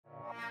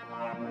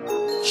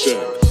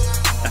Sure.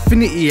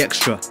 Affinity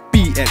Xtra,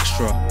 be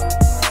extra.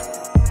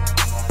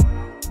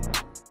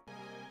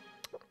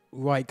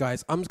 Right,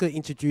 guys, I'm just going to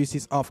introduce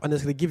this off. I'm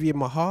just going to give you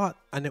my heart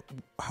and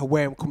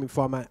where I'm coming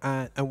from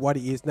and what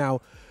it is.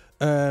 Now,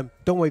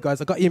 don't worry,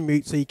 guys. I got you on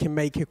mute so you can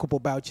make a couple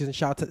of vouchers and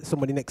shout at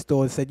somebody next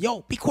door and said,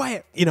 yo, be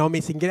quiet. You know what I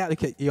mean? So you can get out of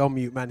the you're on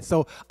mute, man.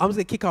 So I'm just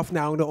going to kick off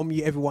now. I'm going to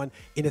unmute everyone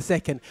in a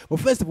second. But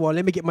first of all,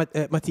 let me get my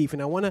teeth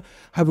in. I want to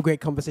have a great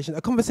conversation.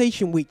 A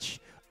conversation which,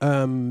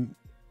 again,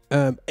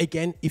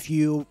 if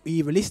you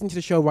either listening to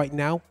the show right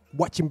now,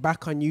 watching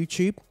back on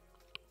YouTube,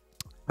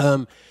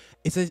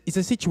 it's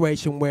a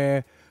situation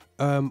where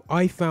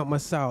I found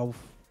myself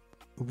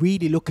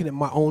really looking at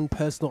my own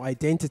personal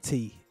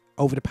identity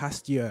over the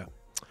past year.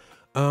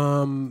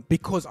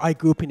 Because I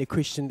grew up in a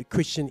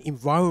Christian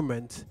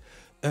environment,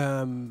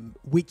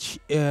 which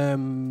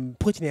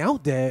putting it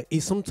out there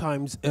is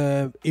sometimes,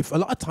 if a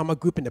lot of time I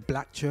grew up in a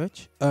black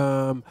church,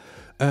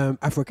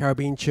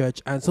 Afro-Caribbean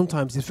church, and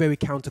sometimes it's very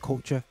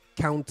counterculture,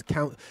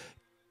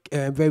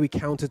 very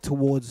counter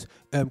towards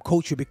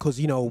culture, because,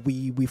 you know,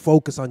 we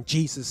focus on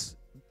Jesus,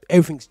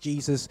 everything's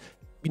Jesus,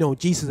 you know,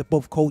 Jesus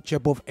above culture,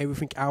 above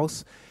everything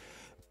else.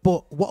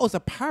 But what was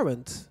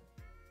apparent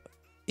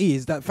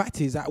is that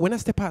fact is that when I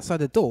step outside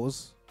the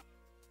doors,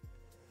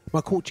 my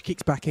culture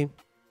kicks back in.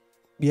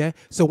 Yeah.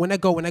 So when I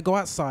go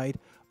outside,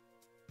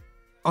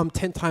 I'm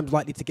 10 times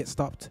likely to get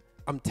stopped.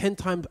 I'm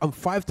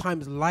 5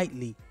 times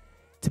likely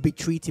to be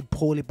treated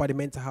poorly by the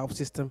mental health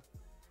system.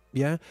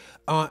 Yeah.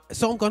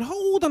 So I'm going,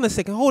 hold on a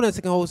second.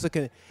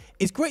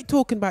 It's great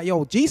talking about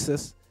your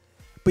Jesus,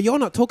 but you're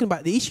not talking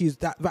about the issues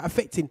that are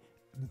affecting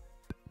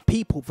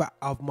people that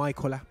are of my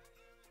color.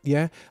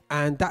 Yeah,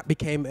 and that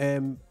became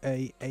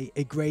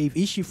a grave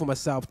issue for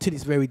myself to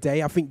this very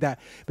day. I think that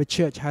the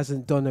church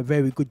hasn't done a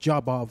very good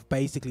job of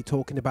basically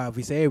talking about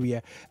this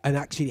area and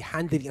actually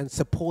handling and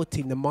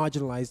supporting the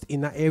marginalized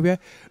in that area,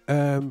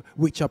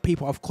 which are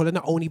people of color,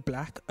 not only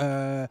black.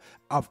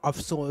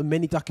 I've saw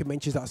many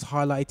documentaries that's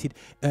highlighted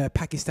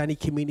Pakistani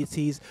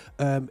communities,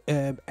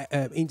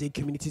 Indian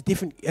communities,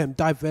 different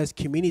diverse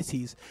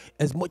communities.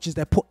 As much as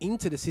they're put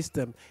into the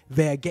system,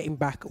 they're getting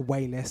back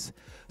way less.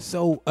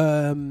 So,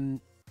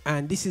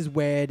 and this is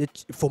where,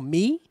 for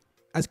me,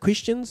 as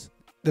Christians,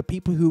 the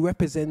people who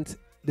represent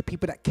the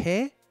people that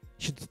care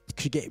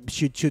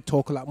should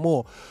talk a lot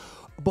more.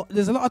 But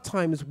there's a lot of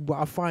times what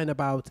I find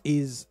about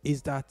is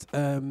that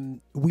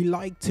we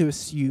like to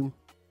assume.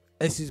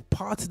 This is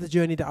part of the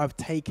journey that I've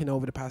taken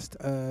over the past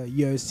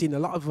years, seeing a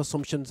lot of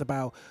assumptions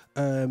about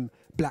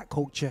black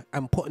culture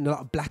and putting a lot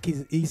of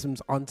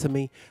blackisms onto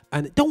me.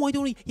 And don't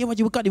worry, yeah, we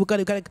got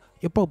it.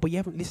 Yeah, bro, but you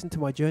haven't listened to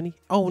my journey.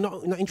 Oh,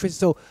 not interested.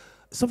 So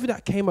something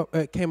that came up.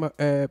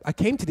 I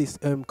came to this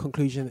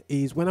conclusion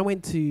is when I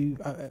went to,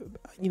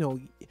 you know,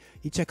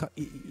 you check out,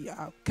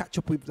 catch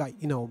up with, like,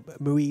 you know,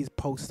 Marie's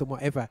posts and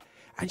whatever,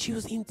 and she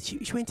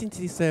went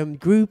into this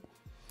group.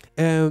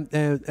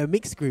 A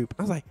mixed group.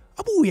 I was like,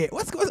 oh yeah,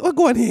 what's going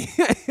on here?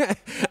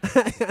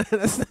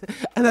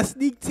 and I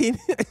sneaked in.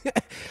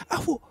 I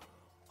thought,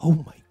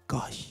 oh my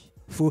gosh.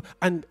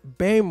 And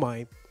bear in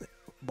mind,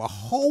 the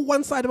whole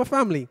one side of my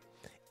family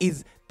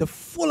is the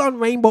full-on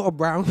rainbow of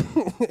brown.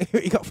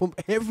 You got from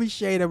every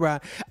shade of brown.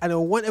 And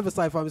on one other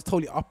side, I was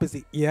totally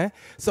opposite. Yeah.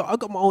 So I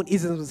got my own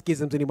isms and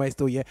schisms anyway,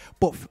 still. Yeah.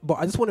 But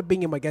I just want to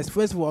bring in my guests.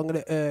 First of all,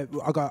 I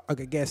got a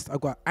guest. I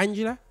got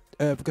Angela.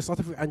 Because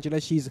started with Angela,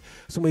 she's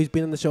somebody who's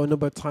been on the show a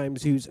number of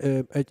times, who's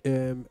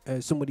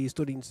somebody who's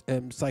studying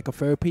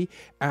psychotherapy,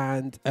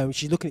 and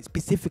she's looking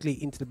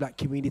specifically into the black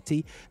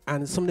community,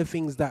 and some of the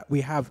things that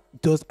we have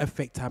does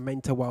affect our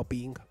mental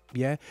well-being.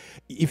 Yeah,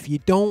 if you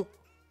don't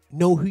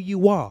know who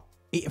you are,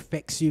 it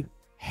affects you.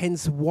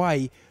 Hence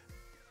why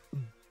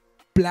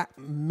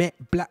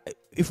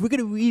if we're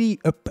gonna really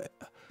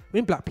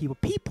black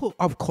people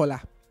of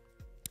color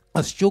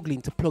are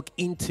struggling to plug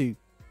into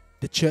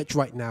the church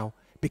right now,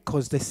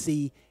 because they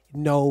see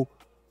no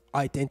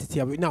identity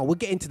of it. Now we'll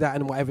get into that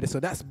and whatever.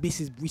 So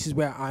this is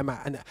where I'm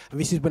at, and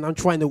this is when I'm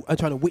trying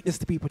to witness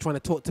to people, trying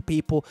to talk to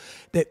people,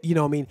 that, you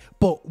know what I mean.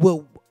 But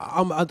we'll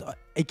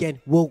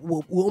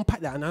unpack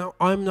that, and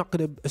I'm not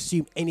going to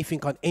assume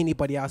anything on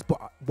anybody else.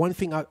 But one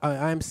thing I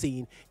am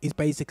seeing is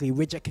basically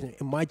rejection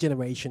in my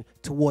generation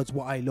towards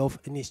what I love,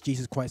 and it's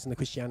Jesus Christ and the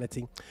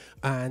Christianity,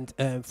 and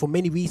for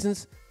many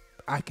reasons,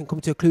 I can come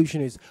to a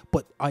conclusion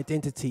but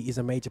identity is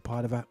a major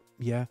part of that.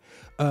 Yeah.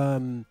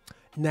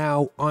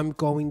 Now I'm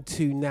going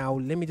to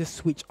let me just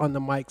switch on the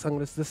mics. I'm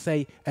going to just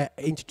say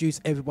introduce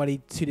everybody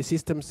to the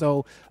system.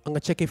 So I'm going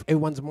to check if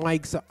everyone's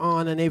mics are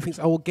on and everything's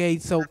okay.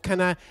 So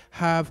can I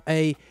have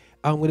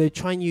I'm going to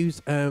try and use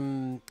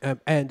and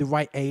the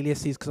right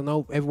aliases, because I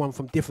know everyone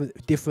from different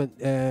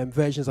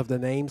versions of the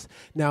names.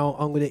 Now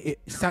I'm going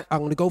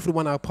to go for the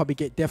one I'll probably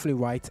get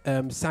definitely right.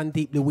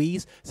 Sandeep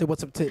Louise. So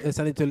what's up to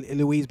Sandeep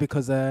Louise,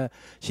 because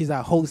she's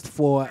our host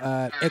for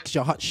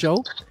Extra Hot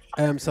Show.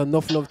 So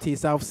enough love to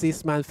yourself,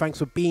 sis, man. Thanks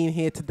for being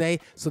here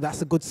today. So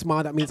that's a good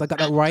smile. That means I got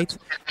that right.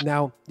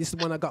 Now this is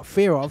one I got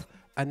fear of,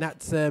 and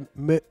that's I'm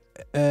going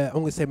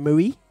to say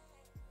Marie.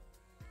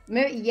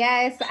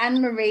 Yes,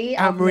 Anne-Marie.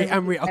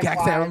 Anne-Marie. Okay,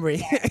 I said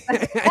Anne-Marie.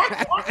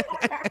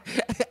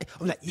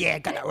 I'm like, yeah,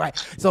 got that right.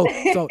 So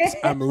it's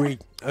Anne-Marie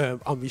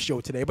on the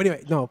show today. But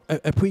anyway, no, I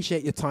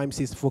appreciate your time,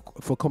 sis, for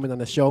coming on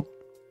the show.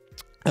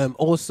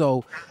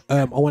 Also,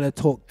 I want to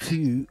talk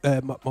to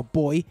my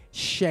boy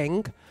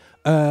Sheng,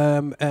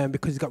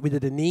 because he's got rid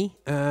of the knee.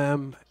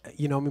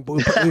 You know, what I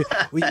mean,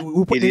 but we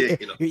put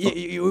Idiot,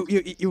 we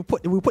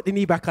put the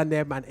knee back on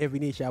there, man. Every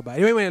knee shall bow.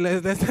 Anyway,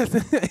 let's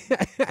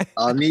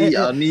I'll knee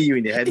you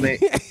in the head,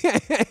 mate.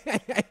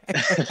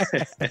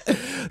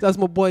 That's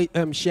my boy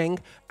Sheng,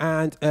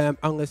 and I'm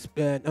gonna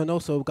and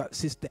also we've got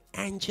sister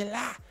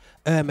Angela.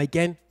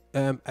 Again,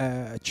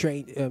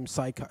 trained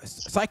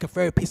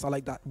psychotherapist. I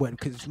like that word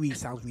because it really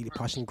sounds really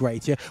posh and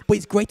great. Yeah, but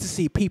it's great to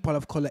see people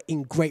of color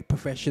in great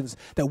professions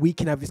that we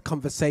can have this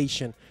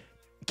conversation,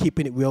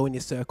 keeping it real in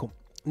your circle.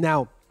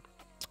 Now,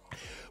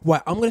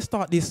 right, I'm going to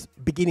start this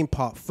beginning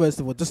part first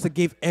of all, just to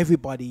give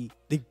everybody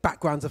the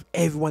backgrounds of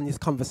everyone in this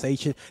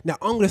conversation. Now,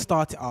 I'm going to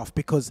start it off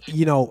because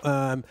you know,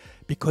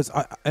 because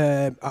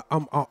I'm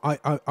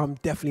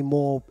definitely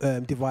more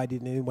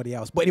divided than anybody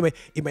else. But anyway,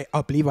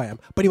 I believe I am.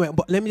 But anyway,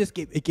 let me just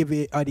give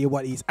you an idea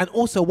what it is. And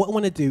also, what I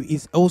want to do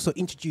is also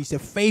introduce your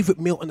favorite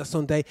meal on a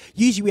Sunday.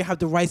 Usually, we have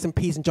the rice and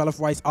peas and jollof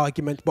rice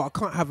argument, but I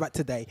can't have that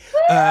today.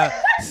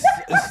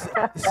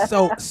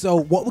 So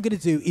what we're gonna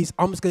do is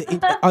I was gonna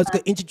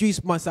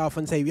introduce myself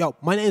and say, yo,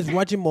 my name is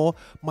Roger Moore.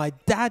 My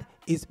dad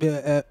is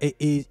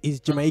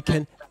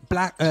Jamaican,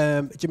 black,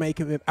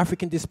 Jamaican,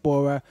 African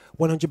diaspora,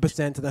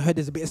 100%, and I heard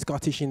there's a bit of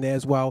Scottish in there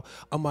as well.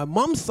 On my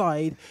mum's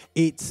side,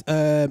 it's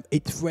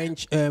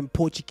French,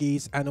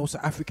 Portuguese, and also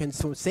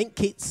Africans from St.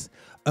 Kitts,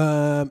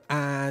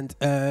 and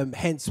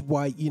hence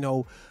why, you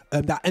know,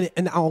 that,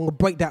 and I'm gonna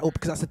break that up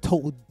because that's a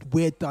total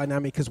weird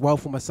dynamic as well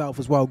for myself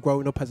as well,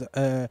 growing up as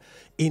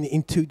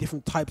in two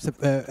different types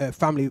of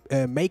family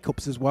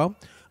makeups as well.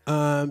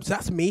 So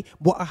that's me.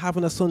 What I have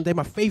on a Sunday,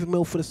 my favorite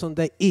meal for the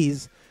Sunday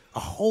is a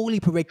whole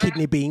heap of red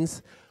kidney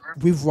beans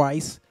with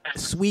rice,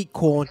 sweet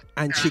corn,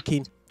 and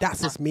chicken.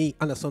 That's just me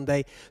on a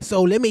Sunday.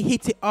 So let me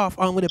hit it off.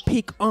 I'm going to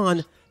pick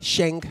on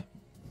Sheng.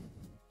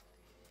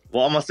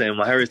 What am I saying?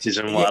 My heritage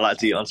and what I like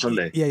to eat on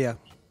Sunday. Yeah.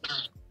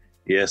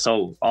 Yeah,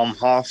 so I'm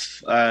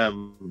half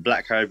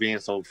Black Caribbean,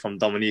 so from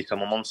Dominica.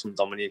 My mom's from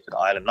Dominica, the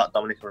island, not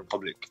Dominican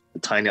Republic, the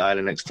tiny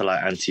island next to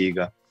like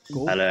Antigua.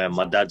 Cool. And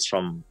my dad's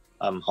from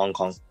Hong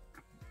Kong.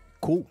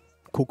 Cool.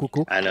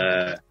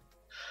 And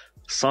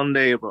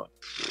Sunday, bro,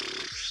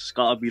 it's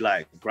gotta be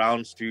like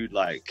brown food,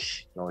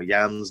 like, you know,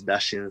 yams,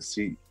 dashing,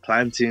 sweet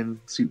plantain,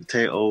 sweet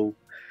potato,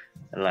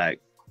 and like,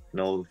 you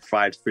know,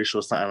 fried fish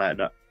or something like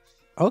that.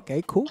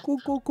 Okay, cool. You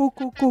know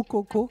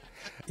what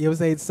I'm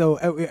saying? So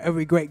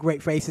every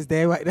great faces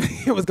there, right?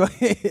 It was going.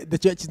 The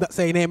church is not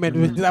saying amen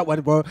to that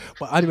one, bro.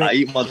 But anyway, I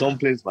eat my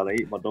dumplings, man. I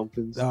eat my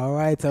dumplings. All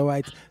right.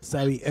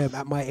 Sorry,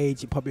 at my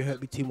age, it probably hurt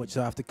me too much,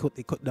 so I have to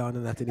cut down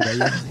on that anyway.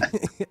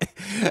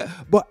 Yeah.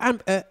 But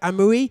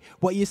Anne-Marie,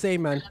 what are you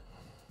saying, man?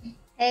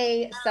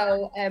 Hey,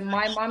 so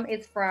my mum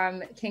is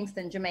from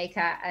Kingston,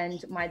 Jamaica,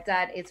 and my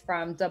dad is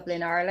from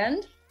Dublin,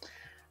 Ireland.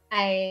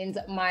 And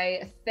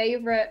my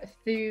favorite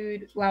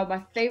food, well,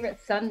 my favorite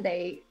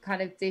Sunday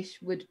kind of dish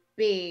would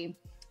be,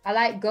 I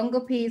like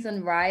gungo peas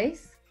and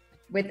rice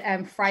with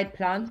fried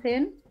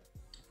plantain.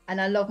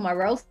 And I love my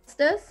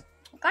roasters.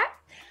 Okay.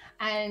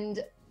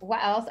 And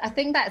what else? I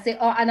think that's it.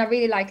 Oh, and I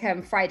really like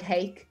fried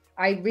hake.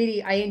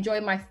 I enjoy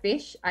my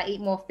fish. I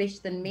eat more fish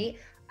than meat.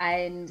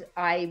 And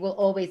I will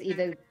always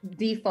either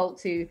default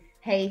to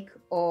hake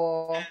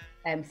or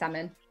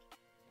salmon.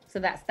 So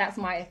that's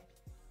my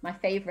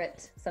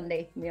favorite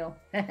Sunday meal.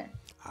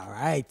 All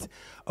right.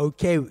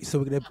 Okay, so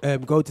we're gonna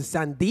go to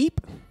Sandeep.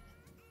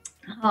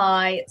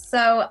 Hi.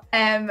 So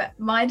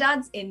my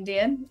dad's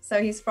Indian,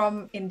 so he's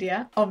from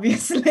India,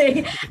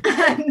 obviously.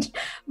 And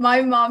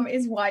my mum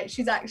is white.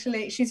 She's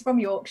from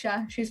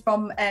Yorkshire. She's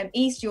from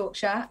East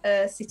Yorkshire,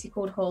 a city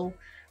called Hull,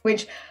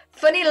 which,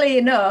 funnily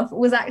enough,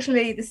 was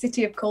actually the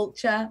city of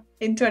culture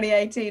in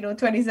 2018 or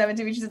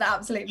 2017, which is an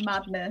absolute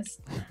madness.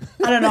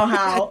 I don't know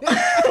how,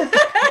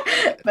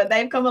 but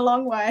they've come a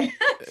long way.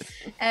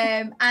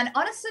 And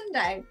on a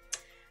Sunday,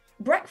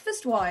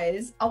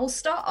 breakfast-wise, I will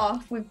start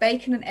off with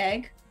bacon and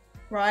egg,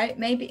 right?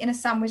 Maybe in a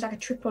sandwich, like a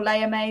triple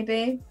layer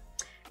maybe.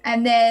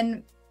 And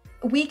then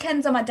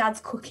weekends are my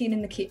dad's cooking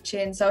in the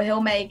kitchen. So he'll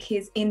make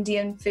his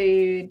Indian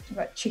food,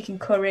 like chicken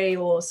curry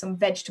or some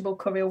vegetable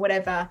curry or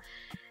whatever.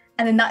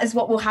 And then that is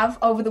what we'll have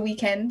over the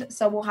weekend.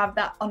 So we'll have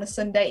that on a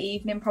Sunday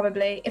evening,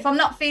 probably. If I'm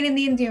not feeling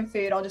the Indian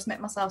food, I'll just make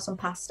myself some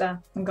pasta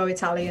and go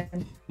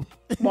Italian.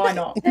 Why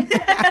not?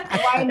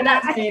 Why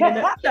not?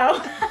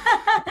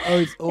 Oh,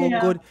 it's all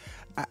good.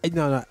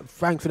 No,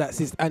 thanks for that,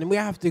 sis. And we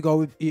have to go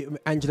with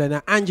Angela.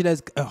 Now,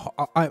 Angela's,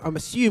 I'm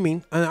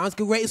assuming, and that's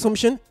a great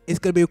assumption, it's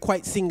going to be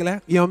quite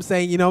singular. You know what I'm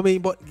saying? You know what I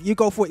mean? But you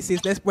go for it,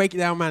 sis. Let's break it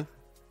down, man.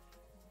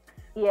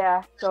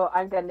 Yeah, so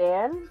I'm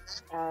Ghanaian.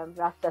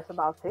 That's just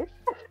about it.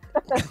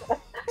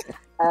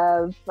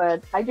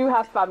 But I do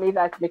have family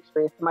that's mixed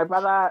race. My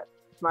brother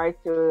is married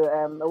to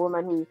a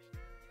woman who's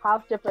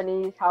half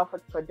Japanese, half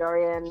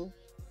Ecuadorian,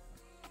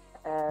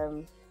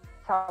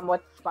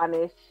 somewhat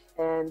Spanish,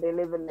 and they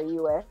live in the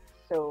US.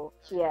 So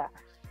yeah,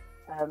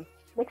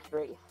 mixed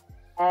race.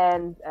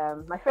 And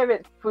my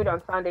favorite food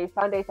on Sundays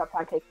are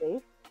pancake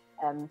days.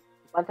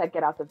 Once I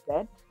get out of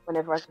bed,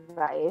 whenever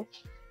that is.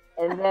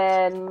 And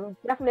then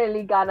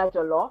definitely Ghana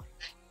jollof.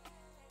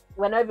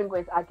 We're not even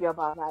going to argue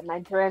about that.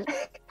 Nigerian,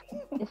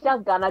 it's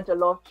just Ghana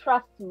jollof.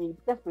 Trust me,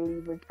 just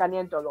believe it.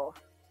 Ghanaian jollof.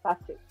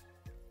 That's it.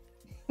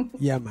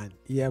 Yeah, man.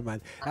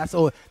 That's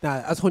all.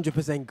 Nah, that's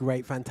 100%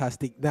 great,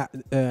 fantastic. That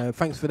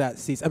thanks for that,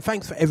 sis, and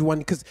thanks for everyone,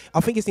 because I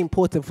think it's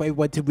important for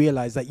everyone to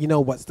realize that, you know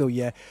what, still,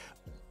 yeah.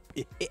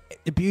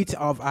 The beauty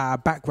of our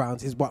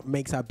backgrounds is what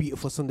makes our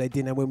beautiful Sunday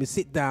dinner. When we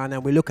sit down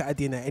and we look at our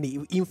dinner and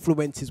it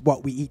influences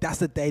what we eat, that's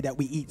the day that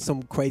we eat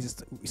some crazy,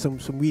 some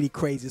really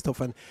crazy stuff.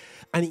 And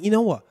you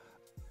know what?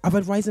 I've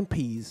had rice and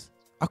peas.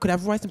 I could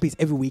have rice and peas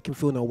every week and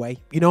feel no way.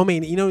 You know what I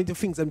mean? You know, the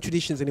things and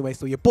traditions anyway.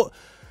 So yeah, but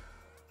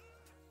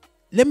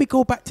let me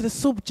go back to the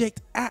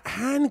subject at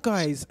hand,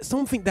 guys.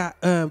 Something that,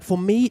 for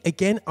me,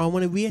 again, I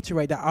want to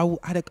reiterate that I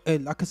had,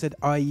 like I said,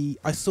 I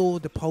saw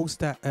the post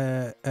that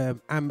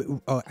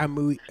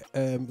Amu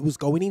was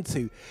going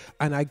into,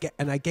 and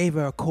I gave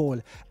her a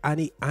call, and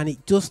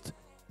it just,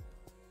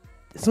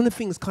 some of the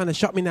things kind of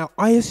shocked me. Now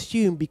I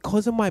assume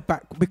because of my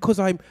back, because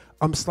I'm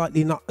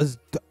slightly not as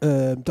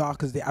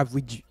dark as the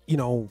average, you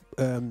know,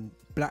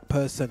 black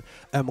person,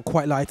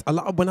 quite light.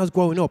 When I was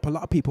growing up, a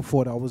lot of people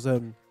thought I was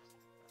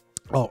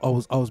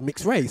I was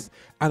mixed race,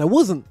 and I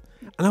wasn't,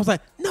 and I was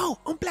like, no,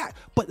 I'm black.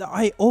 But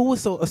I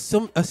also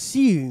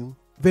assume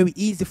very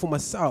easy for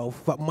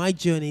myself that my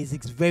journey is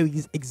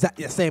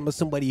exactly the same as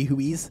somebody who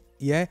is,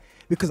 yeah,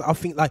 because I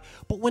think like,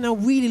 but when I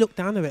really looked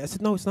down at it, I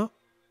said, no, it's not.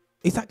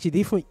 It's actually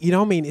different. You know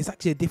what I mean? It's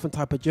actually a different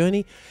type of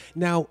journey.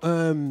 Now,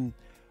 I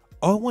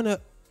don't want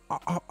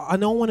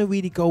to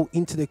really go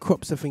into the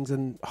crux of things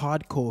and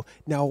hardcore.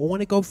 Now, I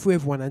want to go through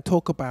everyone and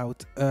talk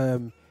about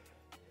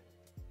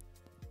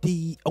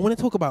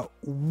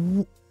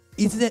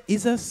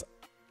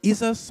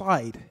is a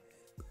side.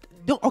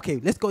 No, okay,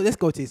 let's go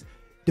to this.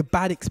 The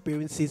bad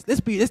experiences.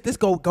 Let's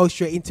go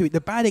straight into it.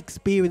 The bad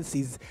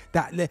experiences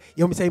that, you know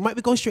what I'm saying, might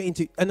be going straight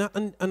into,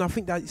 and I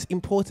think that it's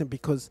important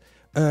because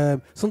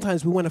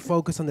sometimes we want to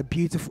focus on the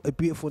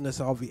beautifulness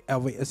of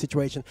a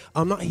situation.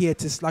 I'm not here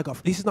to slag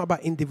off. This is not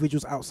about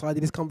individuals outside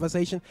of this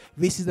conversation.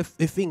 This is the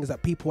things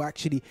that people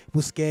actually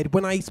were scared.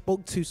 When I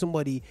spoke to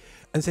somebody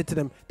and said to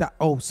them that,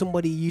 oh,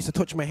 somebody used to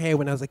touch my hair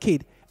when I was a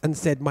kid and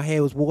said my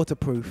hair was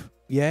waterproof,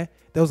 yeah,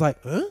 they was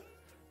like, huh?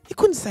 You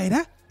couldn't say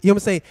that. You know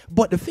what I'm saying?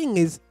 But the thing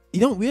is, you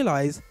don't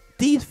realize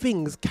these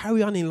things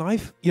carry on in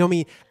life, you know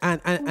what I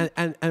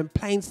mean? And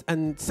planes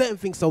and certain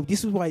things. So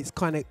this is why it's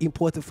kind of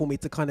important for me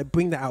to kind of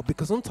bring that out,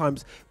 because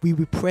sometimes we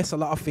repress a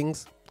lot of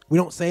things. We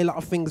don't say a lot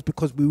of things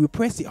because we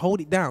repress it,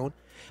 hold it down,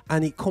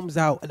 and it comes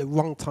out at the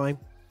wrong time.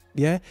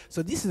 Yeah.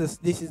 So this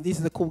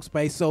is a cool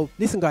space. So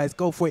listen, guys,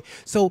 go for it.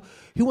 So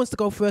who wants to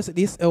go first at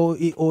this, or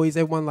is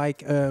everyone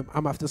like,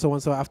 I'm after so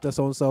and so, after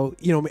so and so?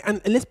 You know what I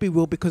mean? And let's be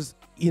real, because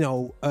you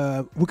know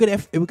we're gonna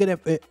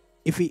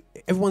if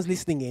everyone's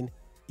listening in,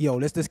 yo,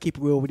 let's just keep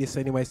it real with this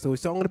anyway. So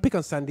I'm gonna pick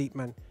on Sandeep,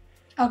 man.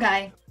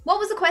 Okay. What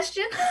was the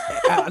question?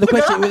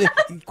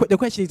 The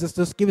question is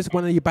just give us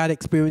one of your bad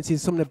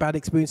experiences, some of the bad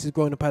experiences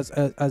growing up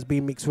as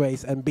being mixed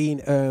race and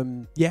being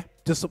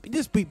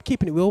just be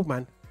keeping it real,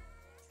 man.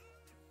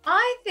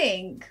 I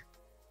think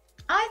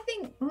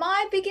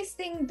my biggest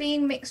thing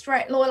being mixed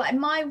race, or like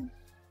my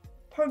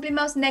probably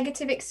most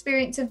negative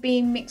experience of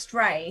being mixed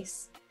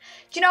race.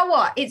 Do you know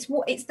what? It's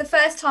the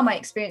first time I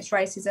experienced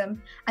racism,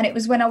 and it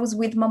was when I was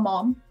with my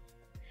mom.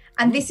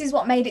 And this is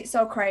what made it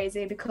so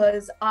crazy,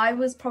 because I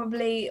was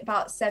probably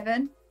about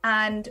 7,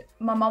 and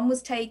my mom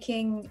was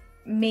taking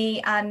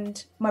me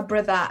and my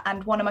brother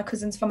and one of my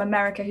cousins from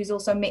America who's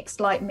also mixed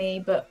like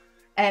me, but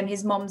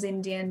his mom's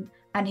Indian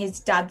and his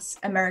dad's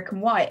American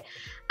white.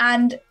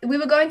 And we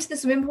were going to the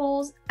swimming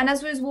pools, and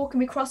as we was walking,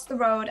 we crossed the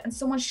road and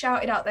someone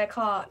shouted out their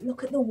car,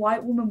 "Look at the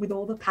white woman with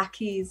all the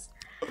packies."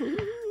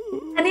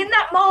 And in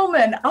that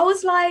moment, I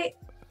was like,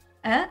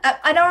 and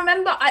I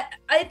remember I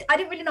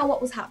didn't really know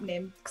what was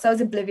happening because I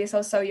was oblivious, I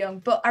was so young.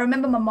 But I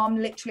remember my mom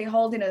literally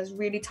holding us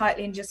really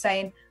tightly and just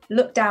saying,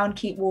 "Look down,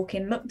 keep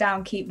walking, look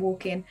down, keep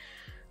walking."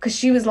 Because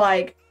she was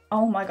like,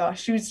 oh my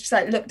gosh, she was just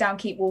like, "Look down,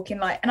 keep walking."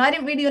 Like, and I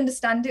didn't really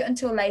understand it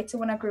until later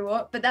when I grew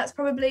up. But that's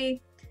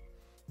probably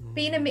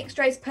being a mixed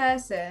race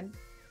person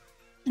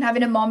and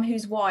having a mom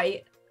who's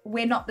white.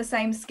 We're not the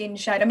same skin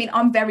shade. I mean,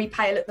 I'm very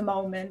pale at the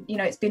moment. You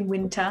know, it's been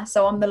winter,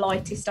 so I'm the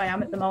lightest I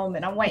am at the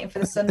moment. I'm waiting for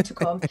the sun to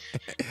come,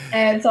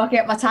 and so I can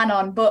get my tan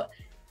on. But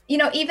you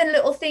know, even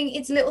little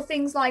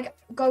things like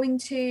going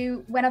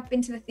to, when I've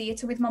been to the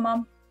theatre with my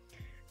mum,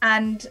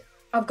 and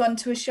I've gone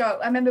to a show.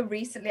 I remember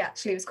recently,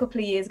 actually, it was a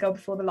couple of years ago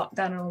before the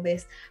lockdown and all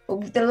this.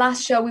 But the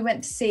last show we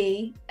went to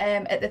see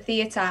at the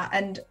theatre,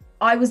 and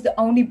I was the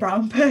only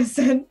brown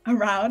person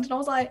around, and I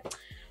was like,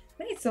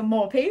 I need some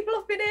more people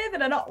up in here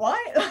that are not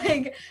white.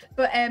 Like,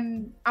 but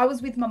I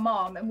was with my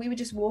mom and we were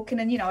just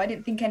walking, and you know, I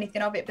didn't think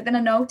anything of it. But then I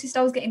noticed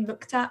I was getting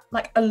looked at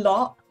like a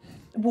lot.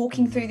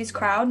 walking through this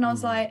crowd, and I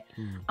was like,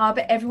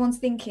 but everyone's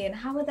thinking,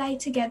 how are they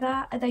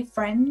together? Are they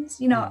friends?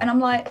 You know? And I'm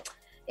like,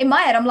 in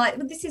my head, I'm like,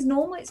 but this is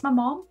normal. It's my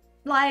mom.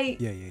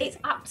 Like, it's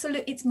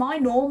absolute. It's my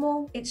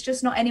normal. It's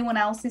just not anyone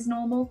else's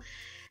normal.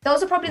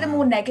 Those are probably the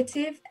more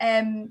negative.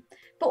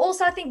 But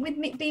also, I think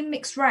with being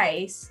mixed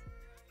race,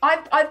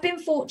 I've been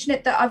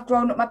fortunate that I've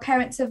grown up. My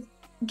parents have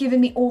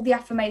given me all the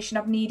affirmation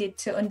I've needed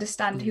to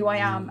understand who I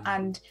am,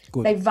 and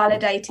they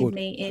validated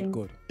me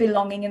in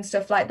belonging and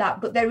stuff like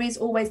that. But there is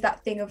always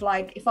that thing of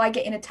like, if I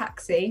get in a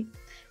taxi,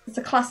 it's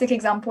a classic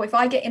example. If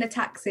I get in a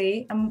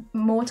taxi, and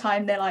more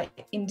time they're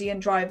like Indian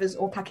drivers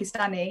or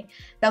Pakistani,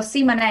 they'll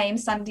see my name,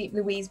 Sandeep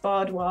Louise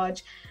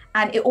Bardwaj,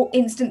 and it will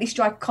instantly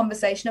strike a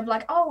conversation of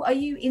like, oh, are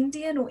you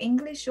Indian or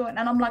English? And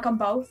I'm like, I'm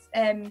both.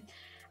 And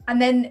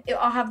then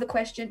I'll have the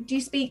question, do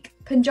you speak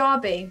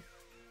Punjabi?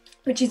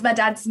 Which is my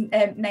dad's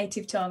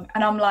native tongue.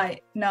 And I'm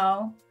like,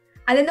 no.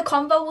 And then the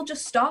convo will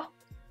just stop.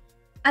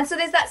 And so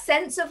there's that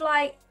sense of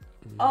like,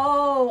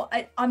 oh,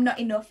 I'm not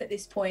enough at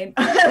this point.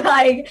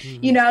 Like,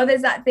 you know,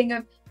 there's that thing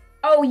of,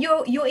 oh,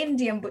 you're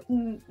Indian, but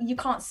you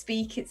can't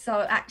speak it.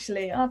 So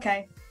actually,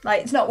 okay.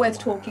 Like, it's not worth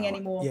talking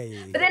anymore.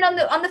 But then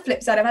on the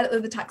flip side, I've had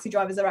other taxi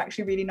drivers that are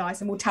actually really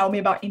nice and will tell me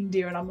about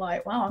India. And I'm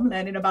like, wow, I'm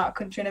learning about a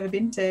country I've never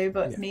been to,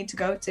 but need to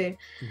go to.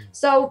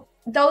 So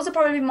those are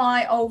probably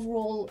my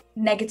overall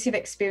negative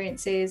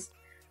experiences.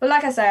 But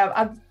like I say,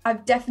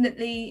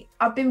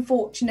 I've been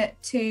fortunate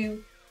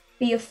to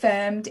be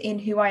affirmed in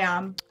who I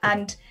am,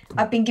 and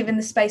I've been given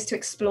the space to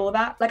explore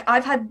that. Like,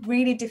 I've had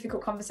really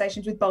difficult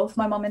conversations with both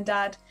my mum and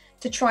dad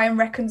to try and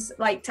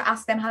to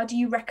ask them, how do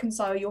you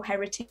reconcile your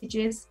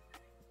heritages?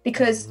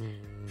 Because,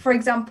 for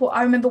example,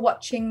 I remember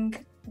watching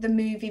the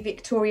movie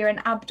Victoria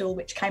and Abdul,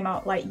 which came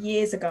out like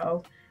years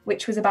ago,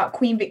 which was about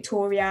Queen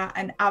Victoria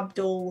and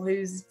Abdul,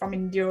 who's from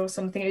India or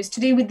something. It was to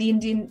do with the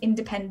Indian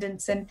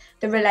independence and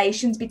the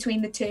relations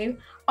between the two.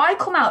 I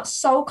come out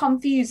so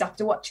confused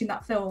after watching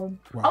that film.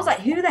 I was like,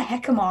 who the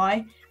heck am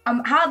I?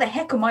 How the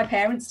heck are my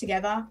parents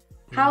together?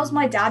 How's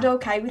my dad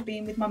okay with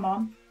being with my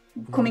mom?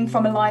 Coming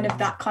from a line of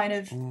that kind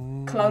of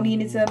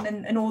colonialism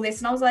and all this.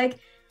 And I was like,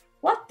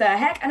 what the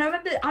heck? And I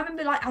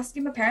remember like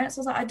asking my parents,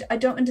 I was like, I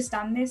don't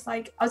understand this.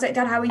 Like, I was like,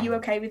 Dad, how are you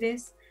okay with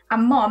this?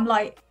 And Mom,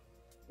 like,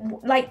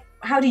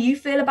 how do you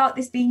feel about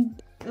this being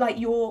like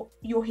your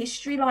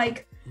history?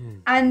 Like,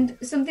 and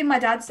something my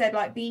dad said,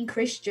 like, being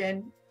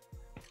Christian,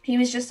 he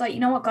was just like, you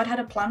know what, God had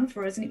a plan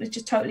for us, and it was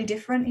just totally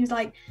different. He was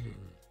like,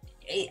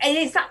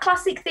 it's that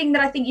classic thing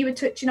that I think you were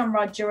touching on,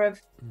 Roger,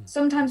 of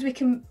sometimes we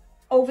can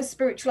over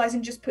spiritualize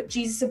and just put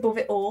Jesus above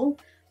it all,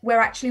 where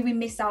actually we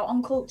miss out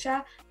on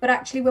culture. But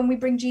actually, when we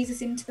bring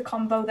Jesus into the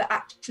convo, that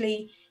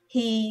actually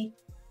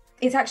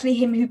it's actually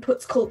him who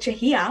puts culture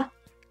here.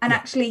 And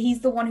actually,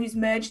 he's the one who's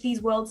merged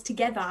these worlds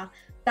together.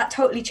 That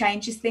totally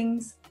changes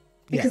things,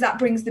 because that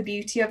brings the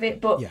beauty of it.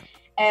 But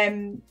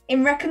in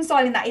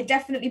reconciling that, it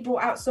definitely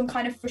brought out some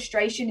kind of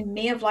frustration in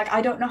me of like,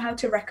 I don't know how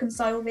to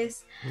reconcile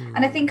this.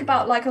 And I think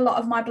about like a lot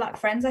of my Black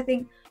friends, I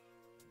think,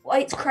 well,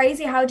 it's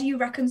crazy. How do you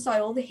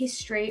reconcile the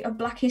history of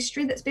Black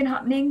history that's been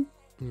happening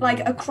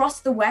like across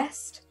the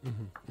West?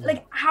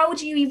 Like, how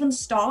do you even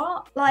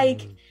start?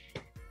 Like,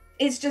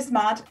 it's just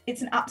mad.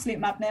 It's an absolute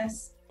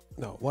madness.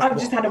 No, I've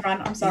just had a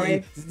rant. I'm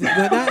sorry.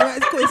 No,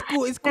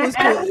 it's cool.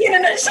 In a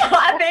nutshell,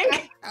 I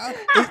think.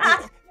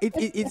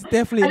 It's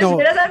definitely I just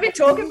realized I've been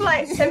talking for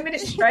like 10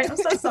 minutes straight. I'm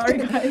so sorry,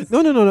 guys.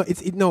 No.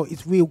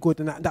 It's real good,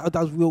 and that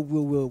was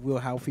real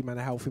healthy, man.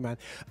 A healthy man.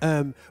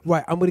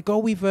 Right. I'm gonna go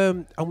with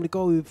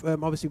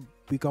obviously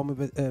we gone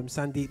with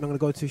Sandeep. I'm gonna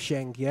go to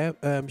Sheng.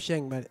 Yeah.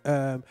 Sheng,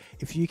 man.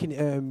 If you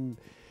can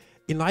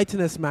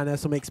enlighten us, man,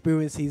 some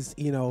experiences,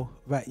 you know,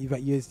 that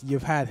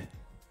you've had.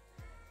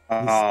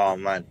 Oh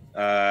man,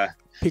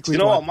 you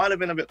know what? Mine have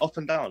been a bit up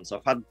and down. So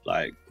I've had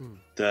like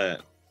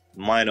the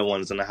minor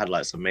ones, and I had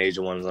like some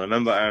major ones. And I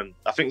remember,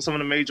 I think some of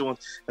the major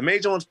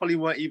ones probably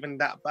weren't even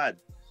that bad.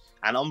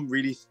 And I'm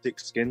really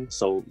thick-skinned,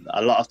 so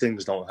a lot of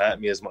things don't hurt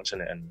me as much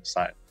in it. And it's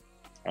like,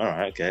 all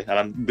right, okay.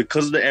 And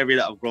because of the area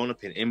that I've grown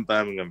up in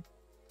Birmingham,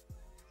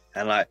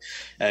 and like,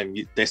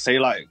 they say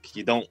like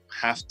you don't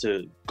have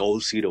to go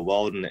see the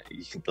world, and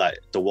you can, like,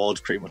 the world's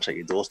pretty much at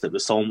your doorstep.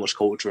 There's so much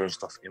culture and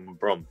stuff in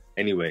Brum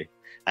anyway.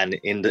 And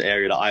in the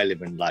area that I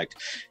live in, like,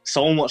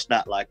 so much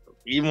that, like,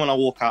 even when I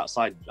walk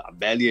outside, I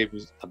barely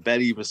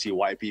even see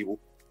white people.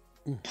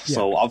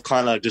 So I've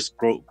kind of just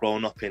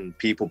grown up in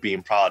people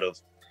being proud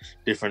of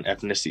different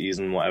ethnicities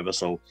and whatever.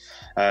 So,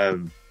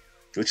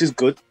 which is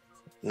good.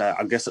 Now,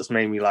 I guess that's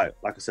made me, like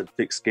I said,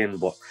 thick skin,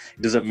 but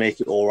it doesn't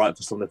make it all right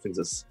for some of the things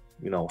that's,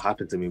 you know,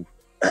 happened to me.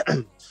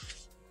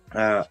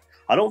 I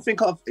don't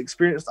think I've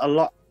experienced a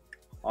lot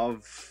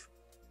of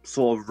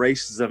sort of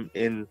racism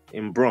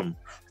in Brum.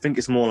 I think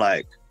it's more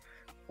like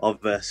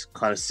other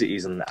kind of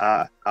cities and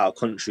our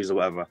countries or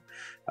whatever.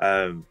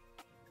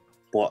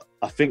 But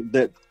I think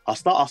that I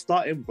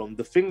start in Brum.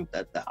 The thing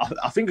that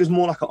I think is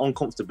more like an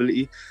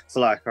uncomfortability.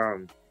 So like,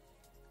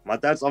 my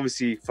dad's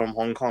obviously from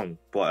Hong Kong,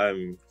 but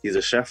he's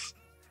a chef,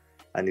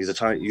 and he's a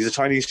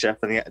Chinese chef,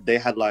 and they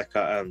had like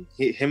him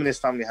and his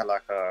family had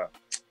like a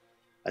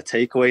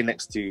takeaway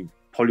next to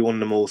probably one of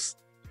the most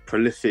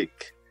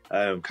prolific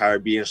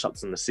Caribbean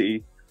shops in the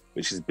city,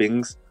 which is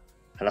Bing's,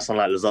 and that's on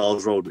like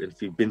Lazar's Road. And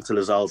if you've been to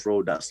Lazar's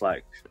Road, that's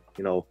like,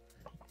 you know,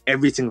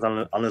 everything's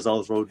on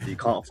Lazar's Road. You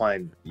can't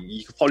find,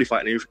 you can probably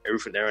find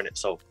everything there in it.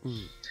 So,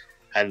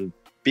 and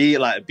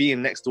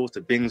being next door to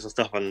Bing's and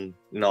stuff, and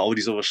you know, all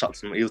these other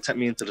shops, and he'll take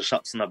me into the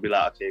shops, and I'll be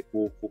like, okay,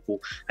 cool.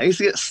 I used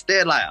to get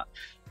stared at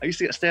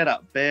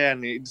bare,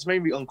 and it just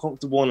made me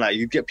uncomfortable. And like,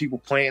 you get people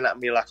pointing at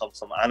me like I'm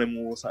some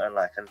animal or something,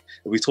 like, and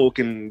we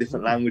talking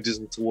different languages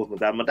and towards my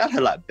dad. My dad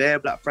had like bare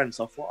black friends,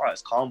 so I thought, alright,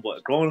 it's calm.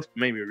 But growing up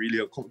made me really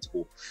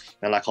uncomfortable.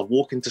 And like, I'd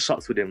walk into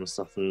shops with him and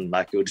stuff, and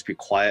like, it would just be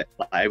quiet.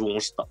 Like, everyone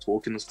would start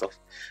talking and stuff.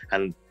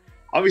 And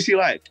obviously,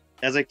 like,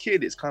 as a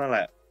kid, it's kind of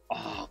like,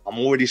 oh, I'm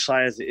already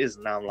shy as it is.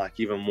 Now I'm like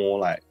even more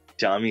like,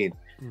 do you know what I mean?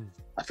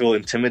 I feel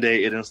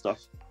intimidated and stuff.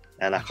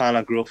 And I kind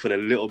of grew up with a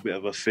little bit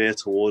of a fear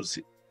towards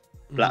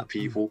black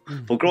people.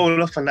 But growing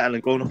up and that,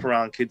 and growing up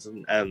around kids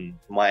and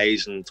my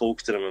age and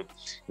talking to them, and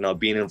you know,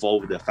 being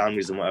involved with their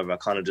families and whatever, I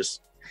kind of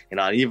just, you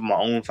know, and even my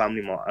own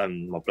family,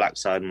 my black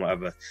side and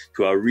whatever,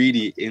 who are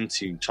really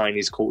into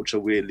Chinese culture,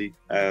 weirdly,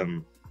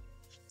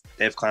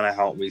 they've kind of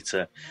helped me to,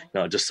 you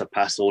know, just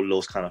surpass all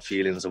those kind of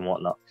feelings and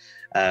whatnot.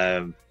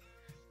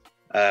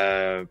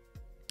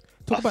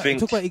 Talk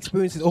about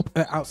experiences up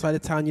outside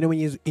of town, you know, when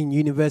you're in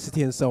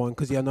university and so on,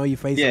 because I know you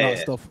face a lot of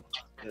stuff.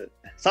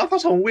 So I've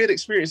had some weird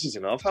experiences,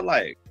 you know. I've had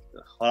like,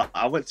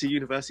 I went to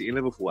university in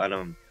Liverpool,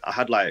 and I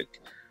had like,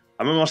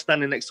 I remember I was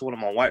standing next to one of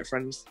my white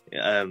friends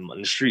on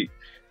the street,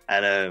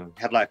 and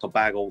had like a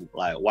bag of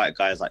like white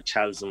guys like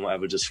chavs and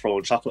whatever, just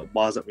throwing chocolate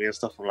bars at me and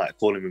stuff, and like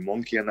calling me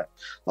monkey and that.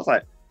 I was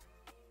like,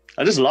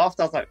 I just laughed.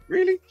 I was like,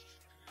 really?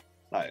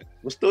 Like,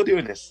 we're still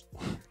doing this?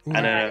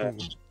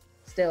 And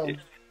still,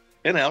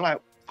 you know, I'm like,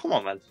 come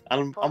on, man.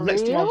 And I'm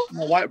next to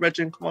my white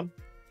brethren. Come on,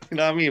 you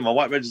know what I mean? My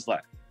white brethren's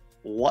like,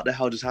 what the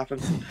hell just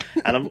happened?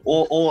 And I'm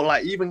or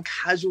like even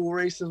casual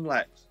racing,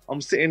 like I'm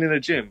sitting in a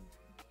gym,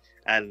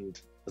 and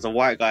there's a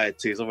white guy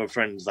to his other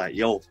friends like,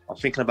 yo, I'm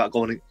thinking about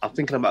going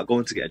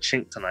to get a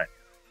chink tonight.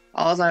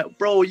 I was like,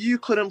 bro, you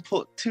couldn't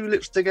put two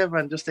lips together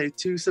and just say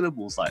two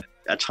syllables like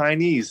a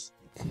Chinese.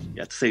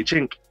 You had to say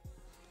chink.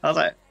 I was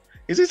like,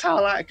 is this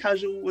how like a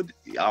casual would?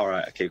 All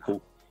right, okay,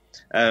 cool.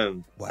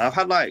 Wow. I've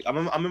had like, I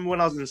remember when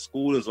I was in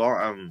school as well,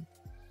 and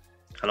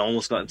I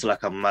almost got into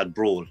like a mad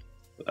brawl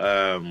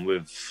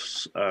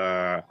with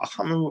I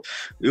can't remember,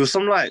 it was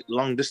some like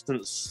long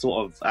distance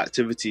sort of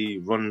activity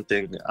run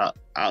thing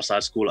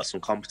outside school, like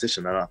some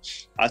competition, and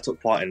I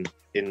took part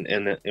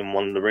in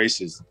one of the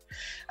races,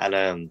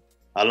 and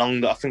along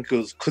the, I think it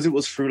was because it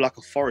was through like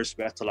a forest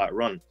we had to like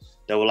run,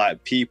 there were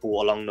like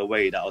people along the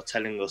way that were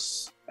telling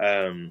us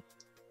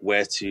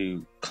where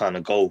to kind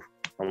of go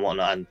and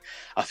whatnot, and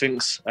I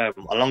think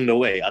along the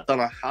way, I don't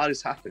know how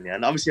this happened, yeah,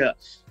 and obviously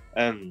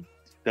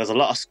there's a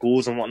lot of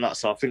schools and whatnot,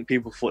 so I think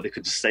people thought they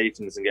could just say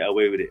things and get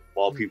away with it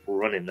while people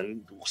were running.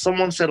 And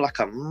someone said like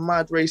a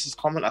mad racist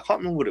comment. I can't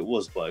remember what it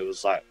was, but it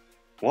was like,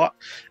 what?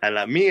 And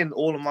like me and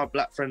all of my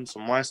black friends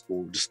from my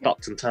school just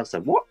stopped and turned and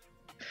said, what?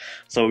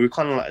 So we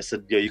kind of like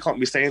said, yeah, you can't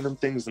be saying them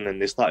things. And then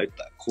they started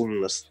like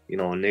calling us, you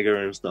know, a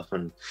nigger and stuff.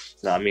 And you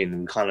know what I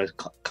mean? We kind of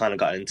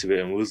got into it,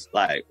 and we was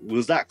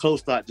that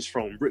close to like just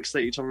throwing bricks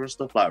at each other and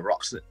stuff, like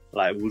rocks.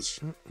 Like it was,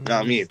 you know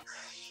what I mean?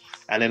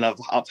 And then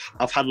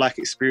I've had like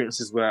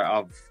experiences where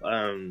I've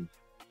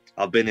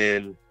been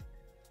in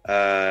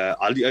I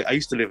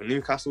used to live in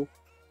Newcastle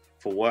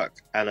for work,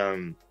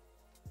 and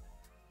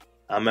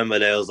I remember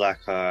there was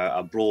like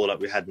a brawl that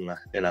we had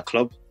in a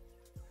club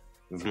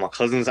with my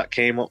cousins that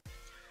came up,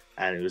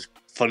 and it was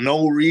for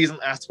no reason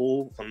at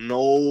all. That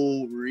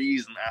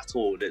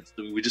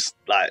we just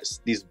like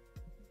these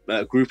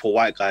group of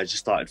white guys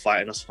just started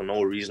fighting us for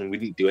no reason. We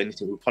didn't do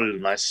anything. We were probably the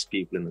nicest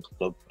people in the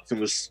club. I think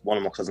it was one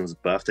of my cousins'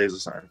 birthdays or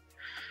something.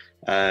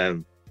 Yeah,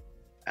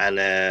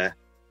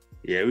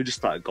 we just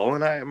started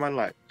going at it, man,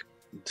 like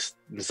just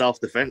in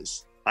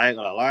self-defense. I ain't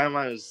gonna lie,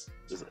 man, it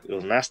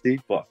was nasty,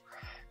 but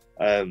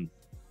I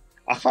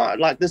can't,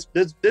 like, there's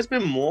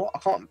been more. I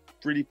can't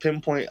really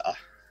pinpoint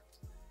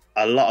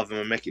a lot of them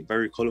and make it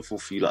very colourful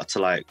for you like to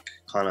like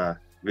kind of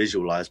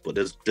visualize, but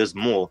there's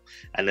more,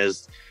 and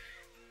there's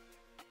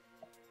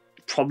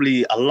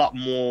probably a lot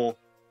more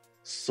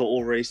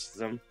subtle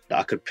racism that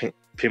I could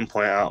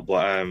pinpoint out,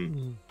 but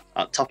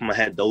at the top of my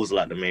head, those are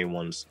like the main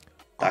ones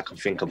that I can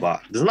think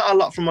about. There's not a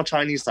lot from my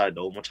Chinese side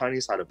though. My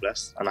Chinese side are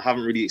blessed, and I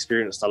haven't really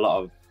experienced a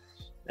lot of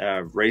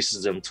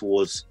racism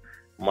towards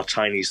my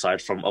Chinese side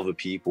from other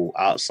people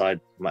outside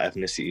my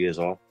ethnicity as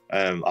well.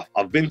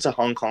 I've been to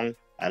Hong Kong,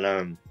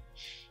 and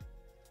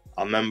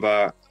I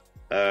remember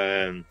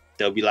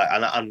there'll be like,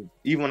 and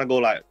even when I go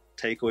like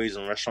takeaways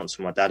and restaurants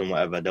with my dad and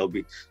whatever, there'll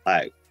be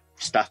like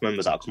staff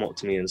members that'll come up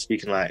to me and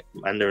speaking like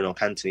Mandarin or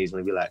Cantonese, and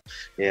they'll be like,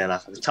 yeah, and I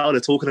can tell they're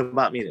talking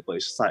about me, but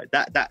it's just like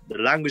that the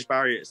language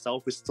barrier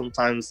itself is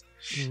sometimes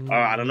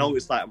I don't know,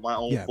 it's like my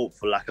own fault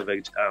for lack of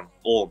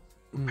or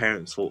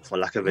parents for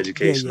lack of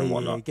education and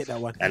whatnot. Get that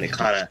one. And it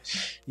kind of,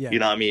 you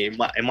know what I mean?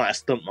 It might have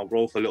stumped my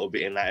growth a little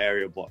bit in that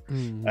area, but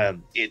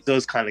it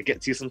does kind of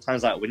get to you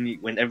sometimes. Like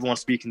when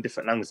everyone's speaking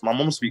different languages. My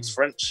mom speaks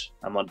French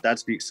and my dad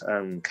speaks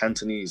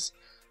Cantonese,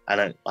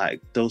 and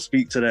like they'll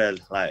speak to their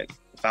like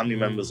family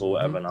members or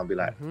whatever, and I'll be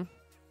like,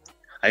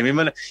 I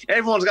mean,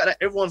 everyone's got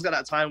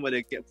that time where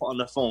they get put on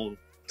their phone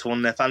to one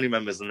of their family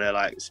members and they're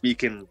like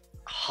speaking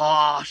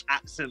harsh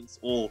accents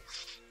or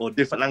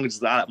different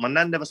languages like that. My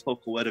nan never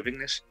spoke a word of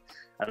English,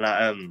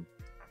 and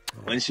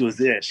when she was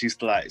there, she used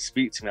to like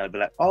speak to me. I'd be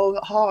like, "Oh,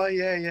 hi,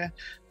 yeah,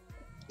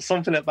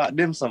 something about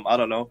dim sum." I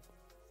don't know.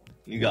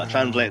 You gotta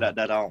translate that.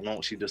 I don't know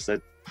what she just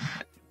said.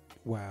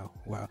 Wow.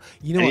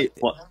 You know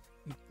what?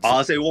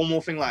 I'll say one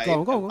more thing. Like,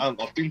 go on.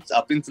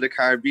 I've been to the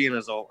Caribbean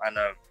as well, and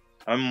I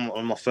remember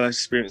one of my first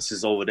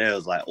experiences over there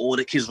was like all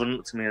the kids running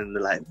up to me and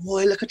they're like,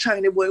 "Boy, look a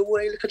Chinese boy,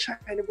 look a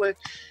Chinese boy."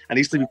 And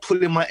they used to be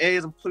pulling my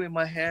ears and pulling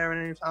my hair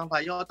and everything. I'm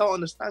like, "Yo, I don't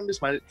understand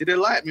this, man. Did they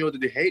like me or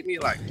did they hate me?"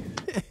 Like,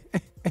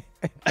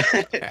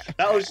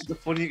 that was just a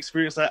funny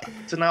experience.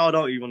 To now, I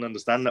don't even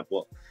understand that,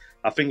 but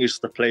I think it's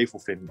just a playful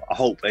thing. I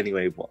hope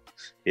anyway, but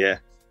yeah,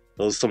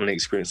 those are some of the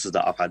experiences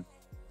that I've had.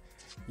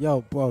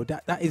 Yo, bro,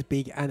 that is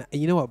big. And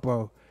you know what,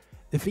 bro?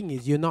 The thing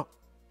is, you're not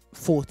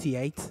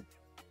 48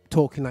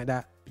 talking like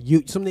that.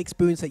 Some of the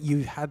experience that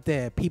you've had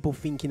there, people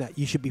thinking that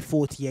you should be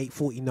 48,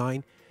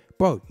 49.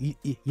 Bro,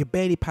 you're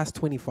barely past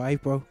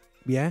 25, bro.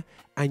 Yeah?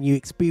 And you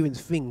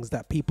experience things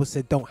that people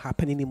said don't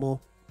happen anymore.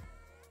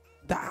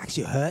 That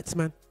actually hurts,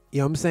 man. You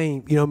know what I'm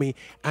saying? You know what I mean?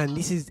 And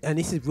this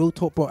is real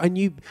talk, bro. And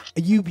you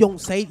don't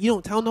say, you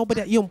don't tell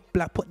nobody that, you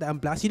don't put that on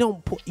blast. You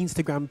don't put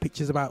Instagram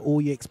pictures about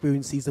all your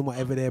experiences and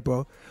whatever there,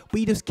 bro. But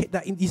you just kept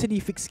that in. You said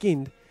you're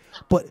thick-skinned,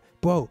 but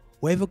bro,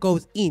 whatever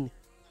goes in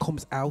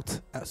comes out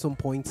at some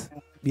point.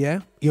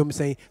 Yeah, you know what I'm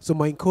saying? So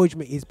my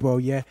encouragement is, bro,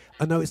 yeah,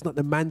 I know it's not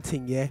the man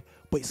thing, yeah,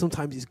 but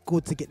sometimes it's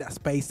good to get that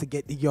space to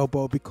get the yo,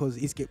 bro, because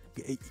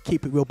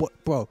keep it real.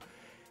 But bro,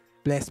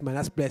 blessed, man,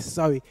 that's blessed.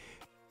 Sorry,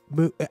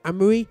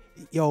 Anne-Marie,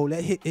 yo,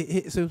 let's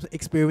hit some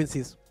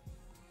experiences.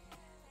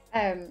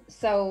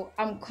 So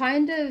I'm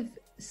kind of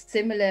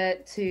similar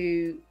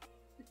to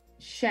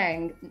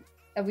Sheng.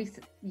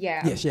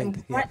 Yeah,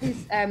 Sheng. I'm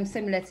quite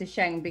similar to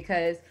Sheng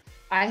because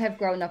I have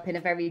grown up in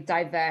a very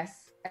diverse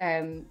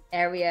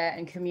area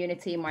and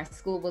community. My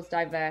school was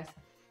diverse.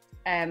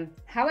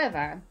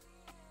 However,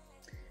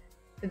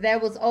 there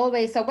was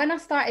always, so when I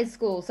started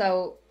school,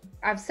 so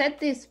I've said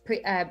this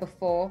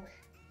before,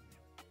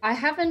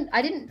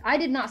 I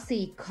did not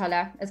see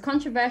color. As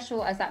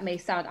controversial as that may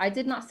sound, I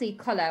did not see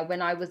color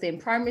when I was in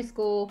primary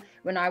school,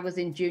 when I was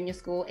in junior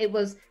school. It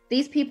was,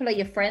 these people are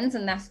your friends,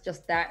 and that's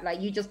just that.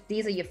 Like,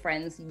 these are your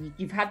friends.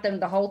 You've had them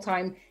the whole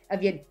time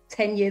of your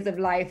 10 years of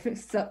life.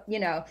 So, you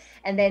know,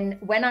 and then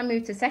when I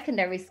moved to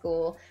secondary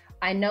school,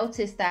 I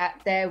noticed that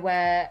there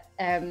were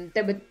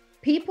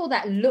people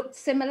that looked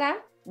similar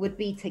would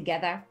be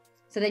together.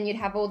 So then you'd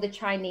have all the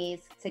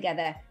Chinese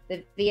together,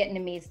 the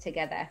Vietnamese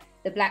together,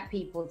 the black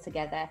people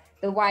together,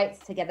 the whites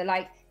together.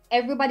 Like,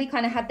 everybody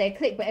kind of had their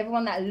clique, but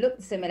everyone that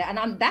looked similar.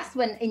 And that's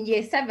when in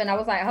year 7, I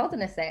was like, hold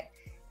on a sec.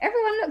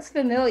 Everyone looks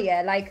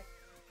familiar. Like,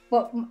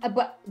 but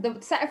the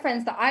set of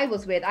friends that I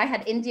was with, I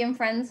had Indian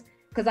friends,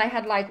 because I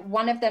had like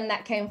one of them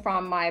that came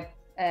from my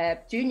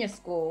junior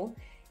school,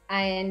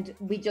 and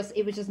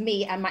it was just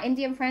me and my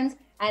Indian friends,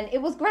 and it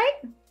was great.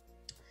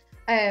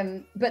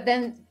 But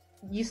then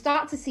you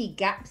start to see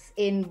gaps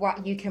in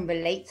what you can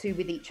relate to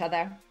with each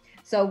other.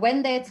 So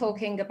when we're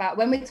talking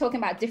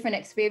about different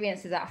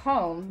experiences at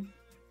home,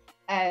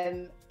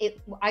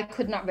 I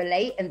could not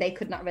relate and they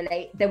could not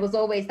relate. There was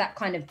always that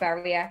kind of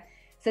barrier.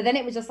 So then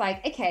it was just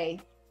like, okay,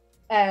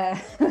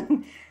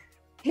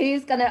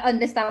 who's gonna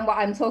understand what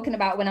I'm talking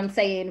about when I'm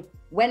saying,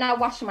 when I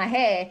wash my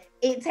hair,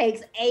 it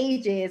takes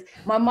ages.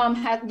 My mom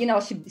had,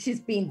 she's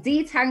been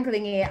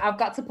detangling it. I've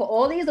got to put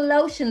all these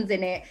lotions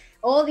in it,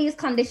 all these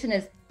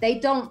conditioners. They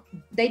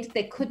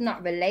could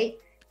not relate.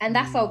 And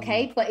that's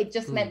okay. But it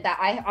just meant that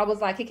I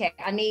was like, okay,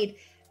 I need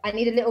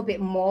a little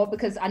bit more,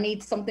 because I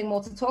need something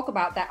more to talk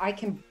about that I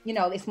can,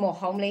 it's more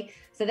homely.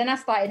 So then I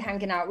started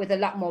hanging out with a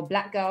lot more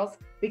black girls,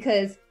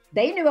 because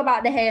they knew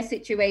about the hair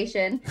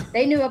situation.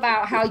 They knew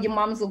about how your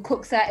moms will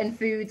cook certain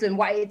foods and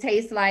what it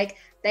tastes like.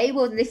 They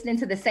were listening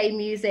to the same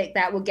music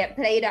that will get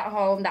played at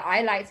home that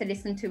I like to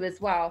listen to as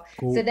well.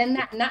 Cool. So then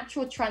that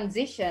natural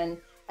transition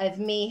of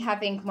me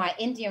having my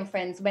Indian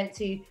friends went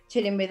to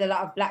chilling with a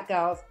lot of black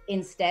girls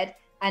instead.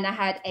 And I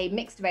had a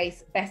mixed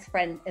race best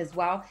friend as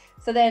well.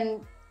 So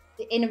then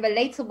in a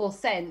relatable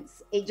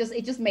sense, it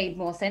just made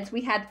more sense.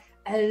 We had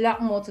a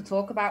lot more to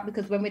talk about,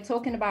 because when we're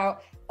talking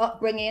about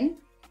upbringing,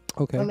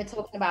 when we're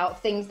talking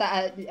about things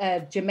that are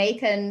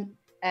Jamaican,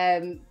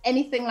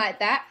 anything like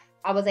that,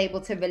 I was able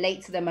to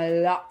relate to them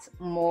a lot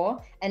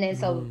more. And then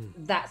so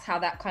that's how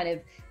that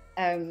kind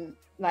of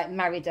like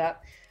married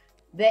up.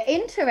 The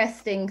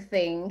interesting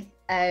thing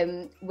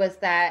was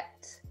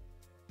that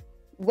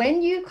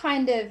when you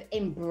kind of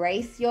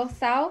embrace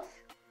yourself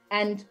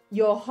and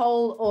your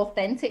whole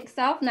authentic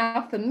self,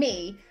 now for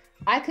me,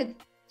 I could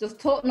just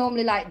talk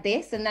normally like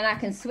this, and then I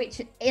can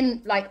switch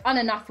in like on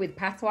and off with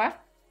patois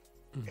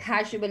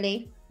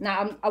casually.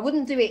 Now, I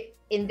wouldn't do it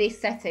in this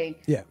setting,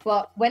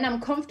 but when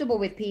I'm comfortable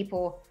with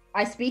people,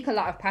 I speak a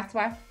lot of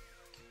patois.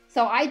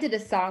 So I did a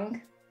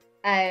song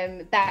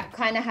that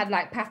kind of had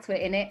like patois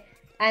in it,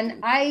 and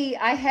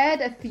I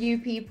heard a few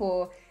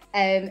people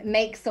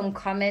make some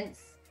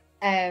comments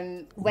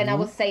when I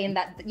was saying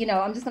that, you know,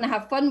 I'm just gonna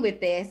have fun with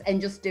this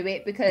and just do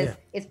it because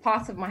it's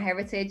part of my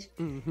heritage.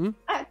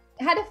 I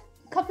had a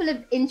couple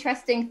of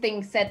interesting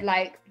things said,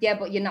 like, yeah,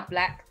 but you're not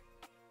black.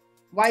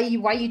 Why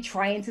are you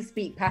trying to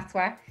speak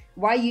patois?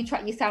 Why are you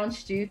you sound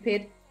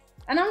stupid?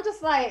 And I'm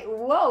just like,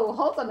 whoa,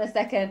 hold on a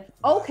second.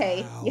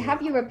 Okay, you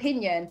have your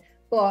opinion,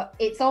 but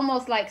it's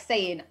almost like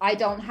saying I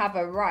don't have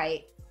a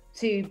right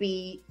to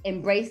be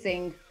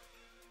embracing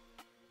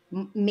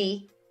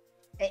me.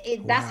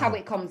 That's how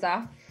it comes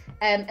off.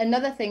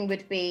 Another thing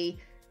would be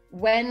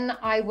when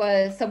we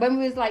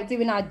was like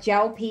doing our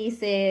gel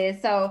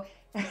pieces. So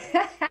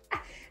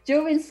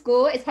during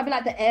school, it's probably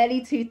like the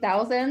early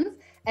 2000s.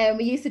 And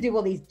we used to do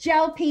all these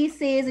gel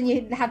pieces, and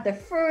you had the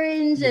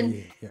fringe,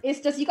 and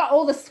it's just, you got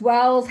all the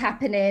swirls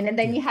happening. And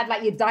then you had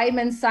like your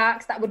diamond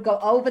socks that would go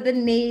over the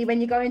knee when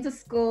you go into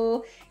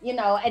school, you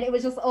know, and it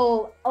was just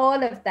all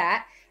of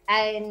that.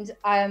 And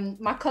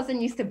my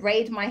cousin used to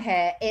braid my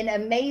hair in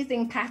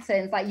amazing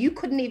patterns. Like you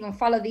couldn't even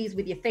follow these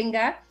with your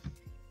finger.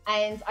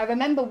 And I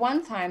remember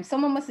one time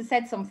someone must have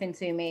said something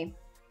to me,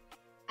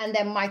 and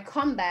then my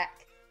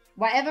comeback,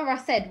 whatever I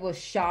said was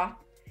sharp.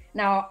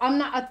 Now, I'm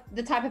not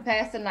the type of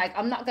person, like,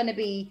 I'm not going to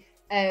be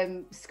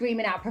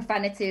screaming out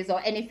profanities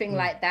or anything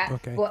like that.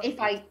 Okay. But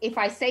if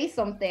I say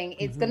something,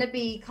 it's going to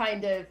be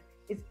kind of,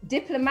 it's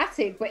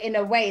diplomatic, but in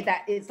a way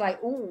that it's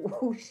like,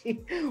 ooh,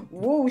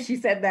 she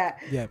said that.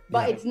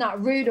 But it's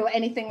not rude or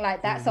anything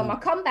like that. So my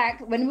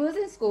comeback, when we was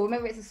in school,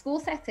 remember it's a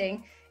school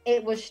setting,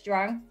 it was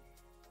strong.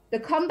 The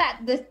comeback,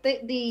 what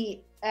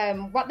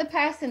the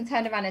person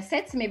turned around and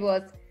said to me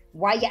was,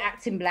 why you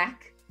acting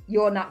black?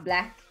 You're not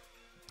black.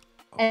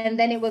 And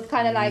then it was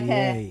kind of like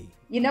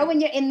you know,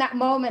 when you're in that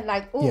moment,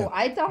 like, oh,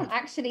 I don't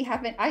actually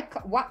have it.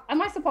 What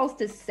am I supposed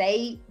to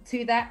say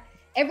to that?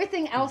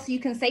 Everything else you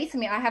can say to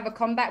me, I have a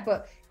comeback,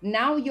 but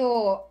now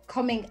you're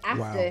coming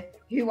after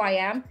who I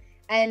am,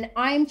 and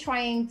I'm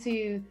trying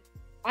to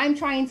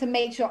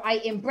make sure I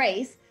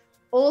embrace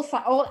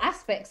all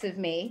aspects of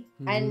me,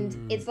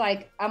 and it's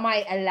like, am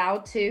I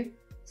allowed to?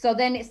 So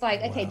then it's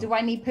like, okay, do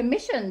I need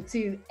permission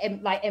to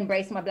like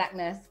embrace my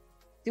blackness?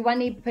 Do I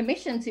need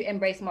permission to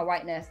embrace my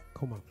whiteness?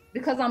 Come on.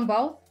 Because I'm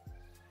both.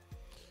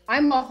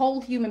 I'm a whole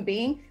human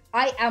being.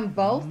 I am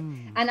both.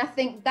 And I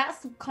think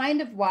that's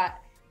kind of what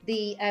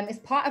it's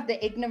part of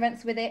the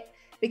ignorance with it,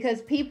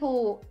 because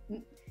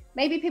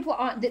maybe people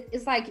aren't,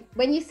 it's like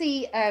when you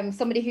see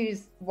somebody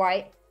who's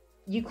white,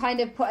 you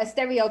kind of put a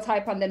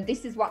stereotype on them.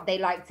 This is what they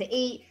like to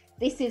eat.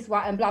 This is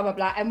what, and blah, blah,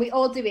 blah. And we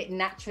all do it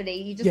naturally.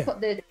 You just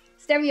put the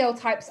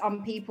stereotypes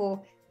on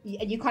people,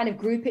 and you kind of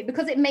group it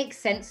because it makes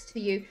sense to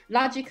you.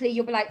 Logically,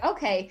 you'll be like,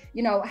 okay,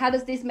 you know, how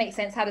does this make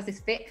sense? How does this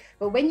fit?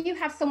 But when you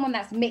have someone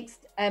that's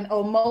mixed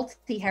or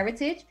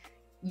multi-heritage,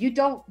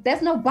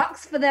 there's no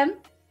box for them,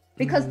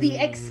 because the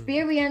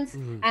experience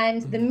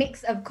and the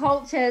mix of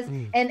cultures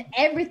and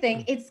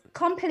everything, it's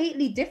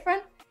completely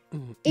different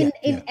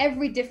in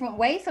every different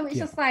way. So it's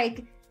just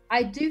like,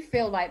 I do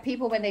feel like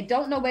people, when they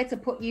don't know where to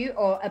put you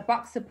or a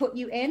box to put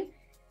you in,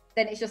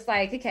 then it's just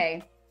like,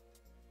 okay,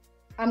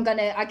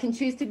 I can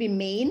choose to be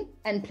mean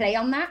and play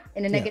on that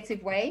in a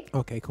negative way.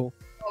 Okay, cool.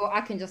 Or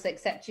I can just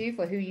accept you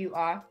for who you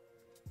are.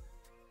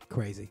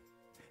 Crazy.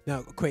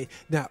 Now,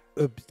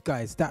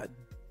 guys, that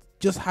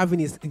just having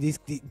these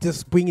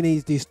just bringing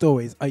these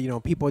stories, you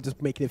know, people are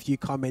just making a few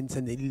comments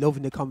and they're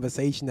loving the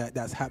conversation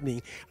that's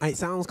happening. And it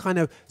sounds kind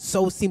of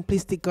so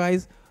simplistic,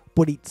 guys,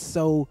 but it's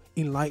so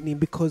enlightening,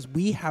 because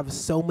we have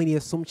so many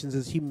assumptions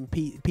as human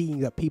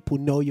beings that people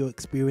know your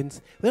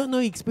experience. They don't know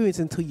your experience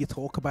until you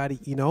talk about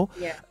it, you know?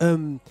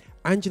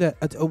 Angela,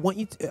 I want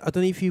you to, I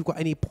don't know if you've got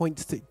any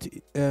points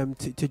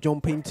to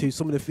jump into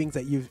some of the things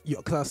that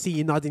because I see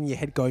you nodding your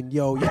head going,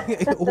 yo,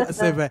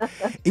 whatever.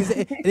 Is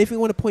there anything you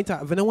want to point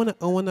out? Then I want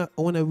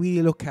to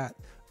really look at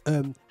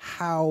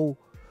how,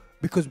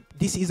 because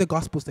this is a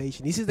gospel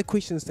station, this is the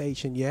Christian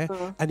station,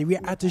 and the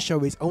reality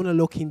show is, I want to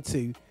look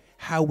into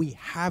how we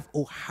have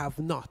or have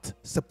not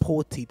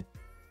supported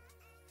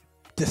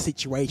the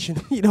situation,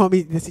 you know what I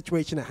mean, the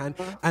situation at hand.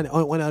 And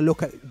I want to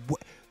look at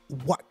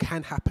what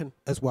can happen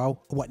as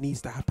well, what needs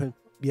to happen.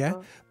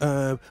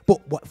 But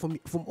what from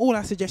all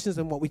our suggestions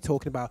and what we're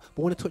talking about,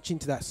 but I want to touch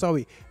into that.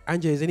 Sorry,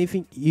 Angela, is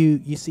anything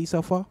you see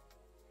so far?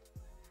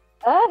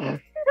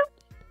 I'm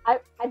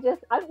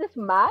just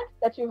mad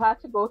that you had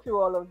to go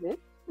through all of this.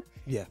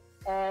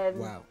 And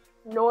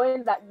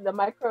knowing that the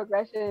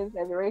microaggressions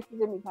and the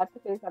racism you've had to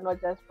face are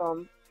not just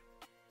from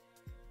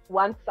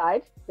one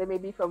side, they may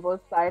be from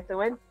both sides. So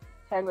when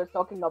Cheng was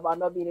talking about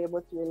not being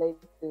able to relate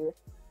to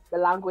the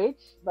language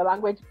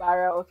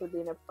barrier also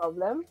being a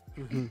problem,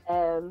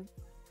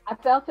 I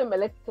felt him a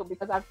little,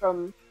 because I'm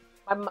from,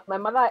 my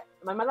mother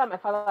and my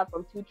father are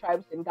from two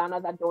tribes in Ghana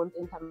that don't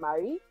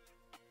intermarry.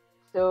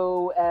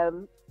 So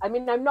I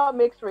mean, I'm not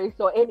mixed race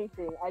or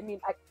anything. I mean,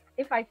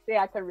 if I say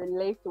I can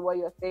relate to what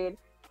you're saying,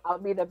 I'll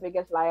be the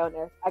biggest lie on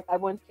earth. I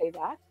won't say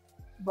that,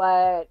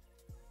 but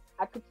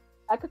I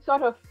could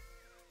sort of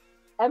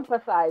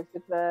empathize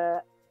with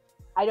the,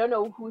 I don't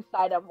know whose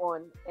side I'm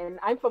on. And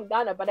I'm from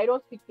Ghana, but I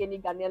don't speak any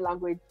Ghanaian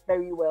language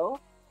very well.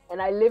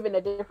 And I live in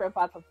a different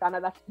part of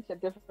Ghana that speaks a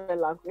different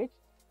language.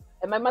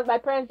 And my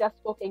parents just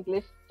spoke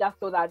English just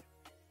so that,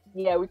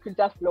 yeah, we could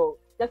just flow.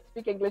 Just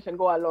speak English and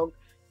go along.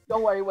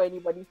 Don't worry what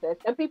anybody says.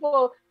 And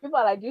people are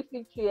like, do you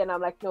speak Twi? And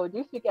I'm like, no. Do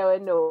you speak Ewe?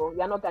 No,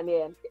 you're not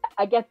Ghanaian.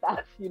 I get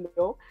that, you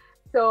know.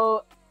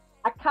 So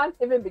I can't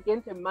even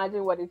begin to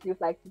imagine what it feels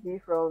like to be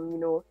from, you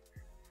know,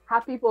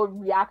 have people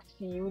react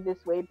to you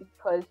this way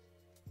because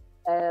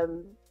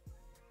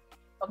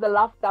of the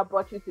love that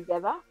brought you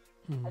together.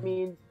 I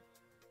mean,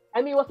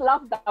 it was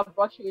love that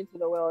brought you into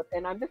the world.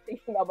 And I'm just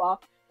thinking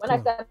about when I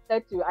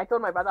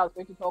told my brother I was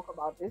going to talk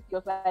about this. He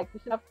was like, I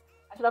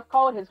should have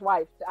called his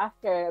wife to ask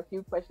her a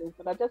few questions,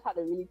 but I just had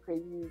a really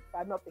crazy week.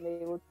 I've not been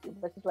able to.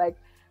 But it's like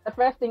the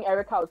first thing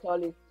Erica will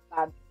tell is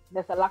that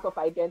there's a lack of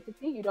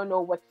identity. You don't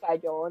know what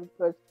side you're on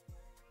because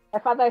her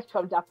father is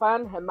from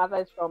Japan, her mother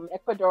is from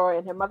Ecuador,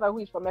 and her mother, who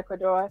is from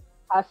Ecuador,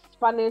 has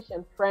Spanish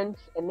and French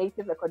and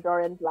native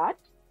Ecuadorian blood.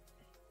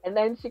 And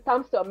then she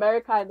comes to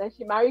America and then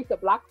she marries a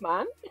black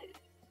man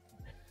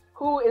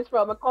who is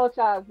from a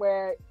culture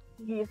where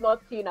he is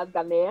not seen as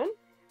Ghanaian.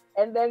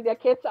 And then their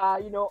kids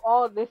are, you know,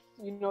 all this,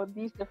 you know,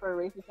 these different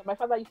races. So my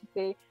father used to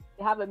say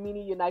they have a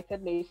mini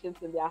United Nations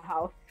in their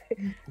house,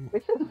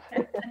 which is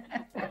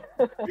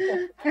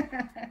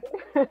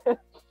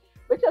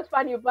which is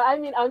funny. But I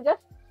mean, I'm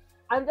just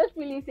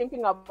really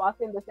thinking about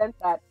it in the sense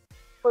that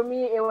for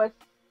me it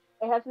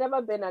has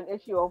never been an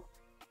issue of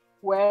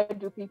where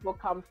do people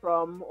come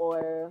from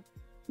or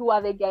who are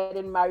they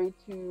getting married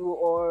to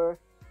or,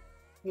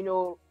 you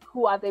know,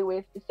 who are they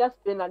with. It's just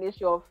been an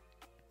issue of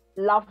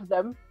love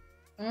them.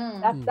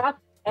 That's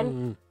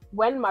and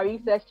when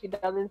Marie says she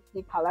doesn't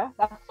see color,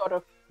 that's sort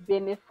of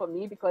been it for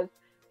me because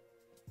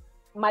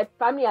my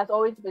family has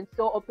always been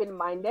so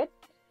open-minded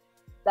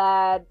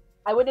that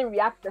I wouldn't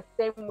react the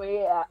same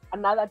way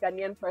another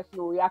Ghanaian person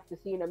will react to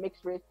seeing a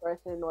mixed race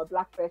person or a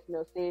black person.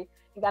 Or say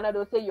in Ghana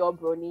they'll say you're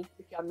brony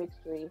if you're mixed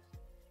race,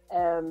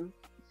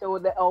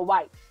 or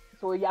white,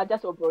 so you're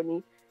just a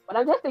brony. But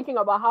I'm just thinking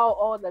about how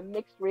all the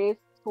mixed race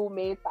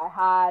schoolmates I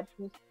had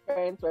whose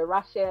parents were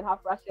half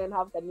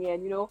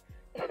Ghanaian, you know,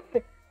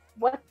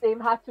 what they've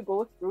had to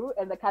go through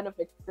and the kind of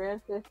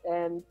experiences,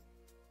 and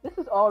this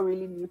is all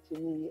really new to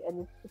me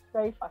and it's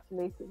very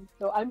fascinating.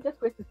 So I'm just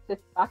going to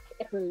sit back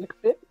and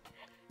listen.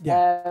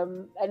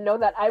 And know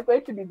that I'm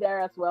going to be there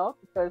as well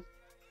because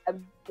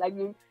I'm like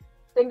a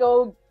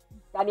single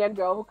Ghanaian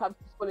girl who comes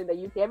to school in the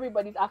UK.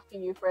 Everybody's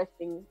asking you first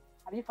thing,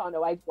 have you found a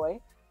white boy?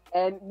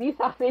 And these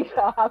are things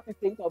I have to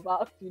think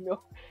about, you know.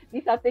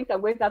 These are things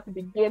I'm going to have to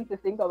begin to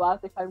think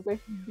about if I'm going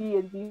to be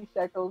in these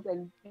circles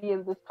and be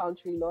in this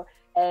country, you know,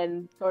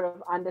 and sort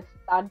of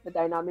understand the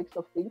dynamics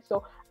of things.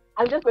 So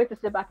I'm just going to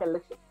sit back and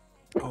listen.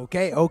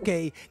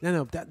 Okay.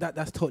 No,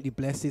 that's totally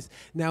blesses.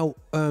 Now,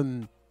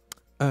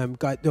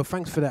 guys, no,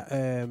 thanks for that,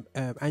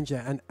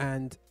 Angela,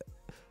 and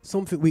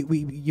something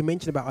we you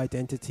mentioned about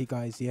identity,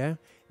 guys. Yeah.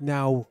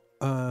 Now,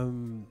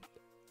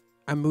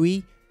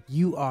 Anne-Marie,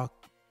 you are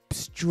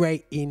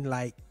straight in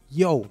like,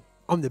 yo,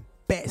 I'm the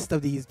best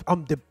of these.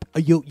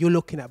 You're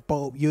looking at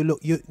both. You're not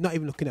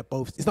even looking at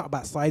both. It's not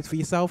about sides for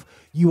yourself.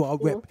 You are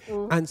rep.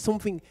 And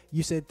something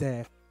you said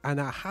there,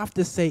 and I have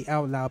to say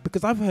out loud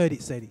because I've heard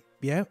it said.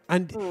 Yeah,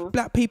 and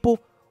black people,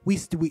 we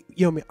you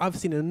know what I mean, I've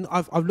seen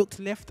I've looked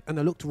left and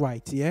I looked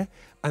right, yeah,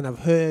 and I've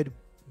heard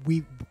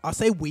we've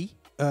said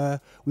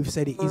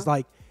it is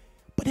like,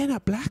 but they're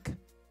not black,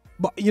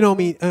 but you know what I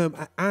mean,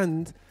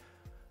 and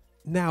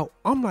now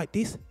I'm like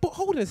this, but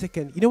hold on a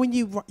second, you know when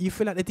you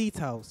fill out the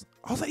details,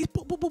 I was like,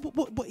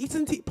 but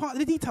isn't it part of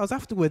the details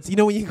afterwards? You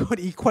know when you got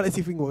the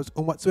equality thing or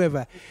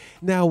whatsoever.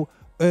 Now,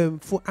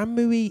 for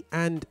Anne-Marie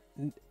and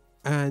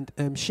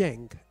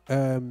Sheng,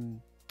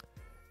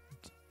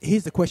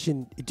 here's the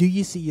question: do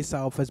you see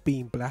yourself as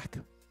being black?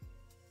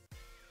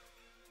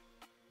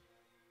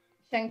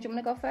 Sheng, do you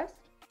want to go first?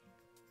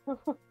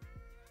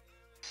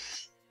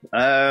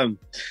 Do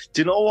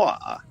you know what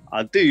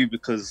I do?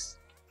 Because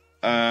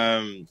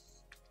you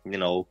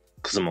know,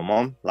 because of my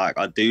mom, like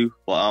I do,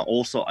 but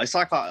also it's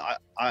like I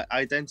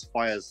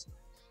identify as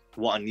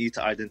what I need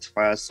to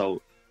identify as.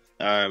 So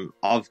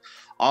I've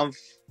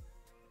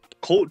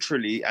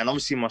culturally, and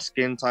obviously my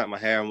skin type, my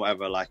hair and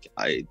whatever, like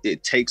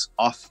it takes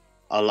off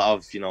a lot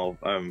of, you know,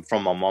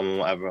 from my mom and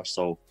whatever.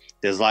 So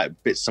there's like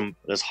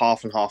there's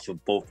half and half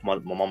of both my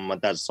mom and my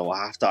dad. So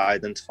I have to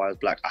identify as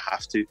black. I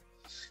have to.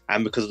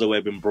 And because of the way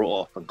I've been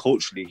brought up and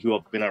culturally who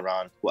I've been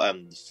around, what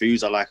the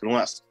foods I like and all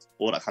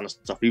that kind of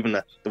stuff, even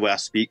the way I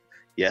speak,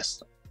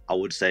 yes, I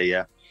would say,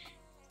 yeah.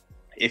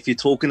 If you're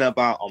talking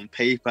about on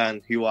paper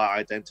and who I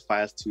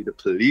identify as to the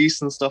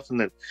police and stuff,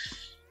 and then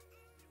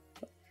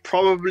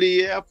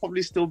probably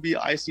still be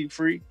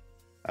IC3.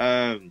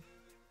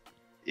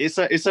 it's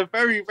a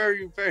very,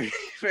 very, very,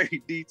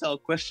 very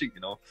detailed question,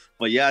 you know.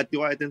 But yeah, I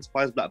do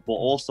identify as black, but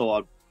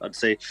also I'd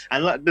say,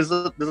 and like there's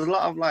a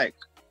lot of like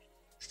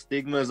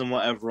stigmas and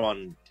whatever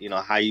on, you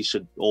know, how you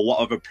should, or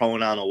whatever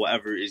pronoun or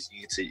whatever it is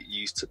you to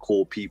use to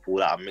call people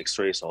that are mixed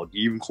race, or do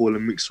you even call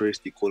them mixed race?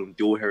 Do you call them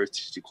dual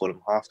heritage? Do you call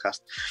them half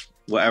caste?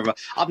 Whatever.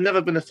 I've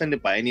never been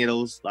offended by any of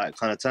those like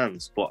kind of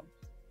terms, but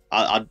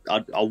I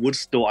would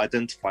still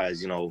identify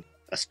as, you know,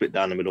 a split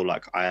down the middle,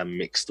 like I am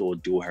mixed or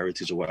dual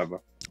heritage or whatever.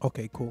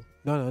 Okay, cool.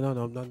 No.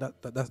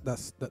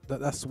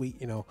 That's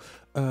sweet. You know,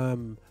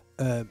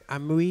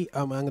 Anne-Marie,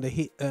 I'm gonna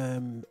hit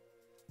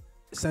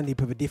Sandeep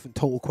with a different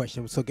total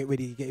question. So get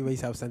ready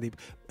yourself, Sandeep.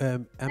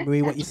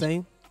 Anne-Marie, what you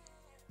saying?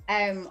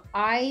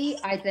 I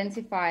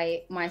identify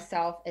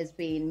myself as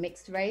being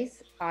mixed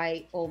race.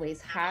 I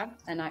always have,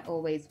 and I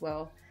always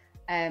will.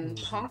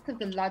 Part of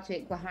the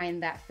logic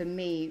behind that for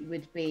me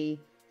would be,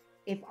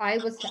 if I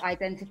was to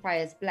identify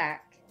as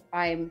black,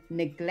 I'm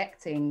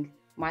neglecting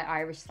my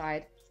Irish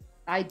side.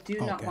 I do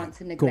not want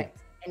to neglect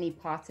any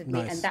part of me,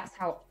 and that's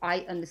how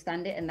I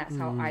understand it, and that's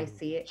how I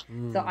see it.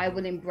 So I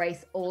will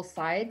embrace all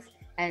sides,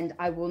 and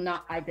I will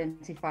not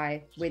identify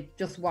with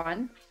just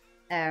one.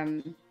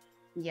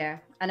 Yeah,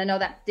 and I know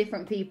that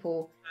different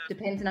people,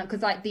 depending on,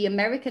 because like the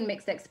American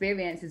mixed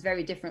experience is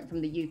very different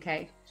from the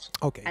UK.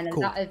 Okay, and a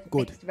lot of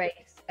mixed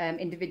race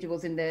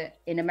individuals in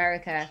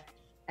America,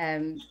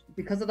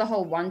 because of the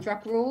whole one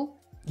drop rule.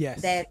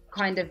 Yes, they're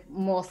kind of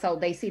more so,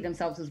 they see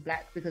themselves as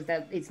black because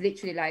it's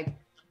literally like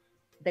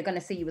they're going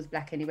to see you as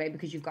black anyway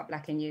because you've got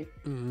black in you.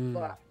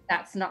 But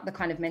that's not the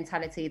kind of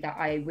mentality that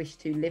I wish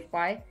to live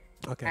by.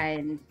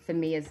 And for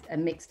me as a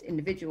mixed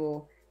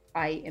individual,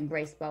 I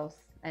embrace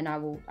both, and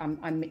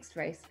I'm mixed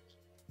race.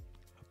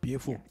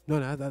 Beautiful. Yeah.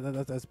 No,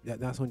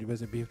 that's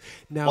 100% beautiful.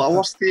 Now,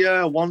 what's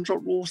the one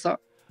drop rule? What's that?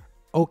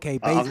 Okay,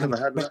 I've never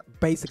had that.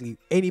 Basically,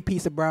 any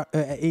piece of brown,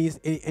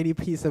 any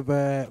piece of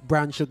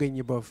brown sugar in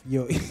your buff,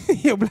 you're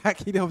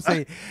black. You know what I'm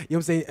saying? You know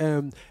what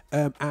I'm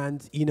saying?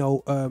 And you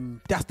know,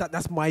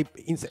 that's my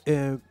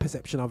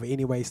perception of it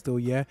anyway. Still,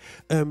 yeah.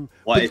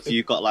 What if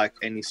you got like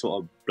any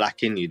sort of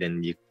black in you?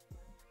 Then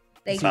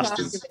they class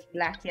you as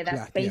black. Yeah, that's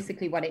black,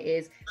 basically what it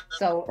is.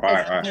 So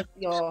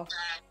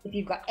if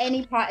you've got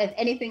any part of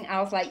anything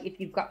else, like if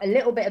you've got a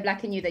little bit of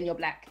black in you, then you're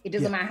black. It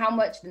doesn't matter how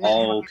much.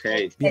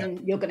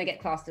 Then you're gonna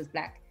get classed as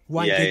black.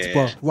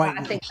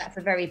 I think that's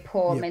a very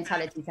poor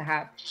mentality to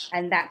have,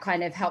 and that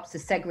kind of helps to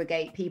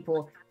segregate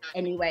people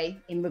anyway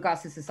in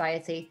regards to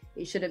society.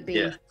 It shouldn't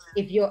be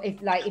if you're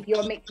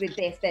mixed with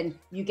this, then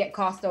you get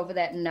cast over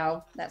that.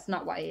 No, that's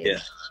not what it is. Yeah.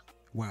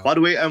 Wow. By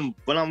the way,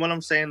 when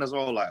I'm saying as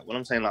well, like when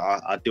I'm saying like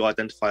I do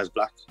identify as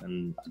black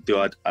and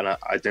I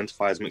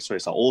identify as mixed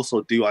race, I also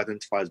do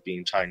identify as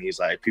being Chinese.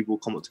 Like people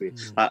come up to me,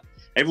 like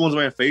everyone's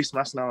wearing face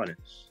masks now, and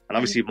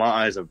obviously my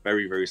eyes are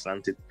very, very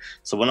slanted.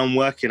 So when I'm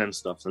working and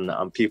stuff,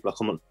 and people are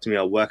coming up to me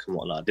at work and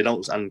whatnot, they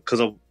don't, and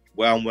because of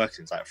where I'm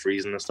working, it's like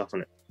freezing and stuff,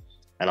 and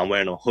I'm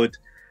wearing a hood,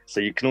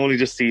 so you can only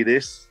just see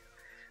this.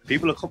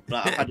 People are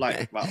like, I've had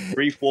like about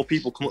 3-4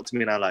 people come up to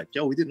me and are like,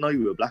 "Yo, we didn't know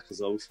you were black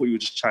as well. We thought you were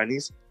just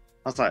Chinese."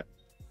 I was like,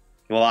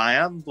 well, I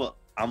am, but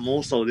I'm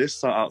also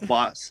this.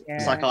 But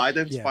it's like I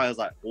identify as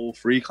like all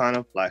three, kind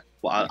of like.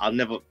 But I'll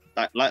never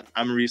like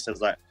Anne-Marie says,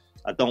 like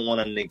I don't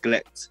want to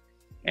neglect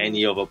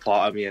any other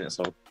part of me in it.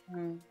 So.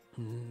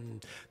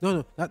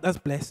 No, that's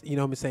blessed. You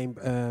know what I'm saying?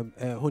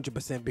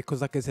 100%,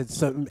 because like I said,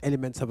 certain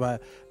elements of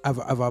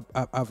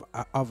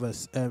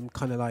others,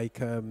 kind of like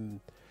 100%.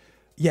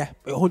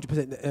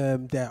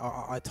 There,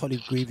 I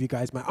totally agree with you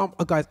guys, man.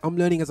 Guys, I'm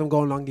learning as I'm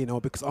going along, you know,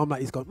 because I'm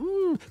like, it's gone.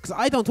 Because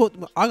I don't talk to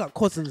them. I got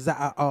cousins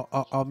that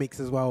are mixed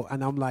as well,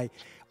 and I'm like,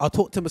 I'll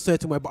talk to them a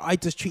certain way, but I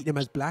just treat them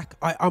as black.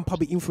 I'm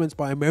probably influenced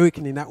by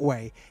American in that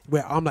way,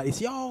 where I'm like,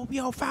 this,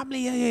 yo,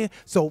 family, yeah.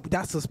 So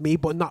that's just me,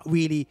 but not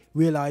really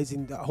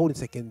realizing that. Hold on a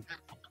second.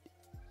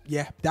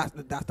 Yeah,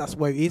 that's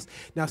where it is.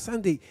 Now,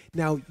 Sandy,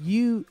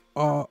 you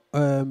are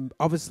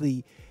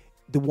obviously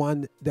the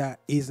one that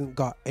isn't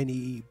got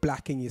any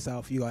black in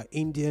yourself. You got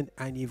Indian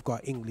and you've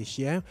got English,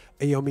 yeah?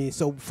 And you know what I mean?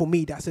 So for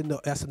me, that's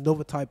another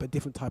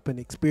different type of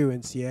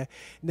experience, yeah?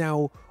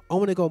 Now, I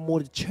want to go more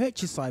to the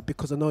churchy side,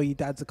 because I know your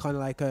dad's a kind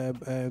of like a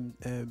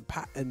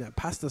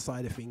pastor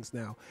side of things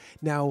now.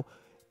 Now,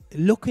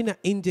 looking at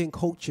Indian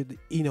culture,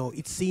 you know,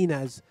 it's seen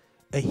as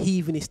a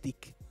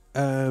heathenistic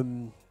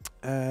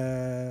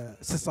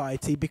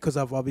society because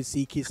of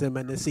obviously Sikhism,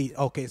 and they see,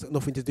 okay, it's got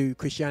nothing to do with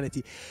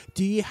Christianity.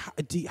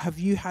 Have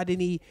you had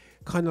any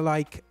kind of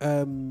like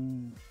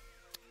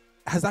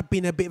has that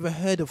been a bit of a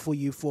hurdle for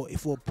you for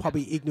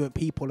probably ignorant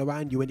people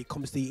around you when it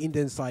comes to the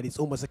Indian side? It's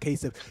almost a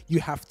case of you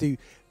have to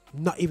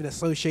not even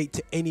associate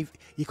to any,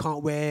 you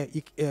can't wear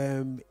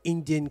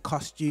Indian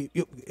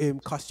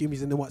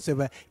costumes and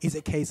whatsoever. Is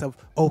a case of,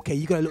 okay,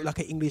 you gotta look like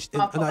an English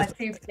my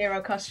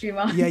superhero costume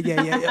on.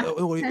 yeah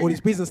all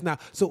this business now.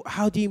 So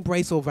how do you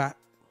embrace all that?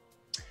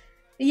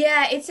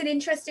 Yeah, it's an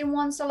interesting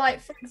one. So, like,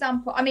 for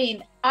example, I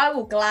mean, I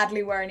will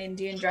gladly wear an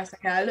Indian dress.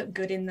 Okay, I look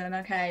good in them.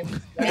 Okay,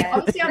 yeah.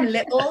 Obviously, I'm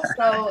little,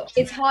 so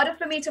it's harder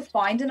for me to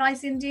find a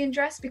nice Indian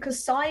dress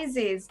because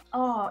sizes.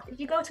 Oh,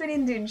 if you go to an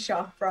Indian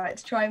shop, right,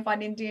 to try and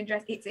find Indian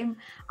dress,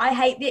 I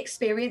hate the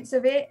experience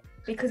of it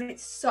because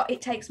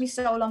it takes me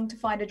so long to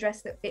find a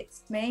dress that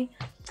fits me.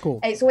 Cool.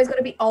 It's always got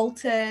to be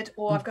altered,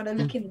 or I've got to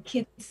look in the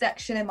kids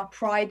section, and my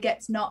pride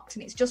gets knocked,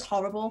 and it's just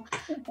horrible.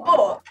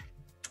 But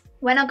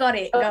when I got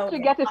it, you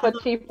get it for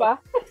cheaper.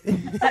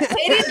 That's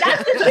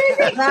the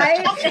truth,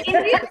 right? The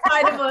Indian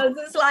side of us,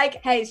 it's like,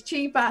 hey, it's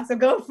cheaper, so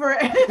go for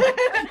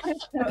it.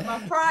 My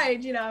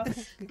pride, you know.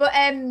 But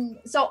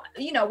so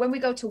you know, when we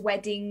go to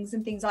weddings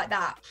and things like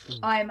that,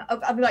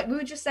 I'll be like, we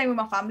were just saying with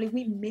my family,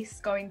 we miss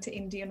going to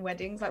Indian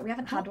weddings. Like we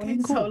haven't had one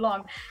in so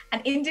long,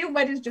 and Indian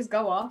weddings just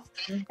go off.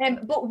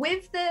 But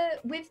with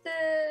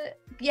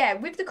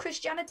the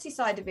Christianity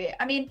side of it,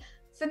 I mean,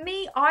 for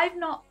me, I've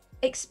not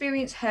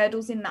experience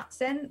hurdles in that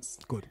sense.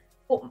 Good.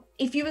 But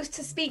if you was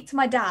to speak to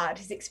my dad,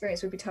 his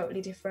experience would be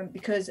totally different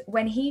because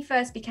when he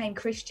first became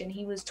Christian,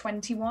 he was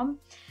 21,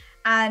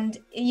 and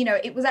you know,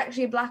 it was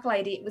actually a black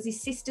lady. It was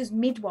his sister's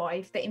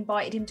midwife that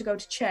invited him to go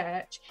to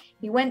church.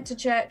 He went to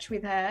church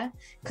with her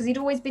because he'd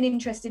always been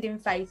interested in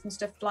faith and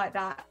stuff like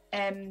that.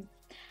 And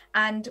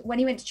when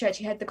he went to church,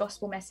 he heard the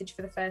gospel message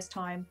for the first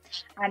time,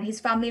 and his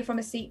family are from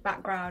a Sikh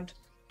background.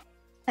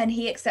 And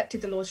he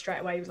accepted the Lord straight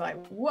away. He was like,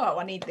 whoa,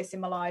 I need this in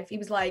my life. He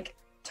was like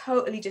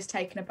totally just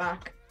taken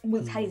aback,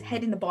 with his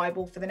head in the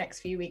Bible for the next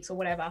few weeks or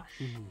whatever.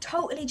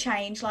 Totally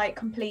changed, like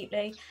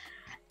completely.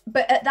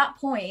 But at that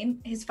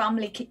point, his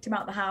family kicked him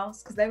out the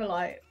house because they were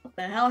like, what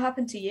the hell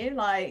happened to you?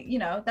 Like, you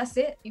know, that's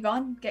it. You're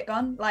gone, get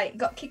gone. Like,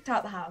 got kicked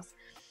out the house.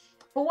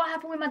 But what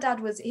happened with my dad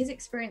was his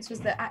experience was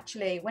that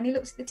actually when he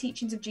looked at the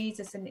teachings of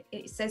Jesus and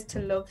it says to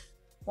love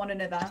one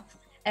another,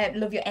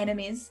 love your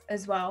enemies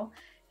as well,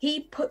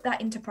 he put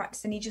that into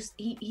practice, and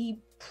he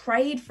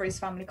prayed for his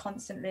family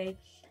constantly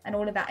and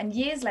all of that. And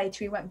years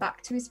later, he went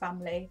back to his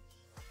family.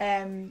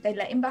 They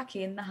let him back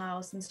in the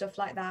house and stuff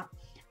like that.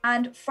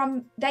 And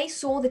they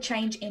saw the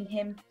change in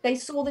him. They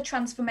saw the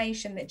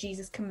transformation that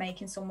Jesus can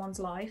make in someone's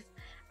life.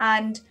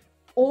 And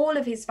all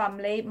of his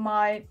family,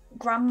 my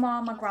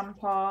grandma, my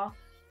grandpa,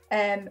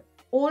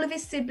 all of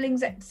his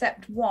siblings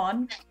except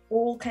one,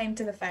 all came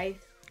to the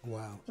faith.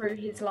 Wow. Through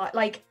his life.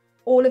 Like,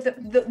 all of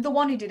the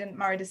one who didn't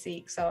marry the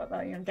Sikh, so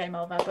you know, game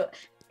over. But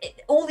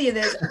all the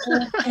others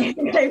all came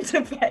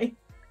to faith,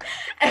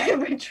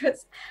 which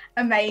was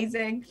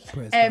amazing.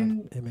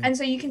 And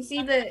so you can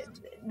see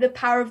the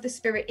power of the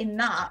Spirit in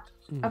that,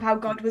 of how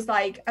God was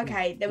like,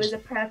 okay, there was a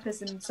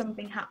purpose and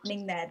something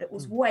happening there that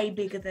was way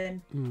bigger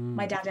than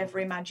my dad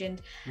ever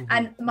imagined.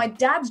 And my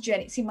dad's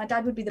journey. See, my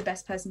dad would be the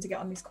best person to get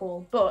on this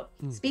call. But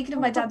speaking of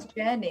my dad's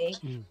journey,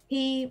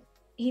 he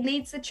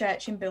leads the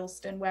church in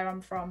Bilston, where I'm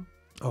from.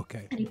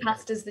 Okay. And he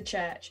pastors the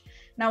church.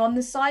 Now, on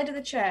the side of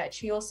the church,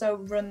 he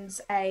also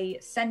runs a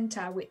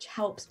centre which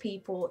helps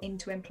people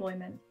into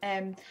employment.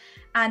 And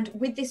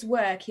with this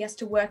work, he has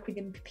to work with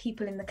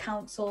people in the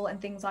council and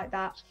things like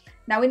that.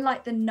 Now, in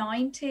like the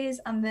 90s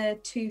and the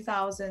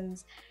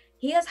 2000s,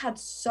 he has had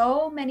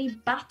so many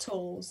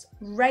battles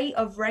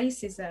of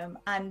racism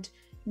and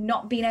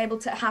not being able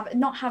to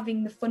not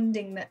having the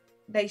funding that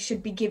they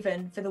should be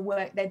given for the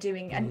work they're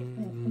doing,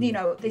 and you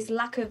know, this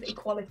lack of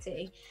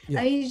equality. And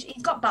he's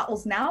got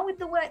battles now with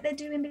the work they're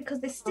doing because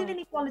there's still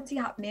inequality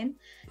happening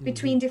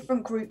between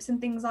different groups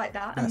and things like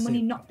that. That's and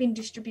money not being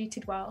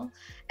distributed well.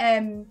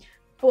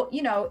 But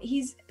you know,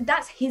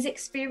 that's his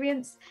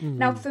experience.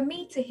 Now, for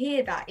me to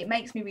hear that, it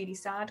makes me really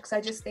sad because I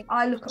just think,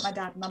 I look at my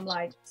dad and I'm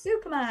like,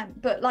 Superman.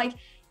 But like,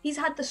 he's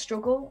had the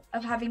struggle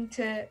of having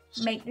to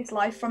make this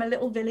life from a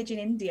little village in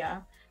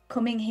India,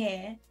 coming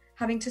here,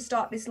 having to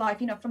start this life,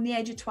 you know, from the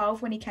age of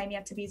 12 when he came, he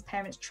had to be his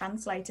parents'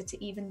 translator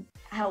to even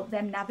help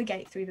them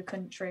navigate through the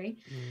country.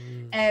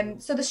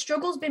 So the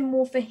struggle's been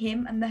more for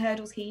him and the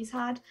hurdles he's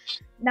had.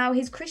 Now,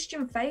 his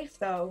Christian faith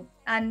though,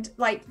 and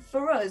like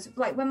for us,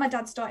 like when my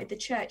dad started the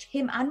church,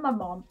 him and my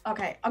mom,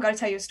 okay, I gotta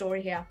tell you a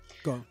story here.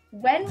 Go on.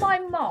 When my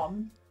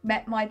mom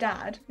met my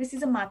dad, this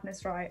is a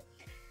madness, right?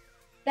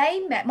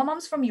 They met, my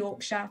mom's from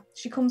Yorkshire.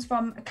 She comes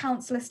from a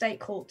council estate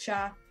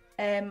culture,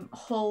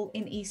 Hull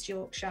in East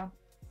Yorkshire.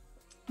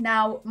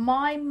 Now,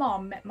 my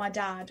mom met my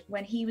dad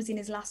when he was in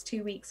his last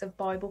 2 weeks of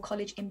Bible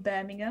college in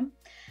Birmingham,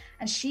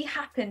 and she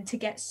happened to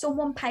get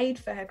someone paid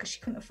for her because she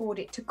couldn't afford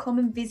it to come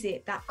and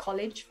visit that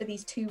college for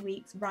these 2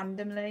 weeks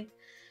randomly.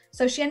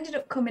 So she ended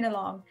up coming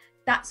along.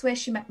 That's where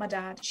she met my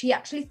dad. She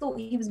actually thought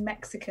he was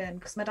Mexican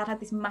because my dad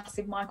had this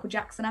massive Michael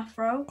Jackson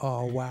afro.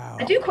 Oh, wow.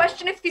 I do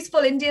question if he's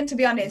full Indian, to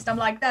be honest. I'm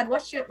like, Dad,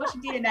 what's your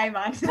DNA,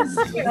 man?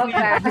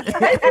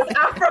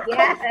 Afro,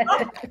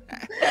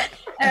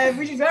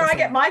 which is where I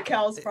get my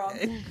curls from.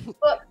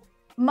 But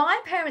my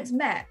parents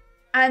met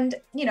and,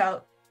 you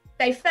know,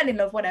 they fell in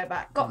love,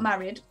 whatever, got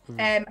married,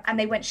 and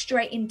they went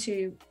straight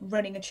into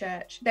running a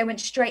church. They went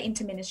straight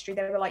into ministry.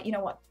 They were like, you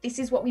know what, this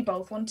is what we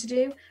both want to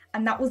do.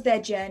 And that was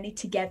their journey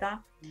together.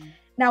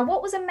 Now,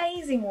 what was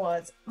amazing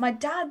was my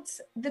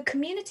dad's, the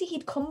community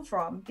he'd come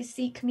from, the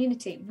Sikh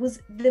community,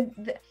 was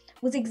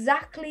was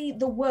exactly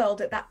the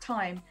world at that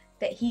time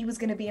that he was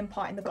going to be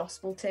imparting the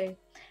gospel to.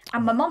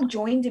 And my mom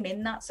joined him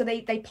in that. So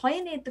they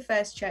pioneered the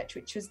first church,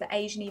 which was the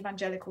Asian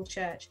Evangelical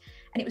Church.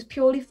 And it was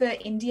purely for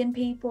Indian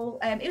people.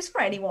 It was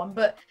for anyone,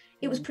 but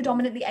it was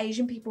predominantly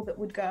Asian people that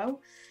would go.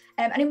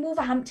 And in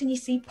Wolverhampton, you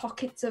see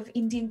pockets of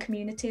Indian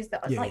communities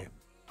that are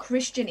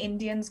Christian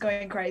Indians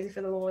going crazy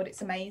for the Lord.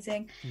 It's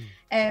amazing.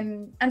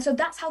 And so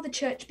that's how the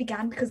church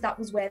began, because that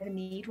was where the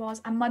need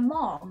was. And my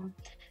mom,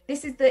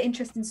 this is the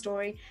interesting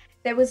story.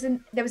 There was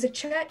a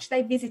church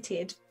they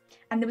visited,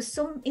 and there was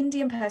some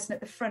Indian person at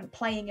the front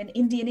playing an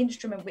Indian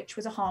instrument, which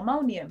was a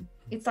harmonium.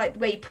 It's like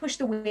where you push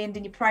the wind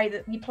and you play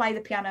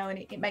the piano, and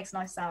it makes a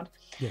nice sound.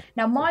 Yeah.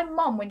 Now, my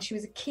mom, when she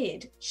was a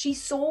kid, she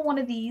saw one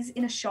of these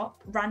in a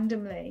shop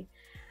randomly,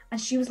 and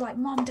she was like,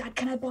 "Mom, Dad,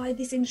 can I buy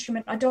this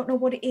instrument? I don't know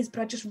what it is,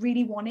 but I just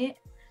really want it."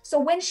 So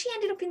when she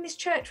ended up in this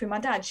church with my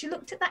dad, she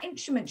looked at that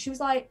instrument. She was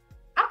like,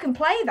 "I can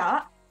play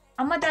that."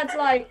 And my dad's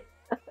like,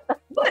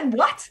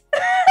 what?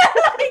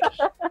 Like,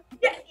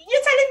 yeah,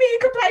 you're telling me you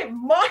can play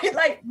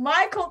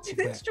my culture's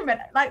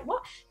instrument? Like,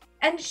 what?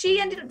 And she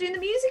ended up doing the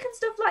music and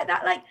stuff like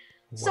that. Like,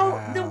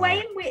 so the way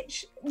in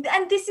which,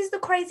 and this is the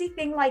crazy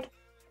thing, like,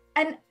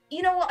 and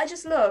you know what I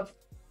just love?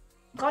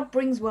 God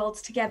brings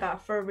worlds together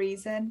for a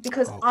reason,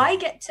 because I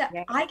get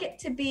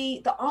to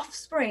be the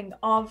offspring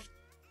of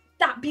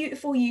that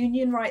beautiful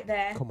union right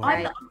there.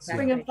 I'm the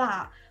offspring of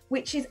that,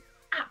 which is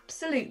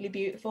absolutely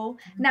beautiful.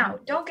 Now,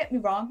 don't get me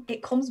wrong,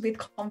 it comes with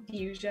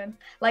confusion.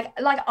 Like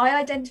I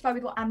identify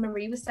with what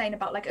Anne-Marie was saying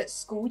about, like, at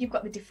school you've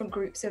got the different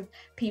groups of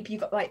people.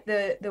 You've got like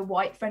the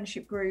white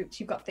friendship groups,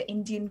 you've got the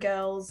Indian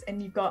girls,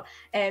 and you've got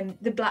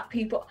the black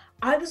people.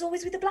 I was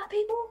always with the black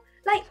people.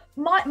 Like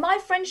my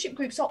friendship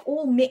groups are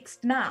all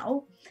mixed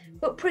now,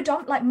 but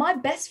like my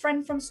best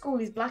friend from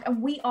school is black,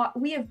 and we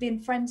have been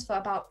friends for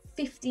about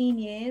 15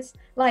 years,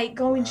 like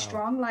going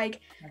strong, like,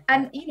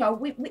 and you know,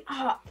 we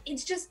are,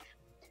 it's just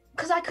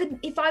because I couldn't,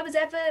 if I was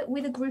ever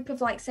with a group of,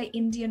 like, say,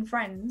 Indian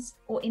friends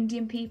or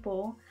Indian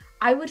people,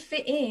 I would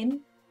fit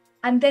in,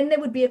 and then there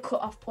would be a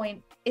cut-off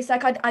point. It's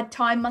like I'd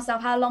time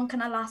myself, how long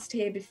can I last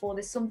here before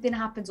there's something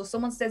happens or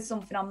someone says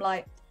something, I'm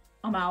like,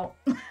 I'm out.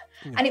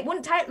 And it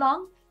wouldn't take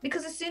long,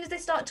 because as soon as they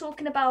start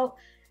talking about,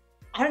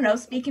 I don't know,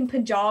 speaking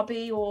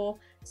Punjabi or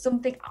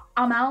something,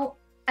 I'm out.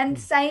 And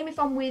same if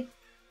I'm with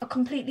a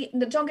completely,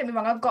 don't get me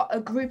wrong, I've got a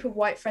group of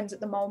white friends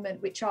at the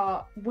moment which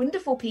are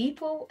wonderful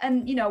people,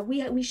 and you know,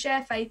 we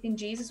share faith in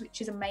Jesus,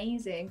 which is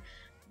amazing.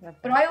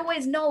 But I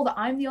always know that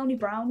I'm the only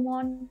brown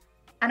one,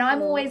 and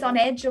I'm always on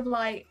edge of,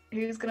 like,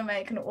 who's gonna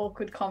make an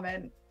awkward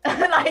comment,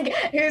 like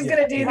who's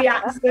gonna do the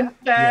accent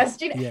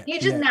first. You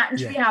just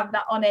naturally have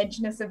that on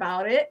edgeness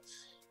about it.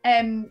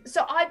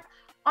 So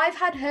I've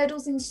had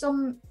hurdles in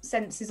some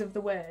senses of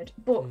the word,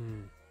 but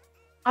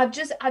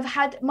I've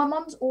had, my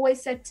mom's always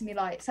said to me,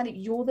 like, Sandy,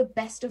 you're the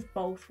best of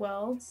both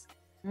worlds.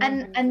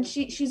 And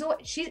she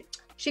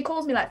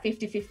calls me like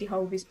 50-50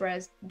 Hovis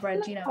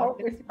bread, you know.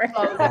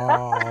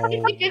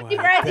 50-50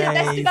 bread is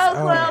best of both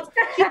worlds.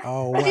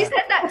 She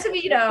said that to me,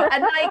 you know,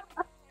 and like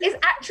it's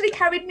actually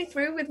carried me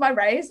through with my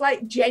race,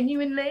 like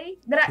genuinely.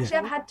 That actually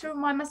I've had to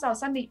remind myself,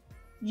 Sandy,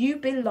 you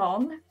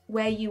belong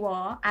where you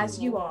are, as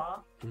you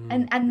are.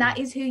 And that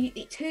is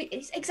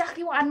it's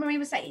exactly what Anne-Marie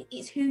was saying.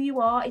 It's who you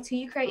are, it's who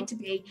you're created to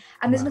be,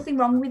 and there's nothing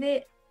wrong with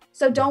it.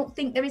 So don't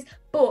think there is,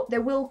 but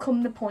there will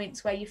come the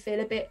points where you feel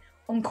a bit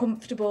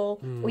uncomfortable,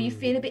 or you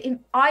feel a bit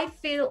I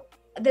feel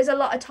there's a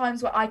lot of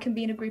times where I can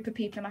be in a group of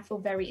people and I feel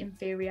very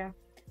inferior,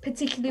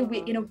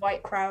 particularly in a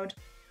white crowd.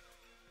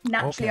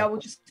 Naturally, I will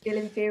just feel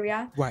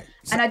inferior, right?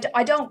 And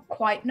I don't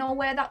quite know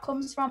where that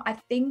comes from. I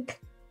think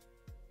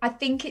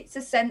it's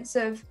a sense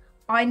of,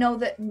 I know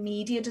that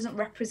media doesn't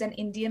represent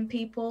Indian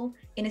people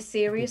in a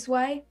serious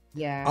way.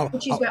 Yeah.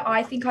 Which is where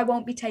I think I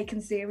won't be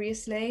taken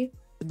seriously.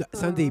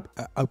 Sandeep,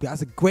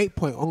 that's a great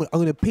point. I'm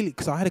going to peel it,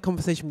 because I had a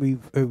conversation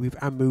with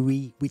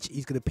Anne-Marie, which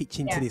is going to pitch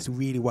into this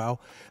really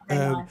well.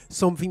 Nice.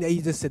 Something that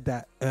you just said,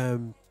 that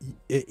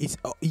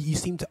you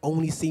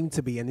seem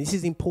to be, and this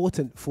is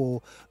important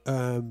for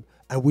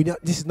and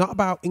this is not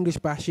about English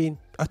bashing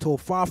at all.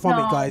 Far from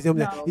it, guys.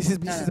 This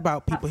is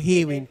about people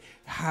hearing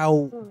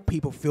how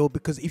people feel,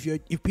 because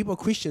if people are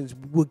Christians,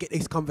 we'll get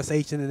this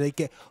conversation and they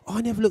get, oh,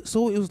 I never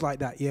saw it was like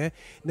that. Yeah.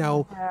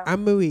 Now,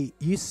 Anne-Marie,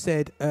 you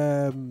said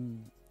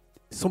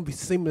something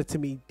similar to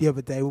me the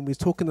other day when we was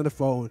talking on the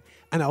phone,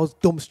 and I was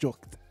dumbstruck.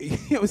 You know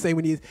what I'm saying,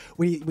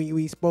 when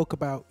you spoke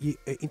about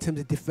in terms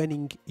of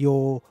defending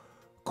your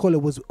color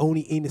was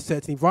only in a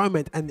certain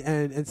environment, and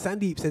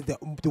Sandeep says that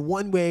the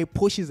one where it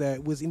pushes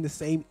her was in the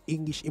same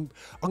English. I'm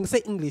gonna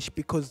say English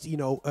because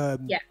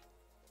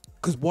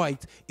because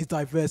white is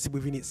diverse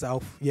within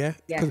itself,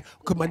 because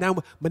my nan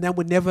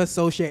would never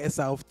associate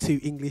herself to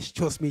English.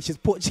 Trust me, she's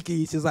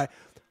Portuguese. She's like,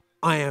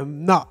 I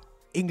am not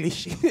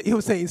English. You know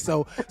what I'm saying?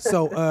 So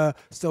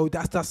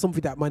that's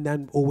something that my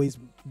nan always,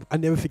 I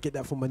never forget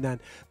that from my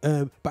nan.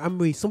 But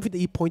Anne-Marie, something that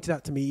you pointed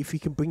out to me, if you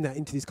can bring that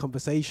into this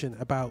conversation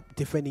about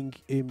defending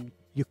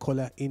your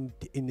colour in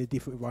the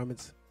different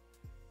environments.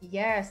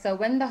 Yeah, so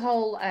when the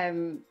whole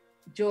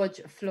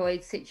George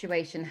Floyd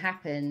situation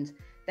happened,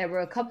 there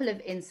were a couple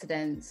of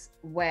incidents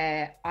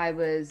where I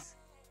was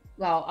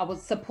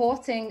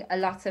supporting a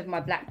lot of my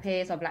Black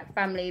peers, my Black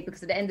family,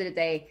 because at the end of the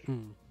day,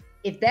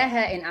 if they're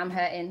hurting, I'm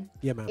hurting.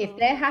 Yeah, man. If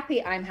they're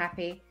happy, I'm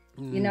happy.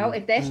 You know,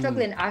 if they're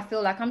struggling, I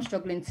feel like I'm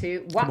struggling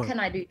too. What can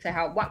I do to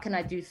help? What can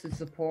I do to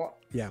support?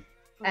 Yeah.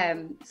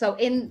 So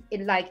in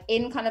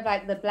kind of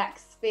like the Black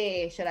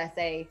sphere, should I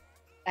say,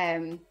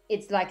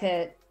 it's like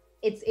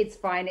it's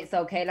fine, it's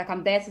okay. Like,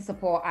 I'm there to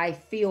support. I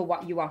feel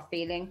what you are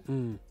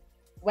feeling.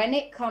 When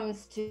it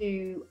comes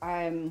to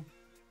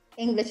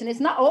English, and it's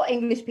not all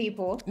English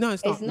people. No,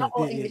 it's not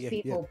all English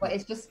people, but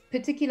it's just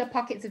particular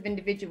pockets of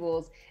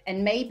individuals,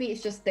 and maybe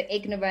it's just the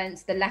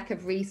ignorance, the lack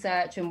of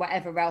research, and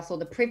whatever else, or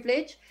the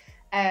privilege.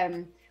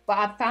 But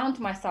I've found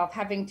myself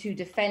having to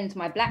defend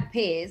my Black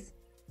peers,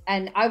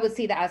 and I would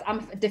see that as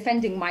I'm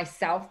defending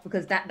myself,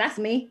 because that's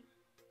me.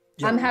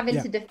 I'm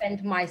having to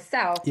defend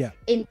myself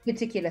in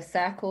particular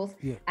circles,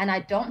 and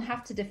I don't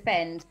have to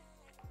defend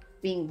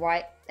being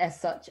white as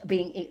such,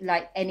 being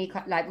like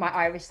like my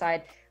Irish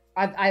side.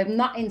 I'm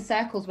not in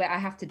circles where I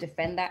have to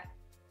defend that.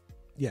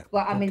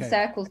 But I'm in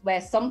circles where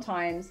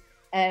sometimes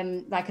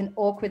like an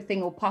awkward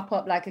thing will pop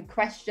up, like a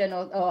question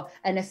or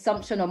an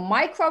assumption or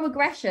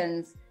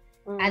microaggressions,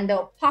 and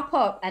they'll pop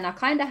up, and I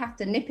kind of have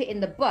to nip it in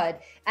the bud,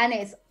 and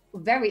it's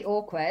very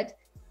awkward.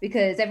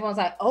 Because everyone's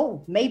like,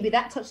 oh, maybe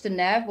that touched a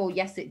nerve. Well,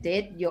 yes, it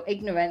did. Your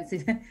ignorance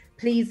is,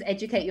 please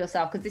educate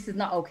yourself, because this is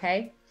not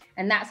okay.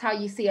 And that's how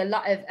you see a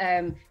lot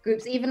of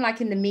groups, even like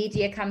in the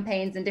media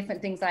campaigns and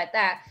different things like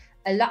that.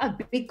 A lot of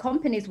big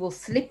companies will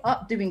slip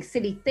up doing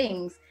silly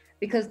things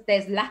because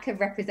there's lack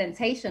of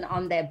representation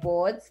on their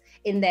boards,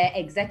 in their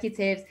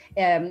executives,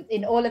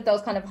 in all of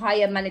those kind of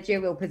higher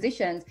managerial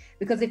positions.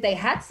 Because if they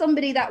had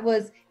somebody that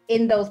was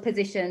in those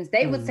positions,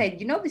 they would say,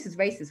 you know, this is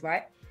racist,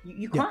 right?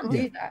 You can't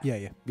do that.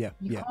 You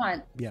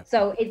can't.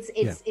 So it's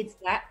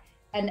that.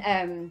 And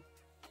I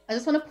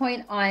just want to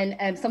point on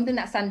something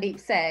that Sandeep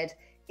said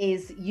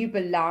is you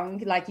belong.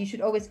 Like, you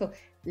should always feel,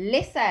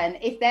 listen,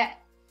 if there,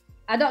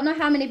 I don't know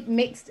how many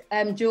mixed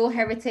dual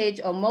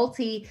heritage or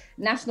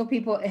multinational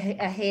people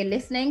are here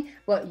listening,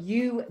 but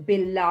you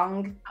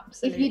belong.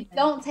 Absolutely. If you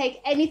don't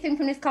take anything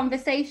from this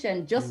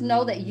conversation, just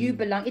know that you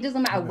belong. It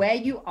doesn't matter where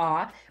you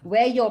are,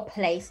 where you're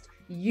placed,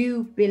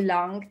 you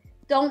belong.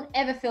 Don't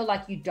ever feel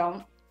like you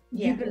don't.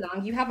 You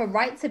belong. You have a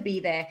right to be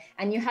there,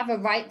 and you have a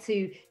right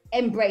to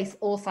embrace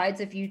all sides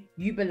of you.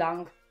 You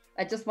belong.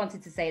 I just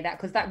wanted to say that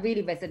because that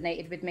really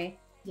resonated with me.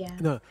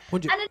 No,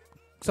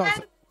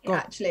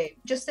 actually,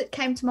 just that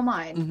came to my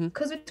mind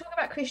because we're talking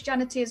about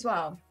Christianity as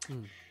well. If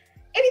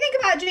you think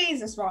about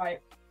Jesus,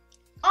 right?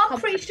 I'm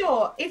pretty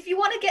sure if you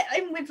want to get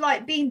in with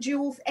like being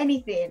dual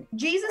anything,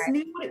 Jesus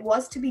knew what it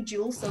was to be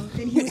dual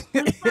something. He was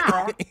fully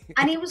man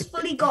and he was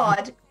fully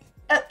God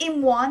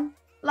in one.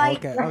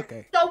 Like,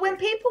 so when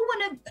people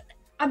want to,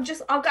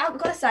 I've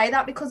got to say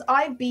that because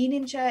I've been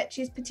in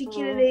churches,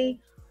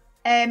 particularly,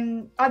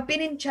 I've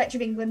been in Church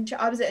of England.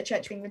 I was at a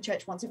Church of England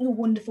church once. It was a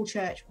wonderful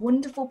church,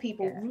 wonderful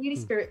people, really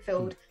spirit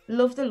filled,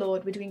 love the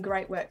Lord. We're doing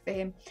great work for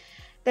him.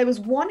 There was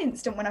one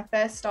instant when I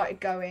first started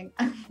going,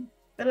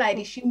 the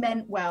lady, she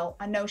meant well.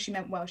 I know she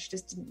meant well. She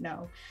just didn't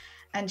know.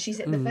 And she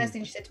said, the first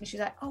thing she said to me, she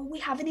was like, oh, we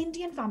have an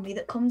Indian family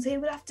that comes here.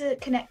 We'll have to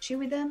connect you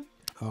with them.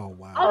 Oh,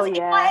 wow. I was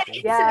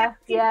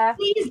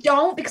please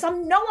don't, because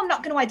I'm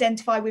not going to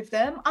identify with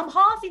them. I'm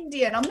half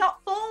Indian. I'm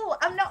not full.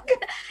 I'm not going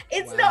to,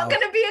 it's not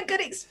going to be a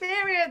good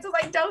experience. I was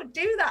like, don't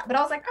do that. But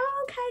I was like,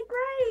 oh, okay,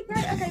 great.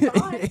 Okay,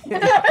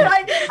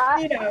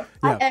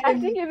 bye. I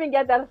think you even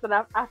get that as an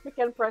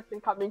African person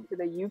coming to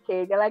the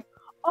UK. They're like,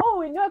 oh,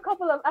 we know a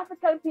couple of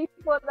African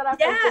people that are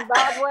from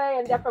Zimbabwe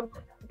and they're from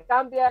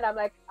Gambia. And I'm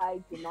like,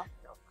 I do not.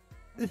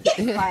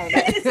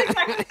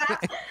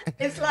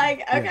 It's like,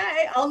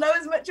 okay, I'll know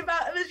as much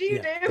about them as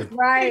you do.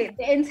 Right.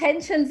 The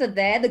intentions are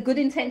there, the good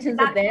intentions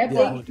are there,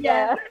 but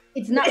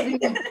it's not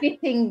really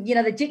fitting,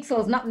 the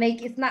jigsaw's not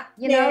it's not,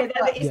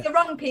 it's the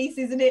wrong piece,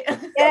 isn't it?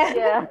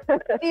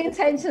 The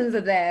intentions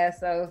are there,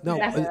 so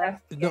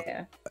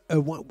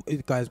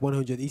guys,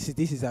 100,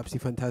 this is absolutely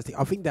fantastic.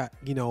 I think that,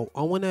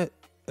 I want to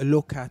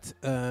look at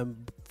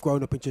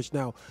growing up in church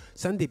now.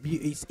 Sandeep,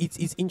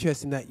 it's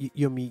interesting that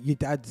your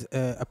dad's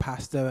a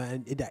pastor,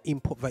 and that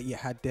input that you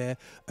had there.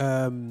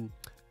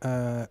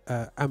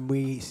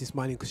 Amri is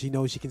smiling because she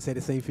knows she can say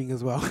the same thing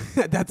as well.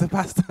 Dad's a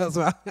pastor as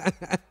well.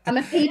 I'm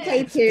a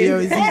PK too.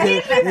 I'm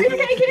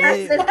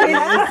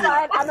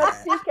a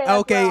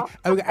PK.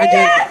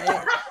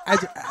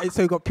 Okay,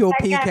 so we got pure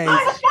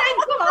PKs.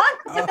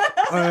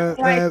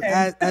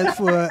 As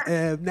for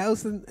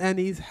Nelson and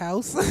his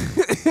house,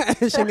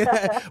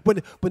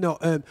 but no.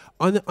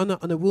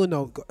 On a real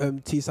note,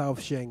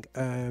 T-South Sheng,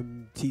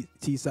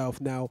 T-South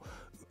now.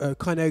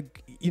 Kind of,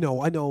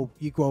 I know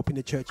you grew up in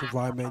the church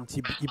environment.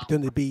 You've done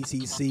the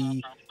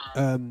BCC,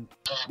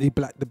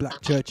 the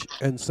black church,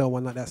 and so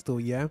on like that. Still,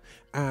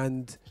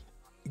 and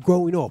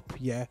growing up,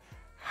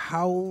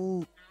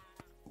 how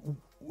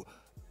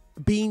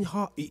being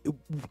half,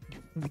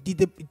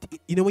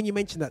 when you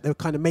mentioned that they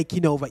kind of make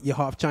you know that you're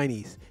half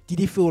Chinese, did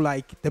you feel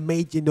like they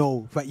made you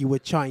know that you were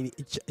Chinese,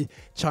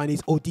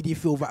 or did you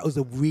feel that was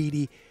a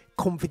really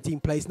comforting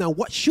place? Now,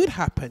 what should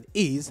happen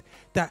is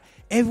that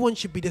everyone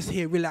should be just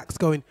here, relaxed,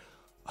 going,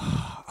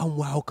 oh, I'm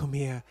welcome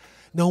here.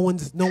 No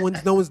one's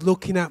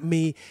looking at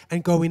me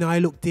and going, I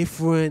look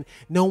different.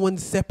 No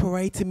one's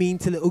separating me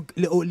into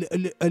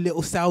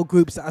little cell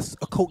groups that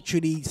are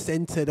culturally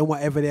centered and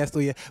whatever they're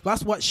still here.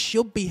 That's what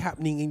should be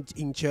happening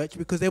in church,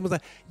 because everyone's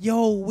like,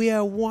 yo, we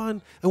are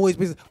one. And always,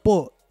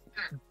 but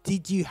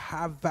did you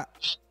have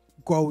that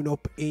growing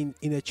up in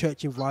a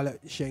church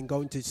environment,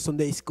 going to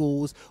Sunday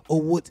schools,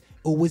 or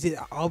was it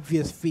an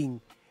obvious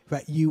thing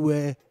that you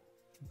were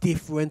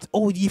different,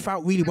 or you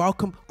felt really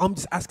welcome? I'm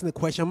just asking the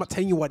question. I'm not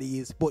telling you what it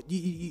is, but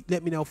you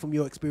let me know from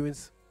your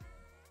experience.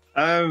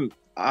 Do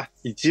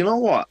you know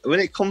what?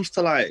 When it comes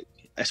to, like,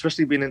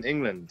 especially being in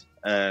England,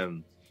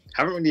 haven't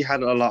really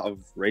had a lot of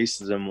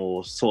racism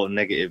or sort of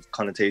negative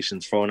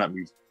connotations thrown at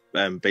me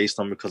based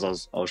on because I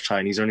was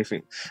Chinese or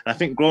anything. And I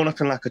think growing up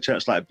in like a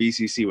church like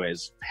BCC, where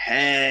it's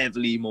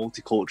heavily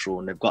multicultural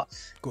and they've got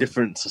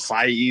different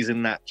societies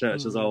in that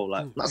church as well,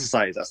 like not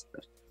societies,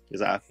 is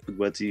that a good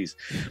word to use?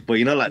 But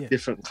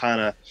different kind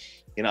of,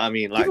 you know what I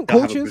mean? Like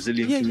they'll have a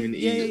Brazilian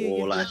community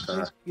or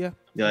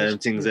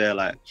things there.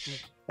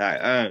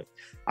 I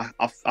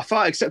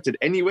felt accepted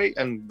anyway,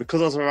 and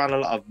because I was around a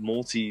lot of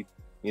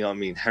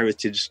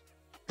heritage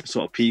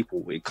sort of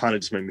people, it kind of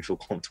just made me feel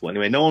comfortable.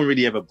 Anyway, no one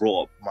really ever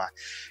brought up my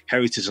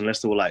heritage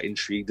unless they were like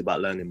intrigued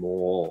about learning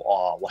more.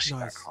 Oh, what's she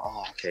like?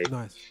 Oh, okay.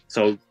 Nice.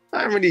 So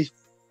I haven't really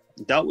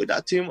dealt with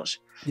that too much.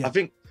 Yeah. I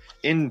think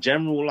in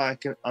general,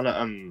 like on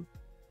a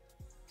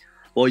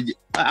well,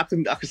 I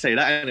can say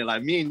that, innit?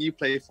 Like me and you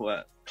play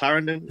for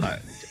Clarendon,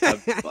 like a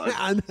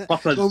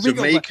proper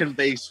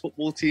Jamaican-based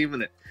football team,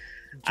 innit?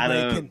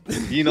 And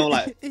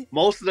like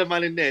most of the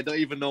man in there don't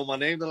even know my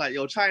name. They're like,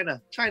 "Yo,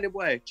 China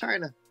boy,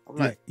 China." I'm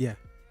like, yeah.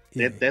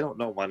 They don't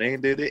know my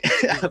name, do they?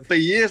 For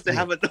years they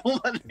haven't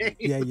known my name.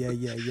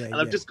 Yeah. And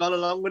I've just gone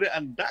along with it,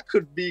 and that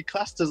could be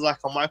classed as like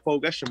a my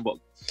progression, but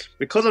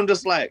because I'm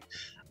just like,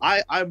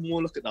 I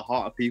more look at the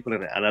heart of people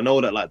in it, and I know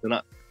that like they're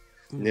not.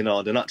 They're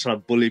not trying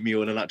to bully me,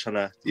 or they're not trying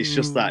to. It's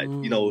just that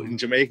in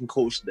Jamaican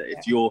culture,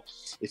 that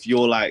if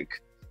you're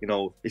like,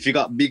 if you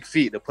got big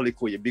feet, they'll probably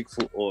call you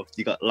Bigfoot, or if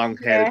you got long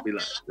hair, they'll be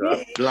like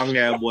long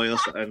hair boy or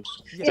something.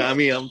 Do you know what I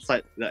mean? I'm just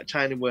like that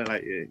China boy,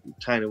 like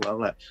China boy. I'm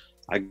like,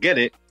 I get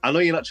it. I know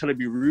you're not trying to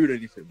be rude or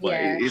anything, but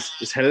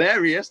it's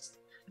hilarious.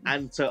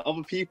 And to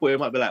other people, it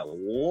might be like,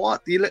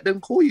 what? Do you let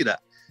them call you that?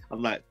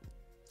 I'm like,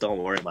 don't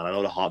worry, man. I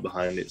know the heart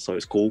behind it, so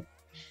it's cool.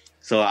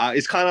 So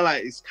it's kind of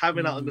like it's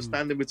having that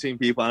understanding between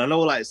people. And I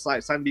know, like, it's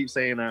like Sandeep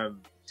saying,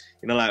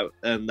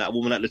 that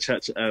woman at the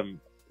church,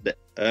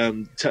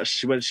 church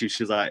she went to,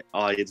 she's like,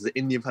 oh, yeah, there's an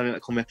Indian family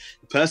that come here.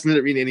 The person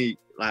didn't really any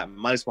like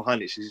malice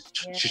behind it. She's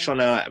trying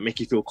to like make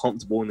you feel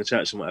comfortable in the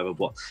church and whatever.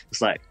 But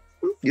it's like,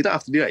 you don't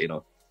have to do that, It's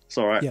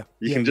all right.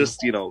 You can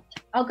just,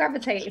 I'll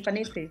gravitate if I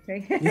need to.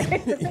 You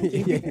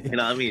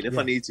know what I mean? If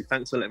I need to.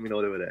 Thanks for letting me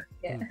know they were there.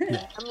 Yeah.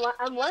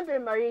 I'm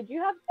wondering, Marie, do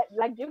you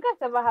guys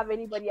ever have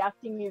anybody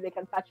asking you they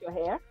can touch your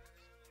hair?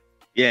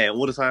 Yeah,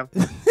 all the time.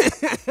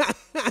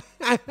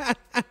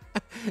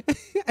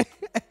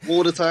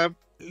 All the time.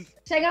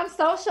 Cheng, I'm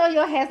so sure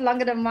your hair's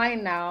longer than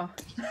mine now.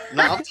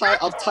 No, I've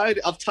tied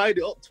it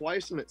up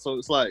twice in it, so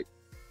it's like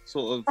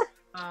sort of.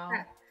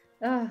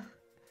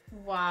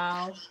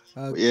 Wow.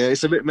 Yeah,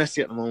 it's a bit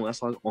messy at the moment. That's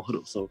why I got my hood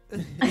up. So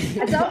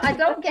I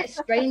don't get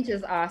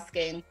strangers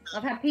asking.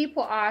 I've had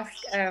people ask,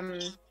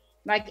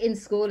 like in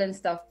school and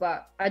stuff,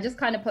 but I just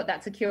kind of put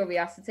that to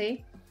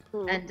curiosity.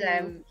 And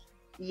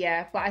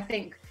but I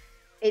think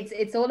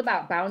it's all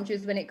about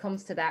boundaries when it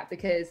comes to that,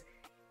 because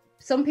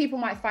some people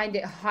might find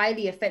it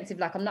highly offensive.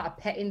 Like, I'm not a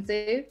petting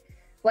zoo.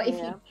 But if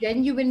you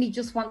genuinely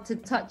just want to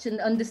touch and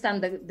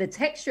understand the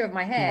texture of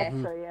my hair,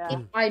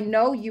 if I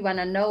know you and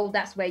I know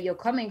that's where you're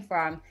coming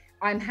from,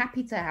 I'm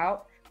happy to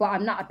help, but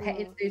I'm not a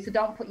petting zoo. So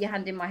don't put your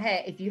hand in my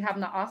hair. If you have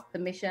not asked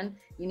permission,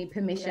 you need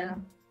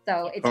permission.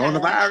 So it's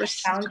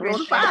coronavirus.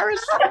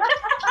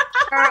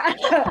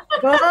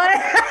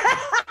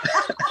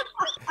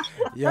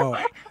 Yo,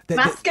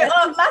 mask it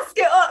up.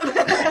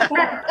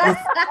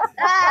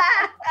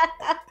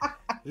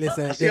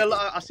 Listen, I see a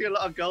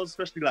lot of girls,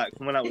 especially like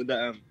coming out with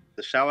the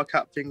shower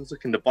cap things,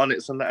 looking the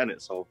bonnets and that in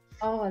it. So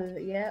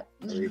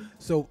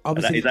so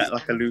obviously, is that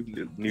like a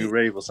new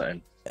rave or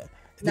something?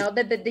 No,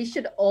 they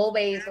should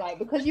always, like,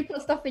 because you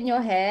put stuff in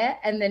your hair,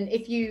 and then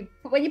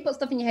when you put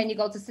stuff in your hair and you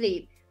go to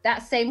sleep,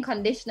 that same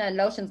conditioner and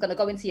lotion is going to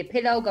go into your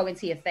pillow, go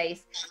into your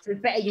face. So it's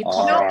better you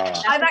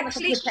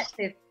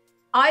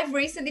I've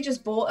recently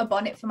just bought a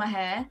bonnet for my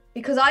hair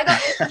because I got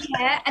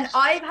hair and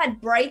I've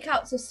had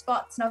breakouts of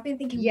spots, and I've been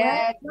thinking,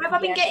 where have I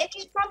been getting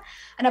these from?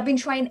 And I've been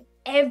trying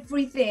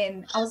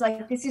everything. I was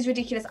like, this is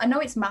ridiculous. I know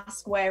it's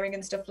mask wearing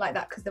and stuff like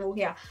that because they're all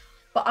here,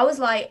 but I was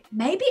like,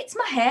 maybe it's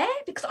my hair,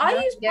 because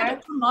I use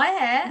product for my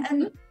hair,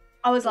 and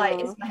I was like,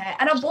 it's my hair.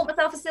 And I bought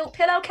myself a silk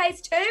pillowcase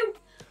too.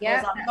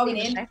 Yeah, I'm going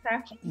in.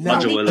 better. Now,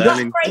 Roger, we're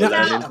learning. Right We're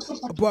now.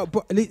 learning.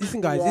 but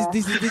listen, guys, Yeah.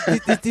 this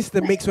is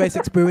the mixed race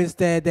experience.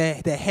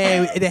 The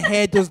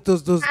hair does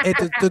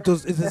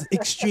is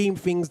extreme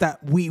things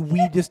that we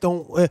just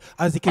don't.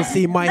 As you can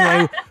see, my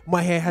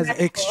hair has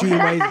extreme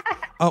ways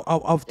of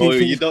Oh,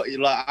 doing you things. don't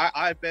like.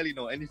 I barely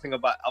know anything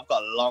about. I've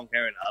got long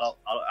hair, and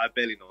I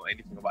barely know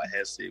anything about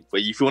hair shape.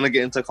 But if you want to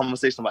get into a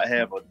conversation about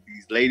hair, but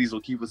these ladies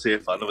will keep us here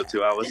for another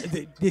 2 hours.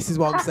 This is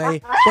what I'm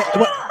saying.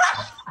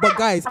 But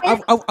guys,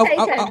 I've got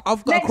a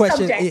Next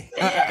question. subject.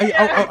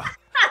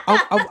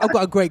 I've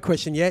got a great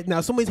question. Yeah.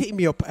 Now, someone's hitting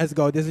me up as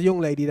ago. There's a young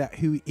lady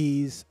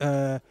who's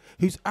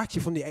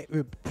actually from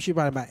she's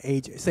around about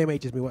same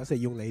age as me. Well, I say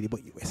young lady,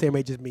 but same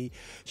age as me.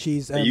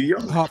 She's Are you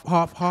young?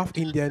 half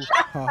Indian.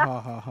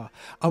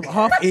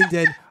 Half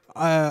Indian.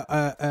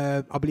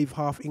 I believe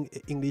half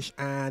English,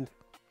 and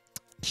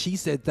she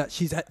said that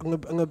I'm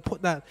gonna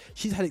put that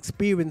she's had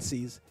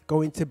experiences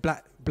going to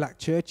black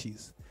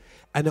churches,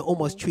 and they're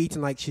almost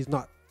treating like she's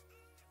not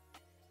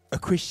a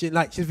Christian,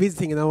 like she's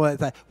visiting, and all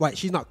that. Like, right,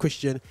 she's not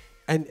Christian,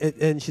 and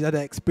she's had her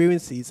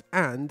experiences.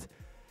 And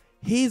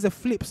here's a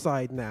flip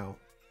side now.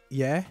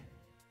 Yeah,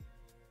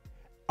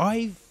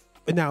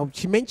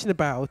 she mentioned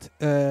about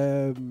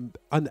on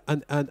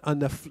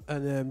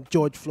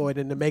George Floyd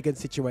and the Megan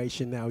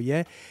situation.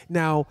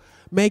 Now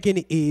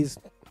Megan is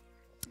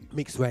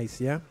mixed race.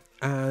 Yeah.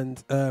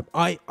 And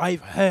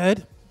I've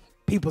heard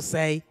people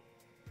say,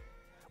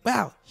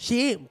 well,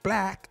 she ain't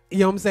black, you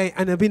know what I'm saying?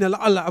 And there've been a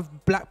lot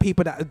of black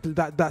people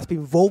that's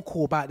been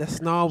vocal about the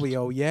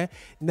scenario, yeah?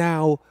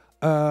 Now,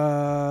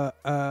 I'm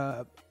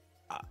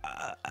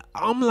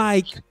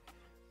like,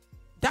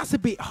 that's a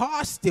bit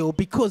harsh still,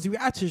 because the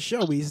reality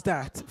show is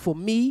that, for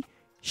me,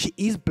 she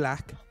is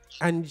black,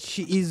 and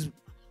she is,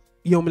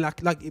 you know,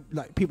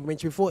 like people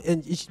mentioned before,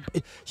 and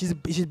she's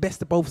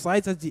best of both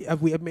sides, as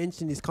we have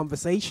mentioned in this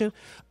conversation,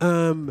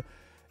 and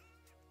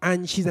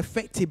she's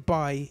affected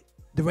by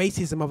the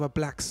racism of a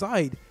black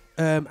side,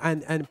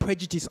 and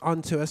prejudice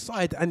onto her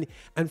side, and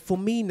for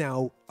me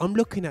now, I'm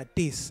looking at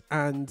this,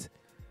 and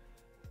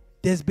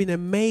there's been a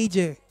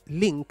major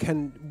link,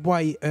 and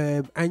why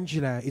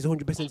Angela is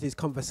 100% in this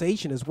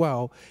conversation as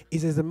well,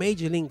 is there's a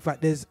major link that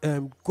there's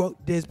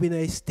been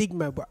a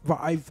stigma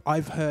that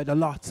I've heard a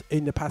lot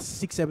in the past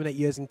 6, 7, 8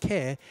 years in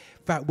care,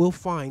 that we'll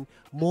find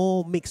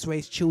more mixed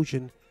race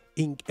children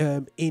in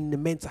the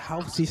mental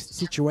health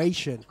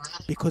situation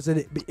because of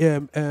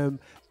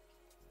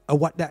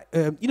what that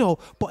you know.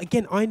 But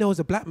again, I know as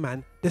a black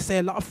man, they say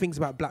a lot of things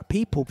about black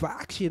people, but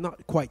actually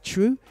not quite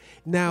true.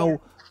 Now,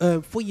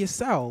 for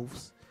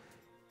yourselves,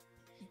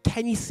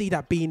 can you see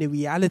that being a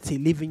reality,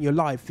 living your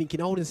life,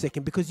 thinking, hold on a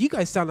second, because you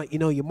guys sound like you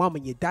know your mom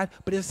and your dad,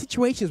 but there's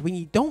situations when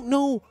you don't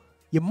know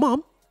your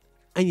mom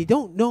and you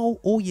don't know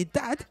all your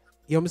dad,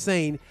 you know what I'm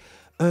saying?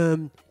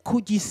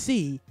 Could you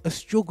see a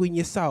struggle in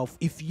yourself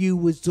if you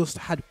was just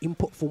had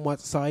input from one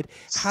side?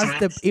 Has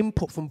the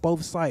input from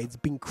both sides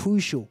been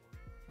crucial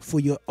for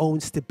your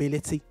own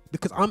stability?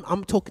 Because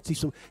I'm talking to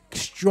some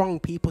strong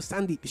people.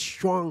 Sandy is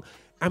strong,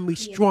 Amri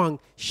strong,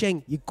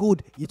 Sheng, you're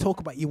good. You talk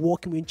about you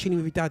walking and chilling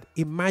with your dad.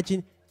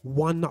 Imagine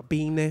one not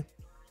being there.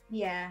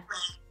 Yeah.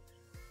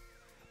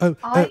 Go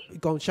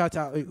on, shout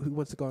out who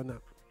wants to go on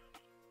that.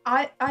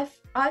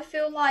 I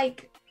feel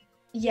like,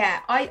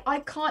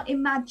 I can't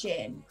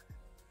imagine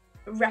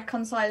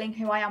reconciling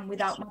who I am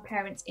without my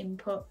parents'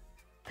 input,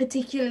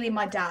 particularly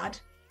my dad,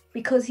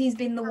 because he's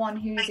been the one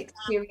who's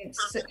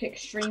experienced such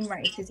extreme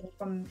racism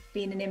from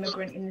being an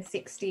immigrant in the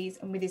 60s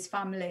and with his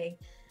family.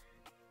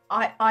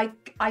 I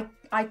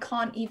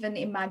can't even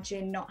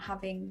imagine not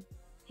having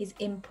his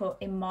input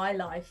in my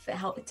life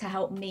to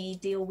help me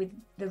deal with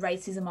the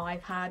racism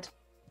I've had,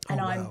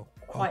 and I'm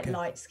quite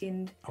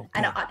light-skinned,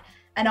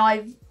 and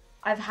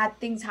I've had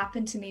things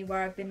happen to me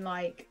where I've been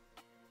like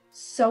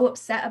so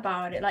upset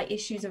about it, like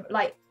issues of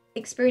like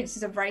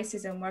experiences of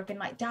racism where I've been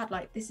like, Dad,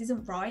 like this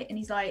isn't right, and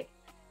he's like,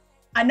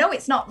 I know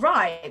it's not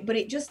right, but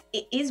it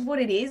is what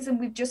it is,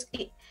 and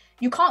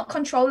you can't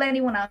control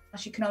anyone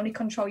else, you can only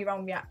control your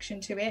own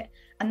reaction to it,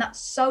 and that's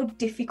so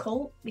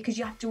difficult because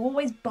you have to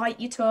always bite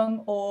your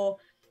tongue or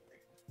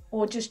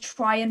just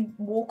try and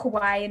walk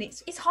away, and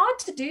it's hard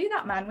to do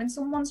that, man, when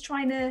someone's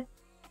trying to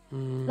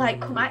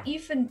like come at you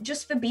for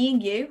being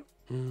you,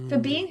 for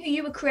being who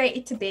you were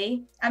created to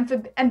be,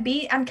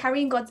 and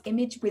carrying God's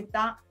image with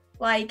that.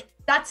 Like,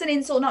 that's an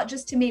insult not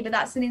just to me, but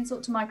that's an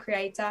insult to my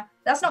creator.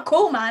 That's not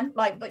cool, man.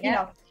 Like, but you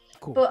know,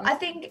 cool. But I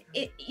think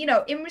it, you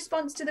know, in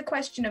response to the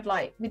question of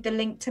like with the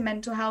link to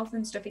mental health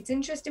and stuff, it's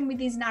interesting with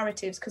these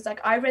narratives, because like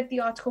I read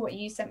the article what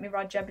you sent me,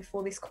 Roger,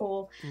 before this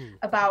call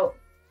about,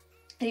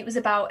 it was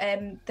about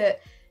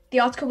that the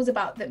article was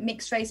about that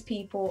mixed race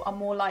people are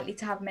more likely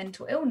to have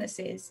mental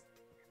illnesses.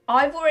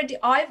 I've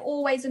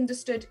always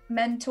understood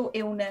mental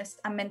illness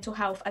and mental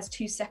health as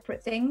two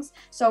separate things.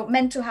 So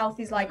mental health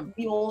is like,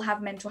 we all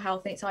have mental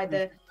health, and it's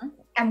either,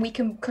 and we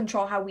can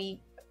control how we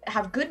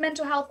have good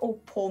mental health or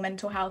poor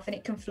mental health, and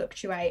it can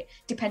fluctuate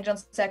depending on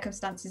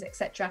circumstances,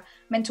 etc.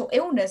 Mental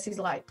illness is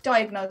like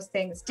diagnosed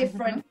things,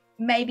 different,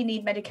 maybe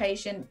need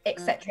medication,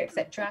 etc.,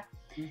 etc.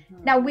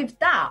 Now with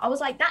that, I was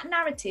like, that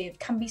narrative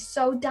can be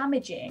so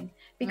damaging,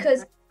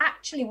 because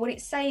actually what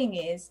it's saying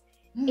is,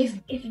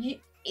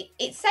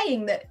 it's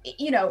saying that,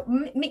 you know,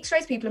 mixed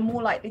race people are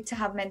more likely to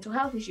have mental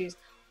health issues.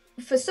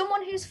 For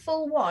someone who's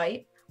full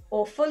white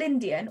or full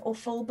Indian or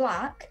full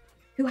black,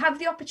 who have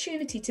the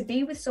opportunity to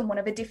be with someone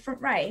of a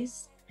different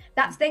race,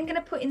 that's then going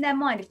to put in their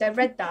mind, if they've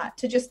read that,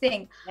 to just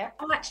think,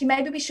 oh, actually,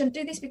 maybe we shouldn't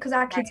do this because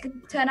our kid's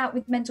going to turn out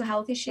with mental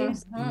health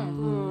issues.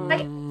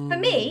 Like, for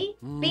me,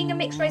 being a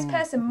mixed race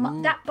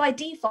person, that by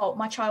default,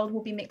 my child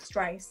will be mixed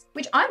race,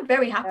 which I'm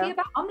very happy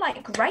about. I'm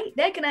like, great,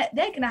 they're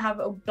gonna have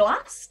a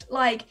blast.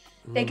 Like,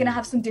 they're gonna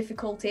have some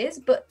difficulties,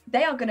 but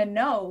they are gonna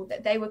know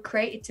that they were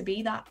created to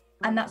be that,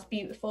 and that's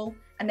beautiful.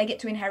 And they get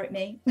to inherit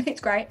me. It's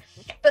great.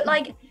 But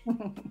like,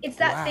 it's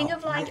that thing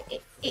of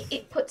like,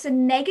 it puts a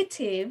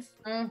negative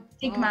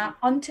stigma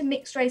onto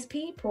mixed race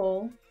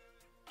people.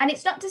 And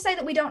it's not to say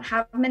that we don't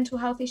have mental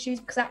health issues,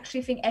 because I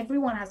actually think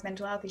everyone has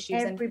mental health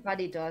issues.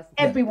 Everybody does.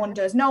 Everyone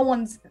does. No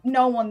one's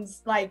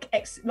like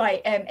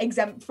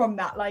exempt from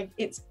that. Like,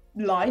 it's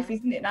life,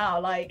 isn't it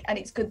now? Like, and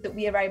it's good that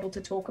we are able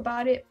to talk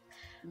about it.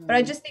 But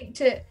I just think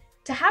to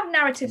have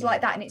narratives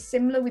like that, and it's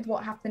similar with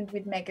what happened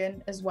with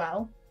Megan as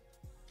well,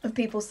 of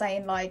people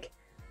saying like,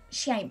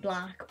 she ain't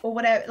black or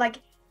whatever. Like,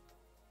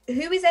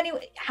 who is any,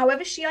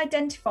 however she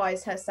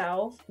identifies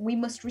herself, we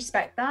must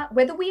respect that,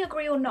 whether we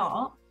agree or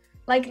not.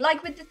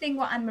 Like with the thing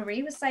what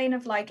Anne-Marie was saying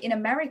of like, in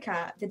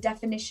America, the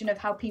definition of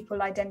how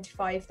people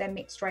identify if they're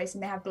mixed race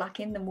and they have black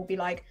in them will be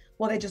like,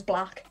 well, they're just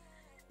black.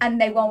 And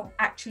they won't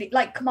actually,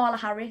 like Kamala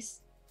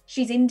Harris,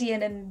 she's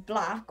Indian and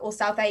black, or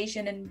South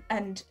Asian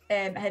and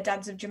her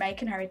dad's of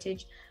Jamaican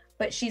heritage,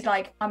 but she's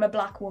like, I'm a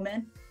black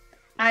woman.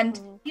 And,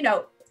 you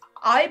know,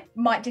 I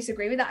might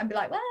disagree with that and be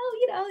like, well,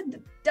 you know,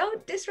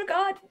 don't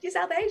disregard you're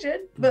South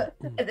Asian. But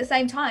at the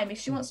same time, if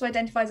she wants to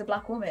identify as a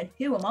black woman,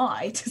 who am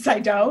I to say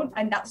don't?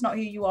 And that's not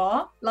who you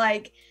are.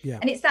 Like,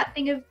 and it's that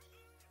thing of,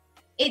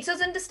 it's us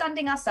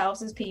understanding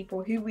ourselves as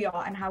people, who we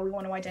are and how we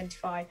want to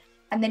identify.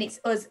 And then it's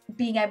us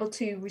being able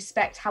to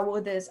respect how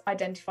others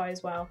identify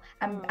as well,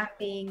 and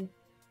being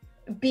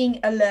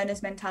a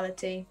learner's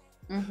mentality.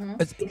 Can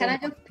I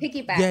just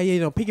piggyback? Yeah,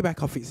 no,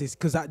 piggyback off it, sis,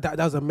 because that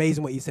was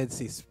amazing what you said,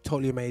 sis.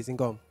 Totally amazing.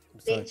 Go on.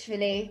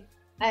 Literally,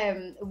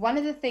 one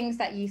of the things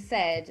that you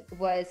said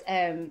was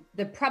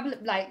the problem,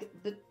 like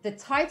the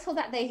title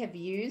that they have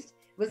used,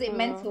 was it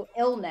mental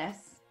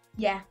illness?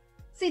 Yeah.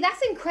 See,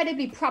 that's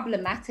incredibly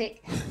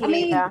problematic. I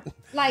mean,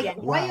 like,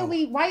 why are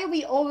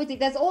we already,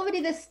 there's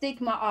already the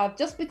stigma of,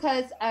 just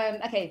because,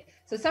 okay,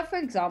 so for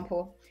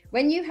example,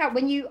 when you have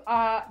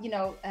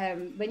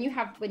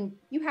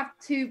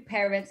two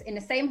parents in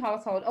the same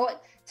household, or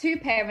two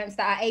parents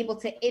that are able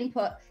to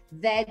input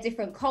their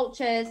different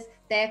cultures,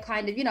 their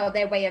kind of, you know,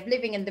 their way of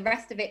living and the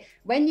rest of it,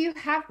 when you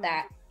have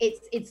that,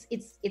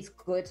 it's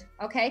good.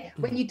 Okay.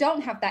 When you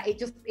don't have that,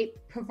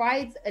 it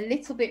provides a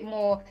little bit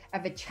more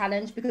of a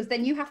challenge, because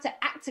then you have to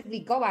actively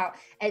go out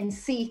and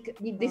seek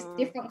this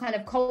different kind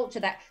of culture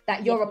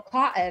that you're a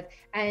part of.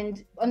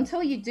 And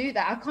until you do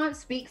that, I can't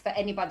speak for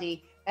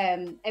anybody.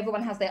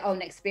 Everyone has their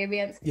own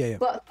experience.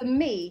 But for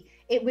me,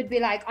 it would be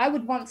like, I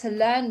would want to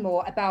learn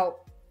more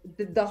about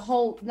the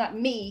whole, like,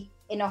 me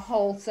in a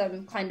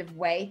wholesome kind of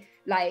way.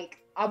 Like,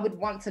 I would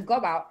want to go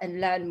out and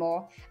learn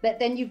more. But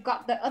then you've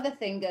got the other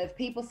thing of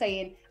people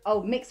saying,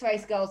 oh, mixed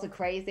race girls are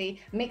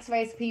crazy. Mixed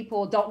race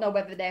people don't know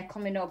whether they're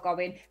coming or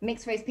going.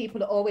 Mixed race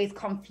people are always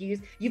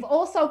confused. You've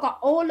also got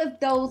all of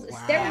those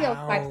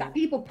stereotypes that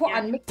people put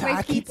on mixed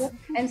race people.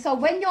 And so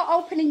when you're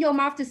opening your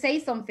mouth to say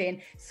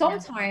something,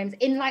 sometimes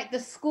in like the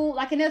school,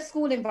 like in a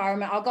school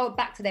environment, I'll go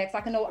back to there because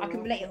I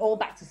can relate it all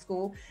back to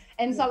school.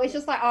 And so it's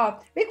just like, oh,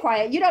 be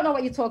quiet. You don't know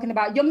what you're talking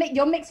about.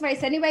 You're mixed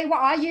race anyway. What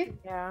are you?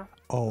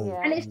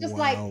 And it's just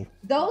like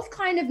those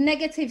kind of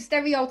negative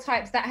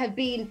stereotypes that have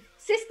been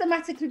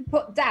systematically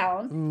put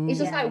down. It's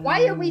just like,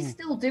 why are we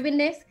still doing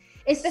this?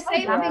 It's the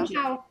same thing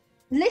how,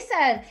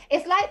 listen,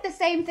 it's like the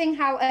same thing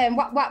how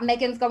what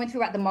Megan's going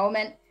through at the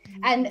moment.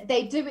 And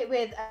they do it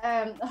with,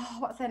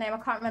 what's her name? I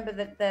can't remember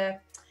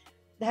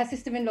her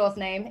sister-in-law's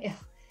name.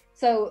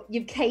 So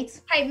you've Kate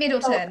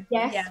Middleton.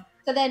 Yes.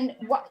 So then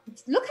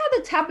look how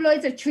the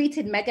tabloids have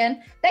treated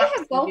Megan. They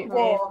have both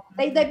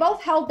they both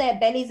held their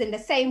bellies in the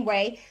same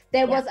way.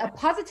 There was a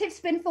positive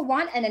spin for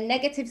one and a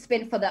negative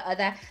spin for the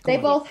other. They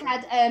both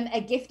had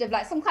a gift of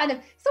like some kind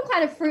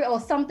of fruit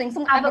or something,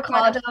 some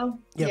avocado.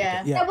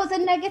 There was a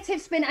negative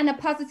spin and a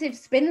positive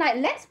spin. Like,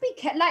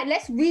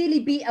 let's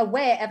really be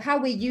aware of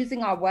how we're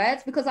using our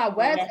words, because our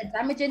words are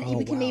damaging.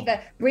 We can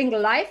either bring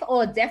life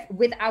or death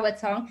with our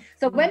tongue.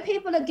 So when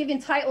people are giving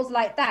titles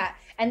like that,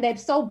 and they're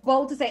so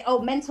bold to say, oh,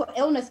 mental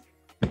illness,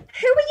 who are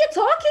you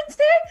talking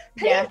to?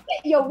 Please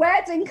get your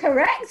words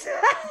incorrect.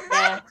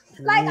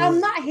 Like, I'm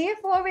not here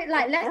for it.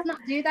 Like, let's not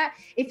do that.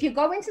 If you're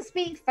going to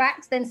speak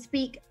facts, then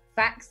speak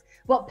facts.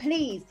 But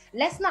please,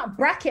 let's not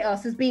bracket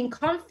us as being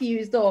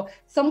confused or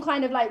some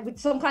kind of like with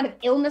some kind of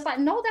illness. Like,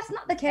 no, that's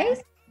not the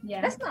case.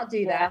 Let's not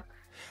do that.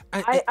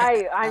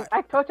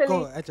 I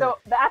totally. So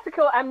the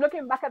article, I'm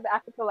looking back at the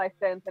article I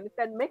sent, and it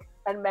said mixed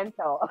and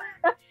mental.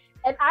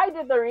 And I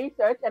did the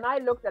research and I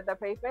looked at the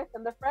papers.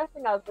 And the first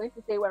thing I was going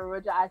to say when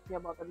Roger asked me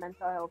about the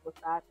mental health was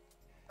that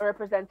the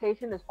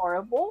representation is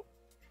horrible.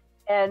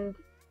 And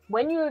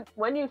when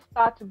you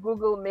start to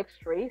Google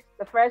mixed race,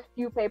 the first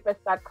few papers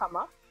that come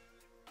up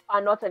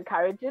are not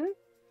encouraging.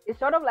 It's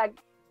sort of like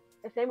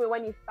the same way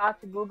when you start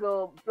to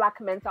Google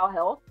Black mental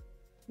health,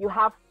 you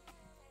have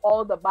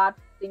all the bad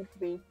things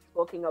being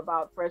spoken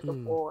about first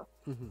of all.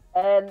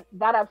 And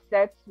that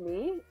upsets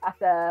me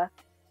as a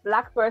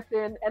Black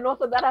person, and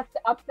also that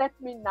upsets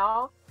me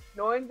now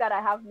knowing that I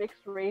have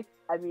mixed race,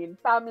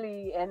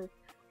 family, and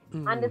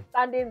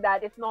understanding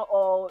that it's not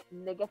all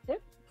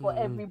negative for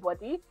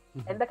everybody,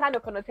 and the kind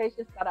of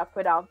connotations that are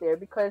put out there,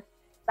 because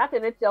that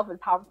in itself is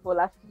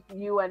harmful, as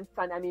you and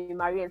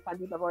Marie and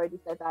Sandeep have already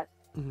said that.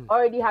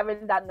 Already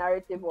having that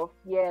narrative of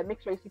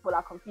mixed race people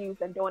are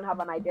confused and don't have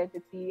an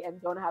identity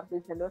and don't have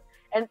this and those.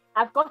 And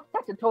I've got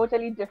such a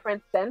totally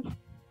different sense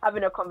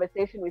having a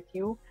conversation with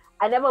you.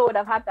 I never would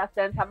have had that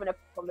sense having a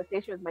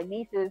conversation with my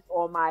nieces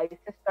or my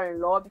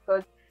sister-in-law,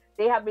 because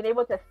they have been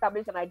able to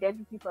establish an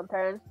identity from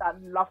parents that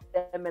love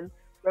them and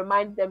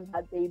remind them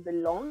that they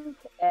belong,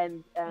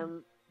 and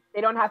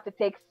they don't have to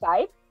take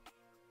sides.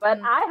 But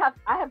I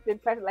have been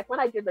present, like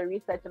when I did the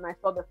research and I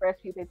saw the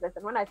first few papers,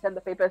 and when I sent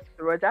the papers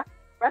to Roger,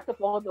 first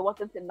of all, there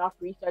wasn't enough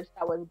research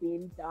that was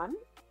being done.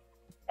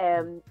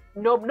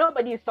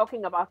 Nobody is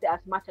talking about it as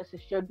much as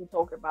it should be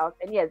talked about.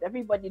 And yes,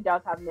 everybody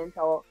does have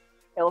mental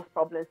health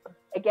problems.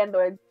 Again,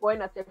 they're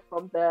going at it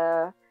from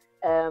the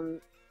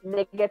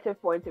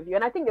negative point of view.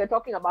 And I think they're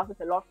talking about it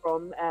a lot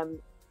from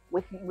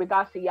with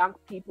regards to young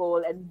people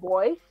and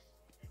boys,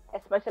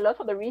 especially.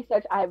 Also, the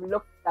research I have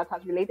looked at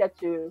has related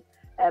to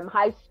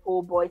high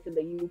school boys in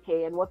the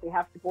UK and what they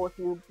have to go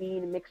through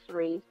being mixed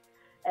race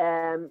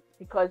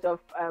because of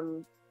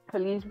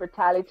police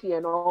brutality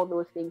and all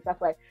those things. That's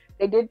why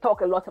they did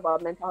talk a lot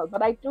about mental health.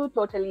 But I do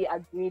totally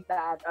agree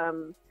that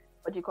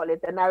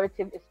the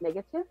narrative is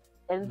negative,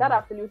 and that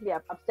absolutely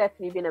upsets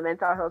me being a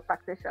mental health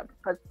practitioner,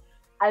 because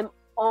I'm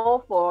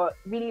all for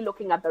really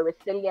looking at the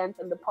resilience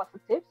and the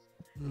positives.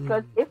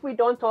 Because if we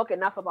don't talk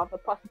enough about the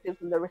positives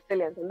and the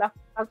resilience, and that's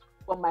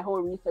what my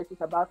whole research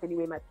is about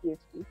anyway, my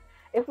PhD.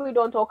 If we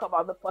don't talk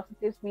about the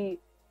positives, we're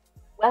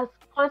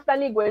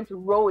constantly going to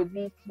roll with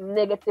these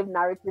negative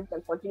narratives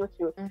and continue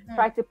to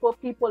try to put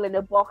people in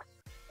a box,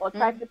 or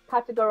try to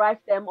categorize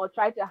them, or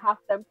try to have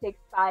them take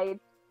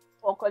sides,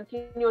 or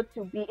continue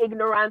to be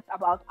ignorant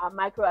about our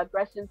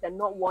microaggressions and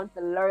not want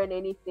to learn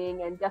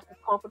anything and just be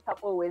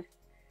comfortable with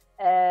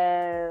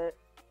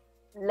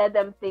let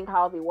them think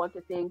how they want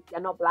to think.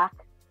 They're not Black,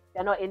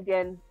 they're not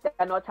Indian,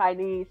 they're not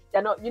Chinese,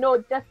 they're not,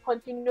 just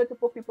continue to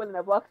put people in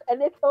a box. And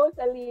it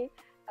totally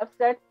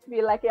upsets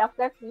me. It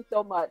upsets me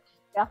so much.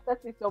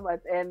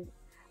 And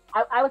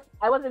I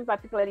wasn't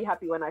particularly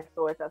happy when I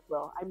saw it as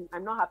well.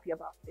 I'm not happy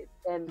about it.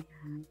 And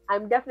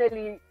I'm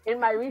definitely, in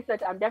my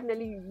research, I'm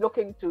definitely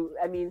looking to,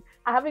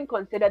 I haven't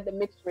considered the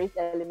mixed race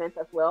element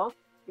as well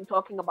in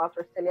talking about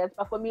resilience.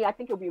 But for me, I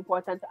think it'll be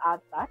important to add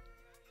that.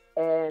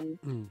 And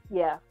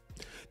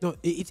no,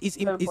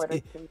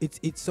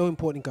 it's so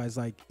important, guys.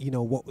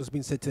 What was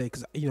being said today,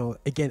 because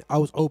again, I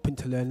was open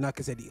to learn. Like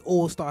I said, it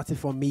all started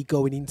from me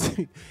going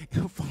into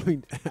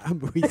following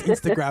Anne-Marie's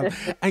Instagram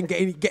and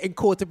getting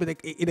caught up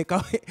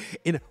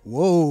in a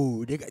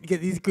whoa, they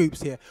get these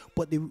groups here.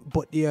 But the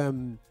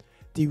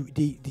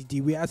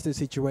reality of the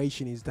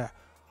situation is that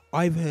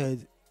I've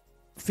heard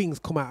things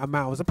come out of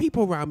mouths of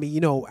people around me,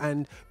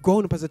 and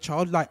growing up as a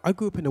child, I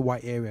grew up in a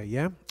white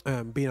area,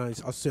 being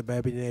honest, a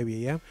suburban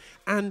area,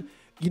 and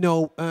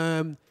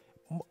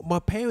my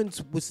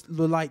parents was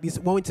like this.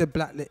 We went to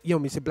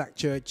it's a black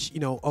church,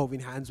 over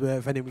in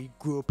Handsworth, and then we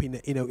grew up in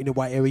a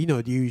white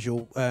area, the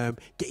usual,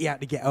 get you out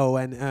the ghetto,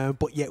 and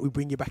but yet we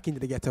bring you back into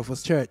the ghetto for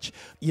church,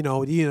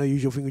 the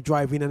usual thing, we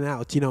drive in and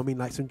out,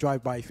 like some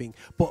drive-by thing.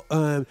 But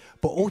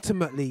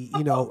ultimately, Roger.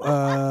 you know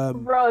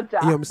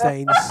what I'm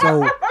saying.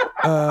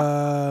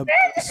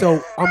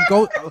 So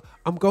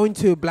I'm going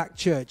to a black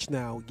church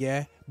now,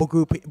 yeah. But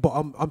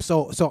I'm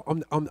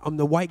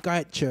the white guy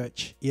at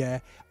church, yeah,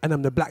 and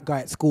I'm the black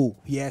guy at school,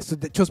 yeah. So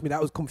trust me, that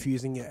was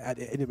confusing at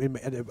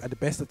the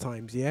best of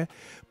times, yeah.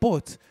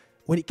 But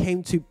when it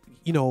came to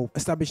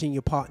establishing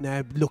your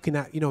partner, looking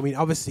at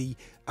obviously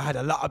I had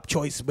a lot of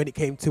choice when it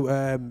came to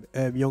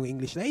young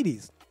English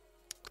ladies,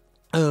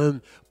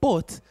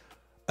 but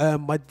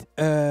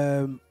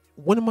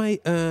one of my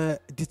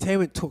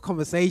deterrent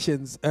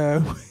conversations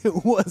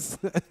was,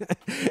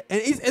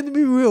 and to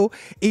be real,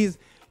 is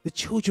the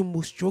children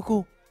will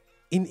struggle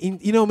in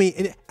what I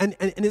mean, and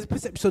it's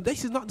perception. So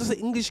this is not just an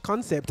English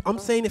concept. I'm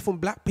saying it from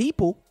black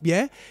people,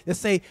 yeah. They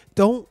say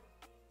don't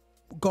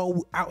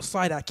go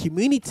outside our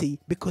community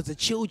because the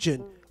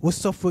children will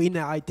suffer in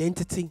their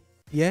identity,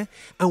 yeah.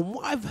 And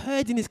what I've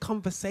heard in this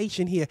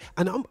conversation here,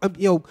 and I'm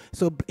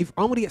so if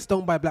I'm gonna get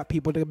stoned by black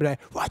people, they're gonna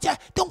be like, Roger,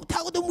 don't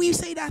tell them we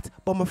say that.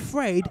 But I'm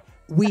afraid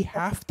we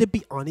have to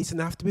be honest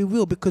and have to be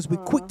real, because we're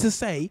quick to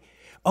say,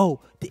 oh,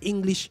 the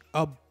English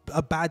are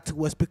bad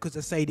to us because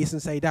they say this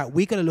and say that.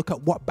 We're gonna look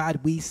at what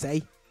bad we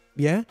say,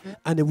 yeah,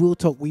 and the real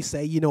talk we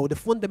say. The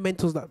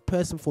fundamentals that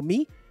person for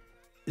me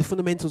the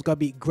fundamentals gotta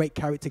be great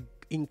character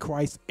in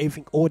Christ,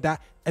 everything, all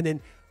that, and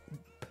then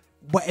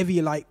whatever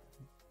you like,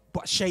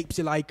 what shapes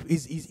you like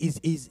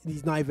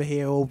is neither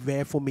here or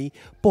there for me.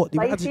 But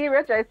you see,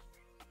 Richard,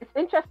 it's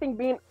interesting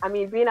being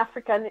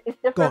African. It's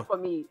different for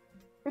me.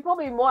 People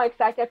be more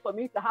excited for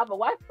me to have a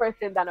white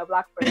person than a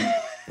black person.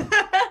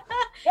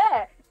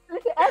 Yeah.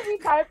 Listen, every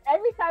time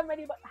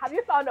anybody, have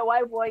you found a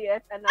white boy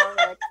yet? And I'm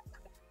like,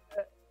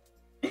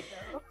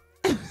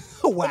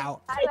 no.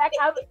 Wow.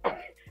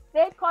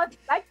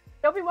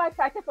 They'll be more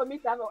excited for me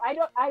to have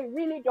I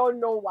really don't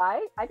know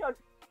why. I don't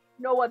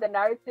know what the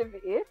narrative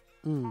is.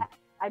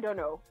 I don't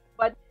know.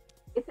 But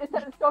it's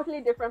totally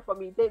different for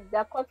me.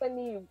 They're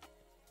constantly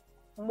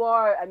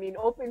more,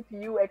 open to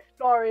you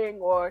exploring,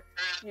 or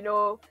and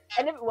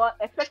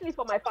especially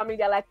for my family,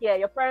 they're like, yeah,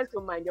 your parents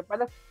don't mind, your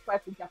brother tries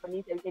to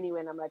Japanese anyway,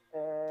 and I'm like,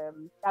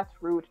 that's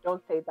rude,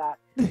 don't say that.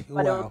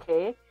 But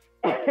okay.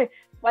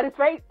 But it's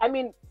very,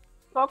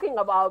 talking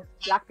about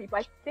black people,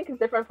 I think it's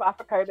different for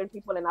African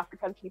people and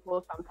African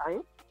people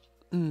sometimes.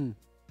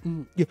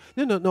 Yeah,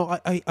 no.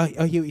 I hear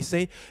what you're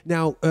saying.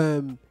 Now,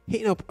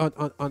 hitting up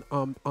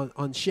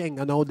on Sheng,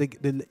 I know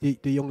the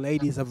young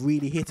ladies have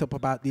really hit up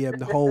about the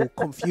whole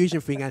confusion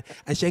thing, and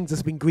Sheng's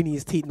just been grinning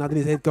his teeth, nodding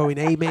his head, going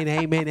amen,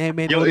 amen,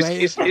 amen. Yo,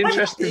 it's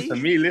interesting for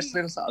me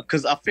listening,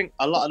 because I think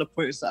a lot of the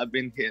points that have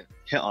been hit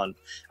on,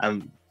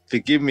 and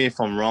forgive me if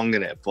I'm wrong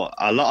in it, but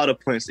a lot of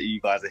the points that you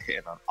guys are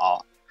hitting on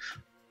are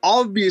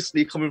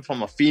obviously coming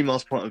from a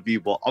female's point of view,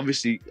 but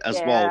obviously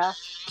as well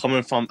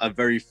coming from a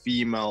very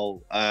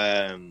female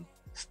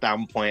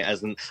standpoint,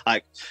 as in,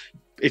 like,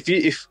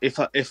 if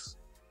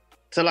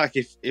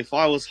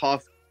I was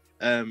half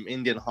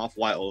Indian, half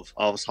white, or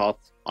I was half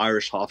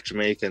Irish, half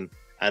Jamaican,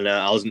 and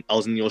I was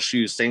in your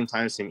shoes, same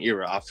time, same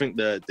era, I think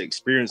the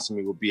experience to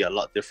me would be a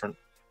lot different.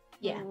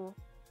 Yeah.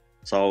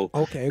 So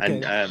okay.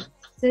 And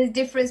so the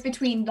difference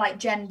between like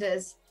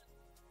genders.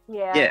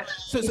 Yeah.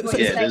 So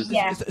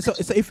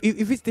if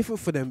it's different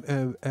for them,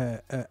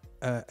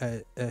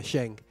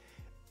 Sheng,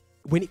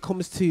 when it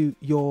comes to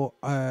your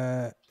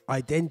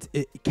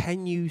identity,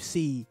 can you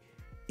see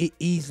it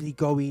easily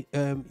going?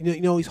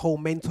 His whole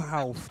mental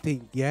health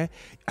thing. Yeah.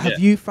 Have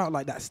you felt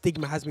like that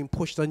stigma has been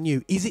pushed on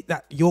you? Is it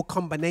that your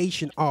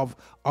combination of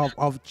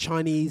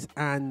Chinese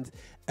and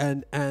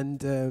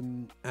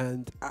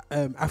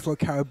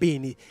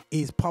Afro-Caribbean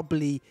is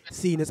probably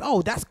seen as,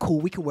 oh, that's cool,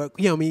 we can work,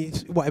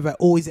 whatever,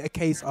 or is it a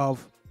case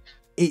of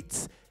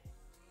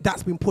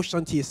that's been pushed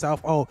onto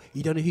yourself, oh,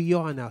 you don't know who you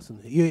are now,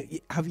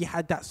 have you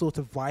had that sort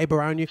of vibe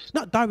around you?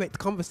 Not direct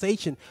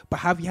conversation, but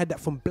have you had that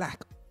from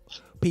black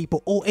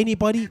people or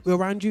anybody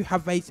around you?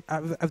 Have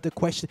the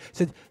question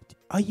said,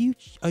 are you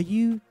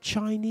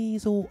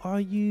Chinese, or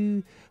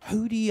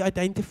who do you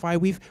identify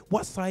with?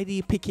 What side are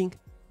you picking?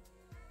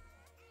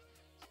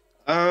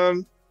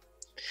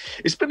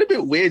 It's been a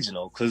bit weird,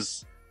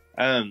 because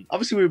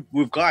obviously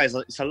with guys,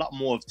 it's a lot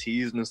more of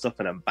teasing and stuff,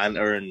 and then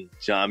banter, and do you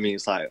know what I mean?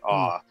 It's like,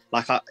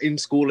 in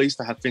school I used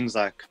to have things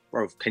like,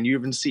 bro, can you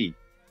even see?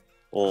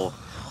 Or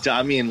do you know what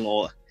I mean?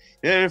 Or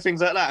things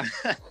like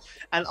that.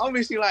 And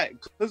obviously, like,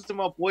 because to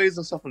my boys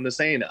and stuff, and they're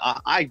saying it,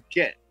 I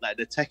get like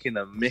they're taking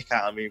a mick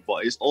out of me,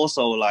 but it's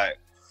also like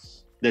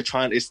they're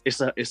trying.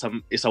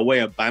 It's a way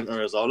of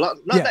banter as well.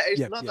 Not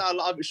that a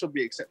lot of it should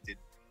be accepted.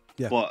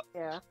 Yeah. But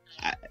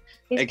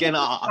again,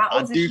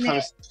 I do kind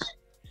of,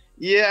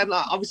 and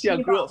obviously I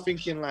grew up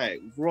thinking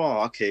like,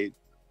 raw, okay,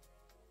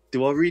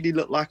 do I really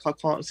look like I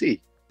can't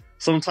see?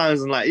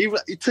 Sometimes, and like even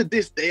to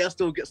this day, I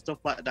still get stuff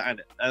like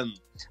that. And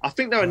I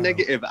think there are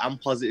negative and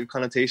positive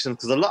connotations,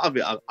 because a lot of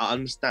it I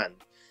understand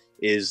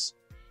is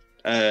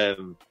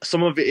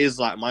some of it is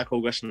like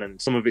microaggression,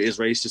 and some of it is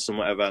racist and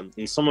whatever,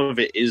 and some of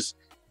it is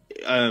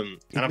and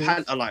I've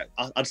had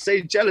I'd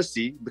say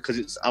jealousy,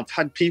 because I've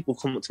had people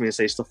come up to me and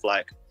say stuff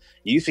like,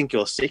 you think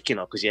you're sick,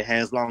 because your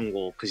hair's long,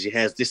 or because your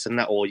hair's this and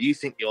that, or you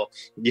think you're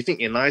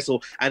nice, or,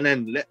 and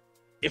then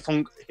if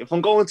I'm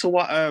going to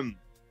what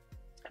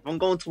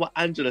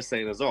Angela's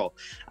saying as well,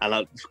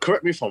 and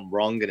correct me if I'm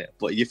wrong in it,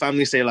 but your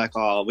family say like,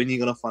 oh, when are you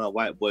gonna find a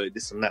white boy,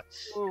 this and that.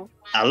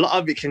 A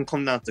lot of it can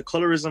come down to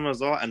colorism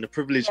as well, and the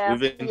privilege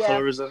within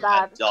colorism.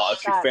 And,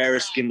 if you're fairer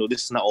skinned or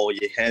this and that, or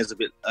your hair's a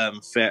bit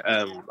fair,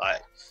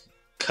 like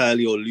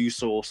curly or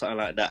loose or something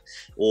like that,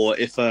 or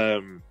if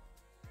I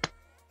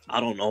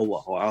don't know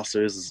what else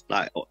there is,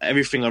 like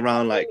everything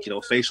around, like,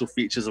 facial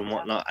features and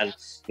whatnot, and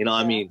what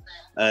I mean,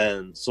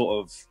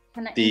 sort of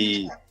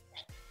the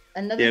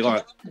another thing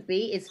could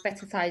be is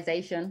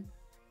fetishization.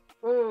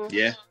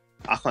 Yeah,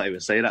 I can't even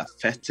say that.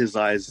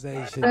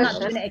 Fetishization. I'm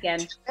not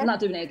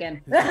doing it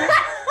again.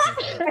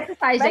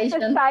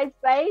 Fetishization.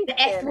 The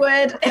F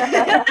word.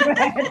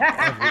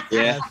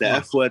 Yeah, the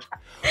F word.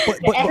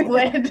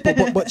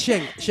 But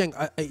Sheng,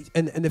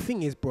 and the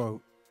thing is,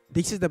 bro,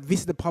 this is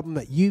the problem,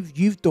 that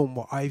you've done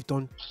what I've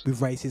done with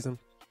racism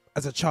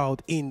as a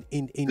child in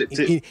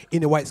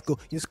a white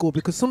school,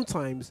 because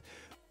sometimes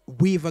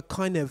we've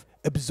kind of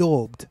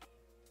absorbed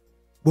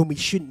when we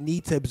shouldn't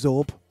need to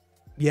absorb.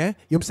 Yeah, you know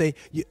what I'm saying?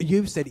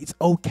 You've said it's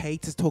okay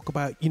to talk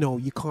about, you know,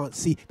 you can't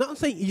see. I'm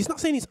saying, you're not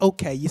saying it's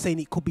okay. You're saying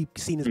it could be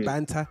seen as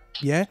banter.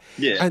 Yeah.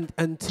 Yeah.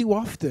 And too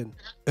often,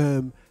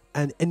 and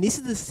this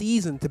is the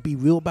season to be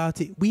real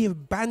about it. We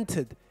have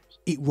bantered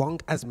it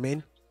wrong as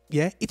men.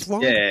 Yeah, it's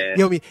wrong. Yeah. You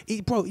know what I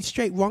mean? Bro, it's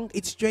straight wrong.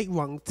 It's straight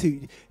wrong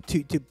to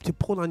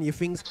pull on your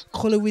things.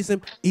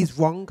 Colorism is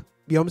wrong.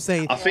 You know what I'm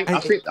saying? I think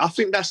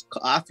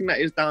that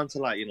is down to,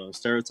 like, you know,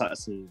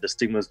 stereotypes and the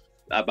stigmas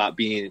about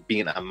being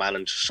a man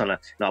and just trying to,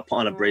 you know, put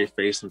on a brave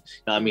face, and,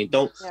 you know what I mean,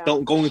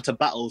 don't go into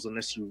battles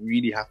unless you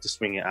really have to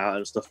swing it out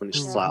and stuff, and it's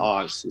just like, oh,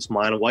 it's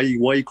mine. Why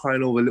are you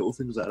crying over little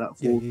things like that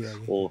for? Or do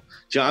you know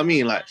what I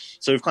mean? Like,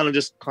 so we've kind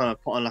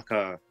of put on like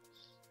a,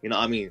 you know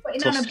what I mean,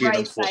 putting on a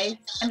brave face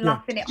and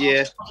laughing it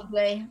off,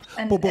 probably,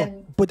 and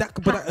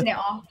passing it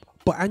off.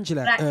 But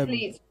Angela, but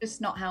actually, it's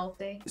just not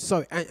healthy.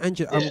 So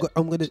Angela,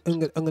 I'm gonna.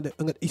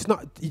 It's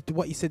not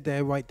what you said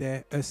there, right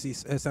there,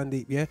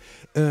 Sandeep. Yeah,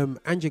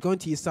 Angela, going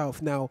to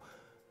yourself now.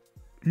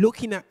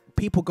 Looking at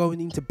people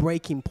going into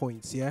breaking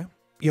points. Yeah,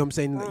 you know what I'm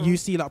saying. You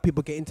see a lot of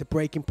people get into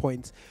breaking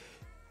points.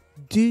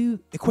 Do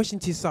a question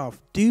to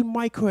yourself: do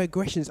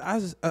microaggressions,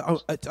 as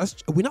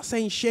we're not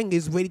saying Sheng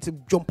is ready to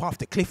jump off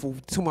the cliff or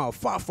tomorrow,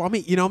 far from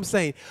it, you know what I'm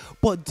saying,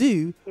 but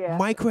do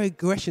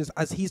microaggressions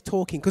as he's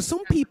talking, because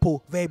some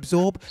people, they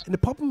absorb, and the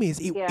problem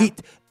is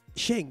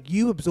Sheng,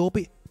 you absorb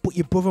it, but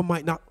your brother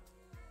might not.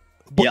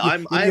 But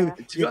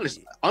to be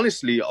honest,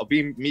 honestly,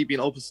 being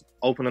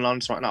open and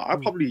honest right now, I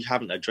probably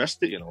haven't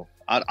addressed it, you know.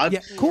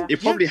 It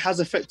probably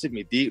has affected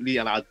me deeply,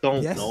 and I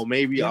don't know.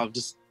 Maybe I'm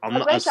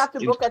not. I have to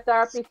book a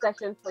therapy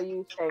session for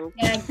you, Sheng.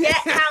 Yeah, get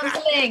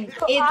counselling.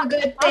 It's a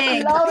good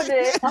thing.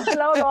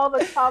 Upload all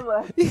the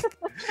trauma.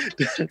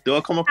 Do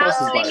I come across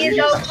as like? Counselling is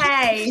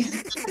okay.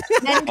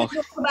 Then we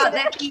talk about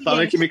that. Stop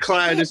making me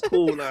cry in this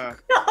call now.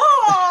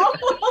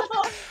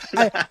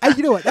 And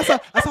you know what? That's a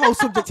whole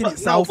subject in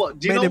itself. No, but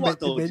do you know what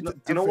though? Do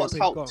you know what's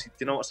helped? Do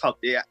you know what's helped?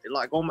 Yeah,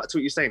 like going back to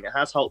what you're saying, it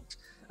has helped.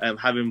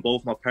 Having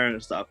both my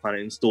parents that have kind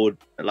of installed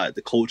like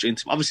the culture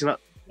into me. Obviously not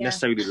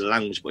necessarily the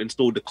language, but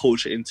installed the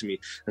culture into me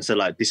and said,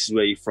 like, this is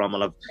where you're from.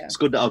 And it's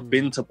good that I've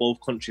been to both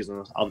countries,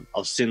 and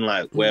I've seen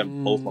like where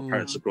both my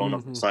parents have grown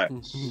up. It's like,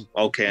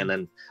 okay, and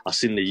then I've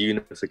seen the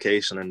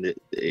unification and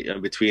the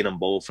between them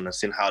both, and I've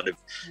seen how they've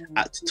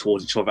acted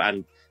towards each other.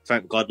 And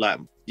thank God, like,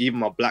 even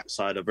my black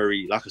side are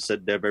very, like I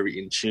said, they're very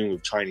in tune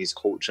with Chinese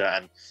culture,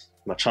 and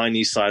my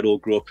Chinese side all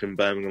grew up in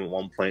Birmingham at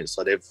one point,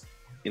 so they've,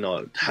 you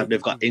know,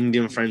 they've got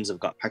Indian friends, they've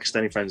got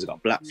Pakistani friends, they've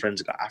got black friends,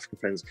 they've got African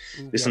friends,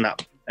 this and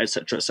that,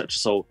 etc., etc.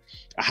 So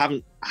I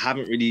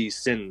haven't really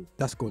seen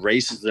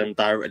racism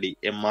directly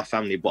in my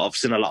family, but I've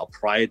seen a lot of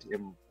pride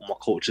in my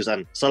cultures,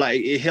 and so like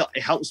it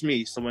helps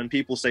me. So when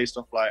people say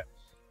stuff like,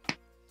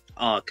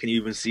 can you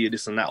even see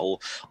this and that, or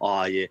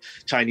yeah,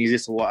 Chinese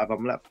this or whatever,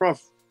 I'm like,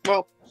 bruv,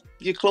 well,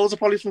 your clothes are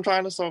probably from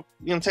China, so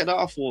you're gonna take that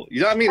off, or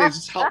you know what I mean? It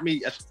just helped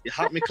me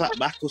clap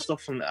back or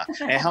stuff, and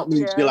it helped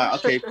me be like,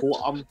 okay,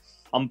 cool,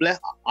 I'm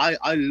blessed.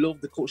 I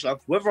love the culture.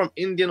 Whether I'm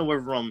Indian or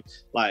whether I'm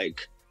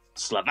like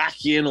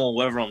Slovakian or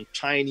whether I'm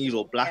Chinese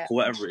or black or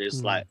whatever it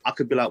is, like I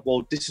could be like,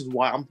 well, this is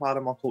why I'm proud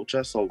of my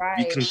culture. So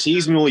you can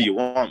tease me all you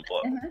want,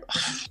 but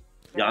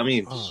you know what I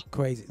mean? Oh,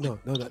 crazy! No,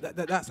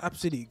 that's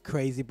absolutely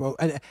crazy, bro.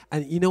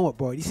 And you know what,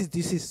 bro?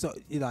 This is so,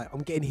 like,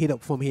 I'm getting hit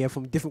up from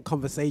different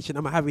conversation.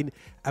 I'm having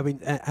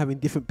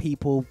different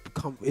people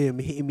come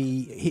hit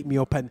me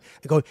up and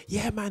go,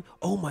 yeah, man.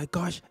 Oh my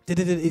gosh,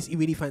 it's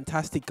really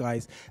fantastic,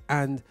 guys.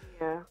 And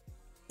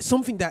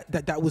something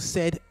that was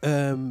said,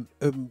 and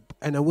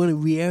I want to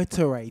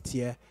reiterate,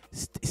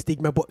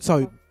 stigma. But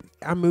so,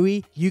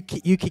 Anne-Marie, you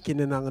kick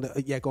in, and I'm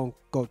gonna go on.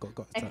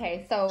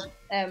 Okay, so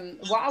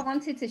what I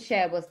wanted to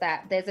share was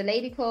that there's a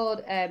lady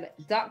called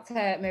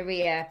Dr.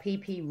 Maria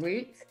P.P.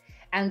 Root,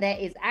 and there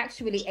is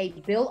actually a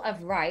Bill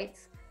of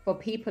Rights for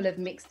people of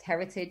mixed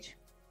heritage.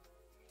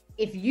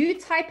 If you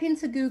type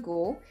into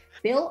Google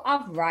Bill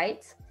of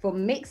Rights for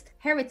mixed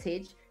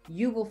heritage,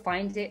 you will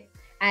find it.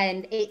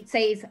 And it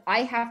says,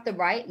 I have the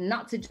right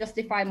not to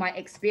justify my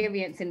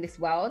experience in this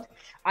world.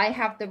 I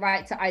have the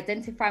right to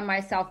identify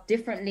myself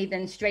differently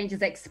than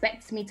strangers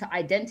expect me to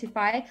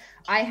identify.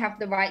 I have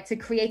the right to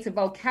create a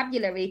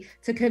vocabulary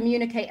to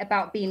communicate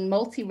about being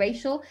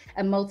multiracial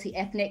and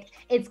multi-ethnic.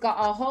 It's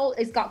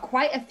got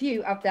quite a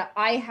few of the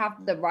I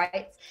have the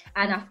rights.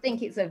 And I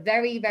think it's a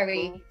very,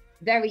 very,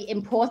 very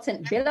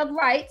important Bill of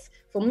Rights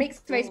for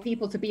mixed race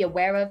people to be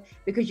aware of,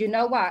 because you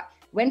know what?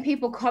 When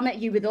people come at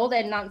you with all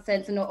their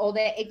nonsense and all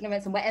their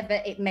ignorance and whatever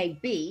it may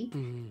be,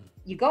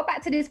 you go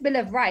back to this Bill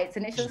of Rights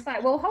and it's just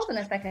like, well, hold on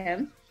a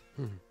second.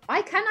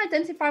 I can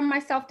identify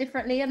myself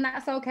differently and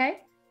that's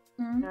okay.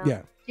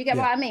 Yeah. You get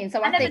what I mean?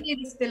 So I never knew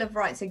this Bill of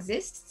Rights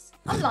exists.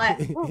 I'm like,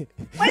 where's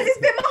this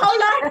been my whole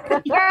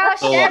life?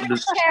 Girl,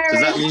 does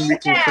that mean we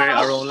can create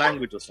our own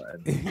language or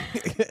something?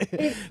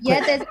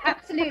 There's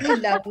absolutely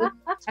loads.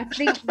 I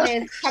think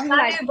there's something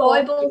like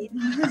Bible.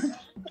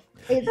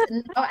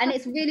 And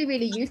it's really,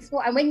 really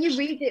useful. And when you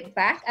read it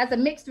back as a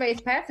mixed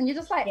race person, you're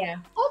just like,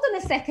 hold on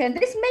a second,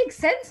 this makes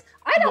sense.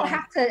 I don't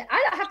have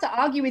to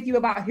argue with you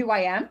about who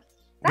I am.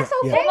 That's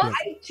Yeah, okay. yeah, yeah.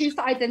 I choose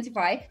to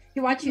identify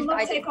who I choose to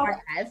identify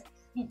as.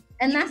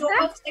 And that's that.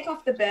 almost take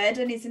off the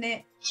burden, isn't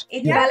it?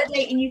 It's Yeah.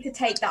 validating you to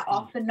take that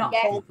off and not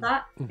Yeah. hold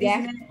that, Yeah.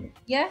 isn't it?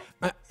 Yeah.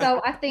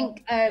 So I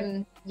think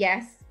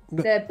yes,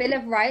 the Bill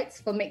of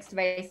Rights for mixed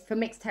race, for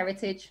mixed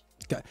heritage.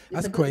 Okay, It's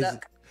that's a good crazy.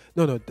 look.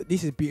 No,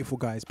 this is beautiful,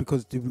 guys,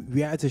 because the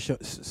reality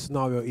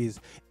scenario is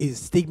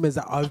stigmas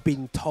that I've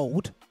been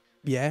told.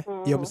 Yeah, you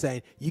know what I'm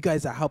saying? You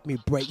guys that helped me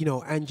break, you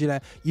know,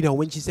 Angela, you know,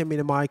 when she sent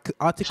me my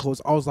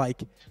articles, I was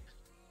like,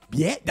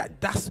 yeah,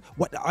 that's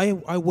what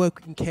I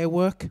work in care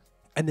work,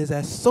 and there's an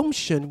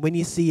assumption when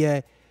you see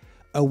a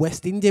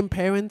West Indian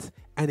parent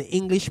and an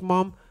English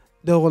mom,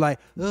 they're all like,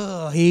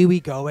 oh, here we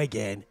go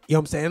again. You know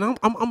what I'm saying?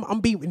 I'm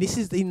being, this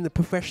is in the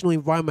professional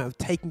environment of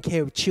taking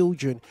care of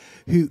children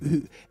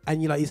who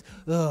and you're like,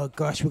 oh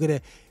gosh, we're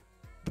gonna,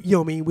 you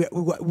know what I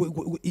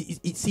mean?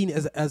 It's seen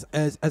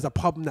as a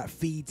problem that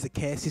feeds the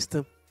care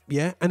system.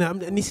 Yeah, and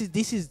this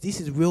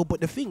is real.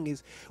 But the thing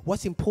is,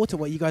 what's important,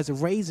 what you guys are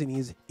raising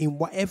is in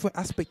whatever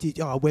aspect you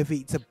are, whether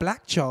it's a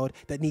black child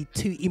that need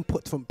 2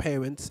 inputs from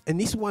parents, and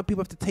this is why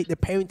people have to take their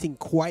parenting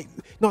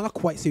not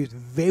quite serious,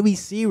 very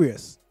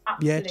serious.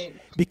 Absolutely. Yeah,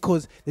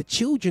 because the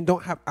children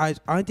don't have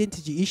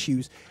identity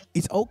issues.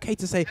 It's okay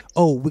to say,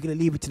 oh, we're going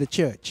to leave it to the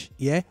church.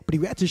 Yeah, but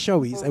we have to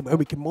show is, and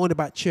we can moan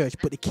about church.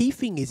 But the key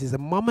thing is a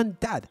mom and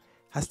dad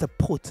has to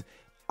put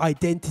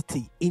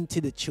identity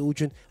into the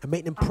children and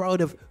make them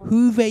proud of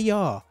who they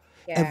are,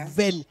 and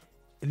then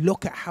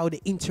look at how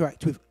they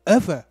interact with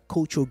other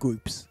cultural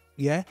groups.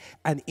 Yeah,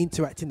 and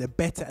interact in a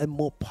better and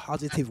more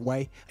positive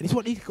way. And it's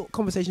what these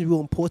conversations are real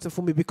important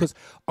for me, because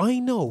I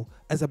know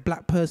as a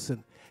black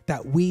person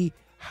that we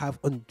have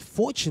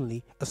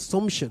unfortunately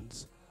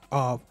assumptions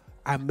of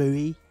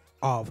Anne-Marie,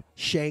 of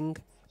Sheng,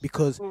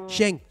 because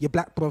Sheng, you're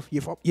black, bro.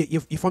 You're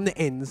from the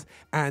ends,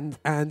 and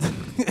and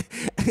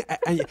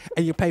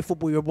you play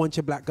football. You're a bunch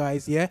of black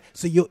guys, yeah.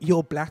 So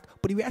you're black,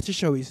 but the reality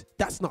show is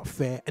that's not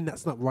fair and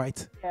that's not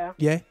right.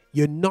 Yeah,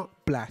 you're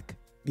not black.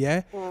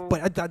 Yeah,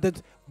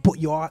 but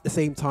you are at the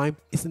same time.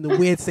 It's in the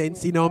weird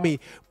sense, you know what I mean?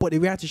 But the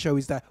reality show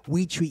is that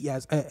we treat you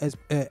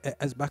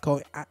as black.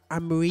 Or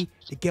Anne-Marie,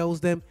 the girls,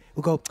 them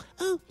will go,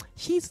 oh,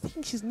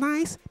 she's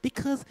nice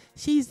because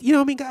she's, you know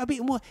what I mean, got a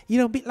bit more, you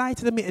know, a bit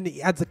lighter than me, and it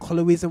adds the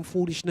colorism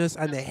foolishness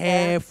and the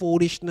hair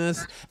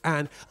foolishness,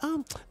 and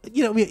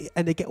you know what I mean?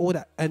 And they get all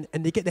that, and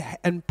they get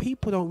and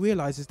people don't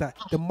realize is that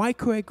the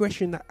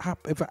microaggression that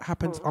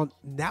happens on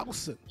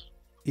Nelson.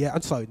 Yeah,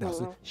 I'm sorry,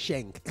 Nelson.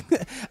 Sheng.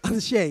 On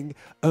Sheng,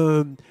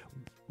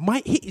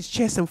 might hit his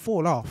chest and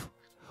fall off.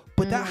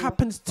 But that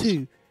happens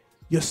to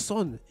your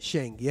son,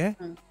 Sheng, yeah?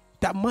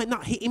 That might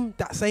not hit him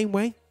that same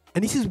way.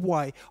 And this is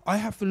why I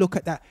have to look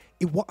at that.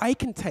 If what I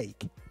can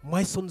take,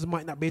 my sons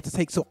might not be able to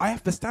take. So I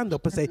have to stand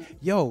up and say,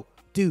 yo,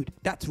 dude,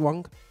 that's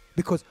wrong.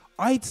 Because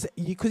I'd say,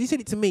 because he said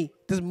it to me,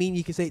 doesn't mean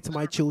you can say it to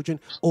my children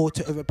or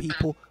to other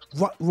people.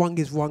 Wrong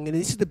is wrong, and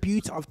this is the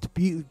beauty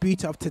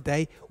of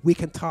today. We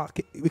can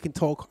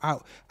talk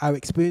out our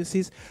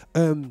experiences.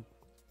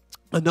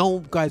 I know,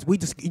 guys, we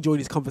just enjoy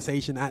this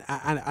conversation, and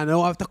I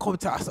know I have to come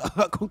to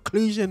a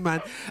conclusion,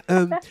 man.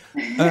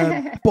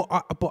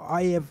 But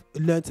I have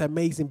learned an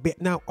amazing bit.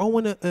 Now I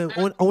wanna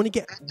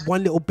get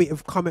one little bit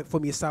of comment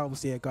from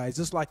yourselves here, guys.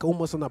 Just like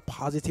almost on a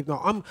positive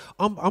note.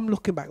 I'm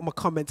looking back at my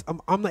comments.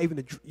 I'm not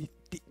even.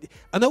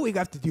 I know we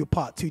have to do a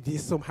part 2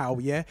 this somehow,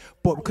 yeah.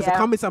 But because the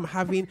comments I'm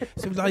having,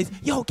 so like,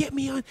 yo, get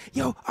me on,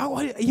 yo,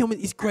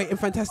 it's great and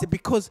fantastic,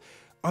 because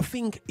I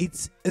think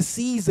it's a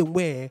season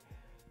where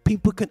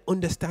people can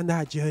understand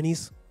our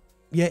journeys.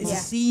 Yeah, it's a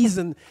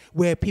season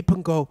where people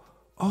can go,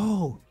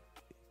 oh,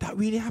 that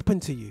really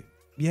happened to you.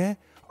 Yeah,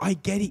 I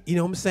get it. You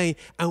know what I'm saying?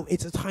 And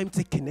it's a time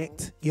to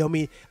connect. You know what I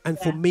mean? And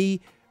for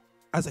me,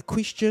 as a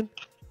Christian,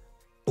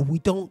 we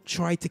don't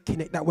try to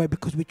connect that way,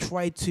 because we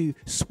try to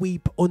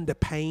sweep under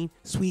pain,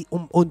 sweep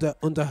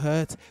under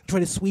hurt,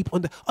 try to sweep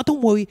under. Oh,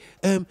 don't worry.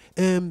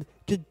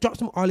 Just drop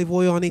some olive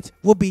oil on it,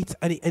 rub it,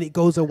 and it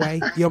goes away. You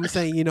know what I'm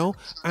saying? You know,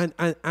 and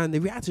the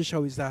reality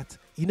show is that,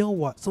 you know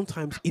what?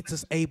 Sometimes it's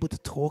just able to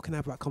talk and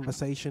have that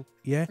conversation.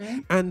 Yeah,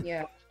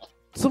 and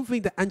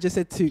something that Angela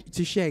said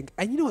to Sheng,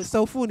 and you know what's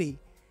so funny?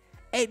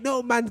 Ain't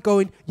no man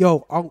going,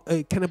 yo,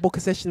 can I book a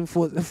session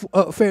for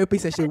a therapy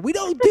session? We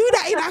don't do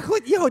that in our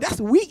country. Yo,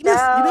 that's weakness.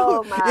 No, you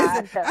know,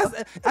 man.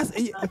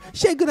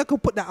 Sheng gonna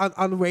could put that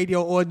on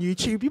radio or on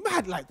YouTube. You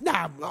mad like,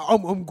 nah,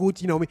 I'm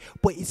good. You know what I mean?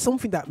 But it's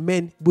something that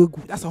men will.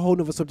 That's a whole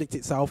other subject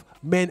itself.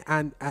 Men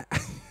and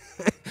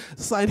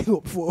signing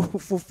up for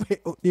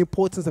the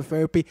importance of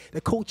therapy.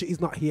 The culture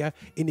is not here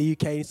in the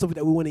UK. It's something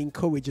that we want to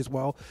encourage as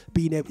well.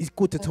 Being able, it's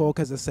good to talk,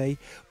 as I say.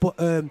 But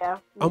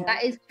that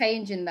is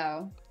changing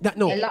though. A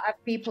lot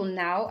of people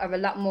now are a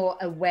lot more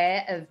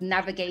aware of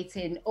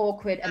navigating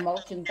awkward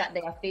emotions that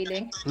they are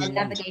feeling and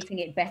navigating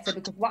it better,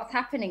 because what's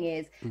happening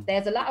is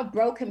there's a lot of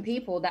broken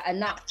people that are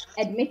not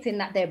admitting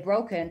that they're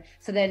broken.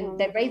 So then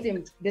they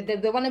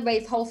want to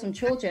raise wholesome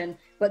children,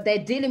 but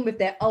they're dealing with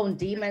their own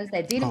demons.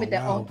 They're dealing with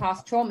their own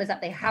past traumas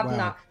that they have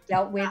not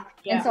dealt with.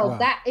 And so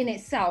that in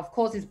itself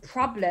causes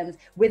problems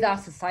with our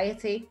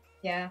society.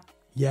 Yeah.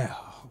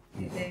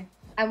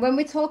 And when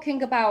we're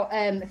talking about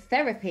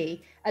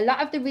therapy, a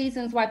lot of the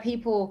reasons why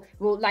people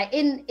will like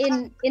in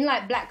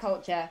like Black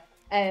culture,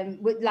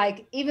 with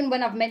like even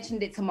when I've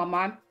mentioned it to my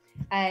mom,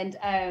 and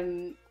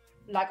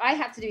like I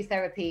had to do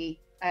therapy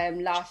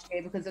last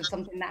year because of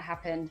something that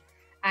happened.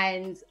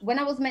 And when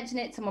I was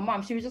mentioning it to my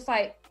mom, she was just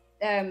like,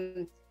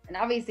 and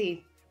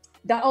obviously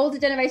the older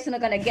generation are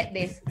gonna get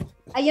this.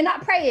 Are you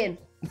not praying?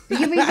 Do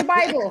you read the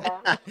Bible?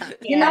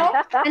 You know?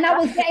 And I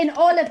was getting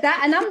all of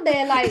that, and I'm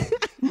there like,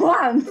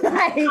 Mom,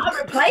 like a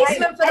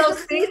replacement for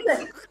those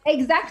things.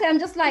 Exactly. I'm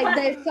just like,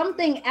 there's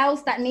something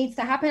else that needs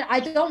to happen. I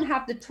don't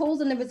have the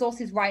tools and the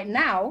resources right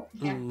now,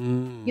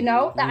 you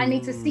know, that I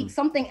need to seek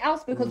something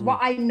else, because what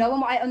I know and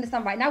what I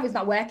understand right now is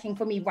not working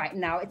for me right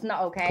now. It's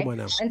not okay.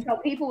 And so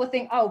people will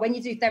think, oh, when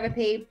you do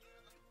therapy,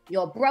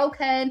 you're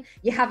broken,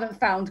 you haven't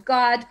found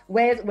God.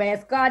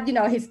 Where's God? You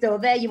know, he's still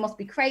there. You must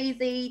be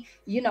crazy.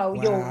 You know,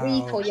 you're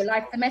weak, or your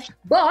life's a mess.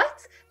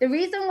 But the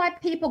reason why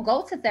people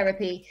go to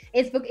therapy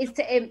is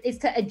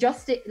to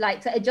adjust it,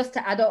 like to adjust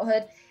to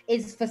adulthood,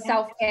 is for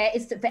self-care,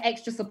 is for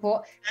extra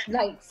support,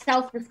 like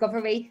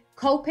self-discovery,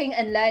 coping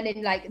and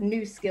learning like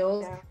new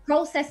skills,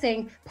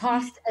 processing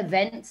past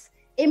events,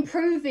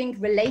 improving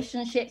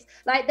relationships.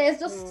 Like there's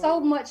just so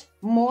much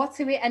more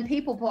to it, and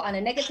people put on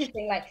a negative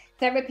thing like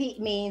therapy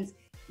means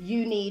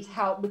you need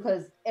help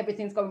because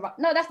everything's going wrong.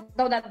 No,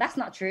 that's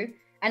not true.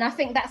 And I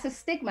think that's a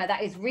stigma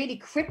that is really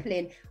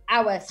crippling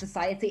our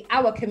society,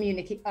 our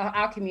community.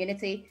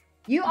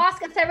 You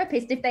ask a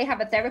therapist if they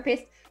have a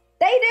therapist.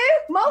 They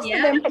do. Most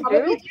of them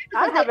probably do.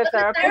 I have a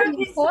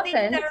therapist.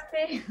 Important.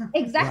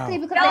 Exactly,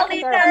 because y'all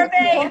need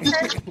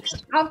therapy.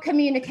 Of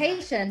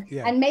communication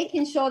and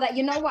making sure that,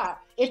 you know what,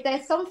 if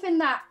there's something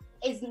that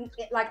isn't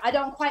like, I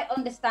don't quite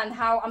understand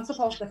how I'm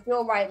supposed to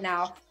feel right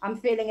now, I'm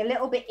feeling a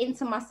little bit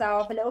into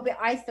myself, a little bit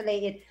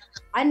isolated,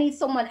 I need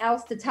someone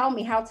else to tell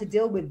me how to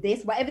deal with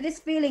this, whatever this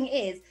feeling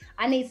is.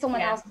 I need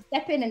someone else to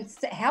step in and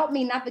help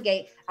me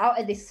navigate out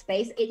of this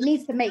space. It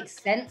needs to make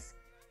sense.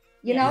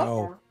 You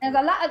know, there's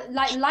a lot of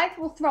like, life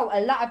will throw a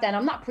lot of that.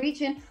 I'm not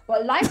preaching,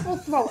 but life will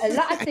throw a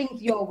lot of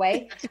things your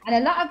way. And a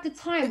lot of the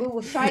time we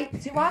will shy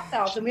to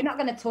ourselves, and we're not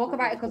going to talk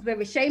about it because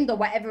we're ashamed or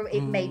whatever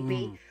it may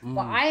be.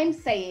 But I'm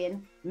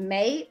saying,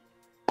 mate,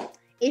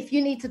 if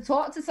you need to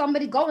talk to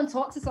somebody, go and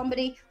talk to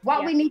somebody.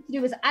 What we need to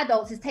do as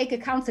adults is take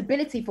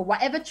accountability for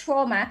whatever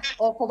trauma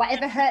or for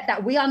whatever hurt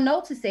that we are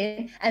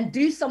noticing and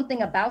do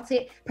something about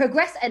it.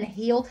 Progress and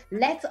heal.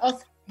 Let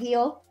us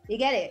heal. You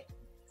get it?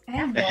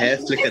 The hair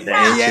flick at the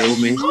end killed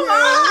me. Come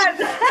on!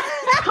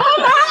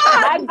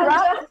 Come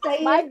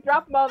on! Mic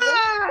drop moment.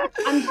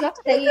 I'm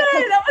just saying.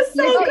 That was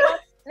so good.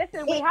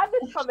 Listen, we had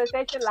this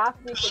conversation last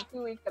week and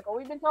 2 weeks ago.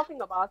 We've been talking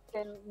about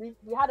it, and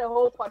we had a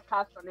whole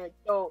podcast on it.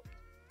 So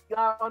you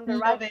are on the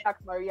right track,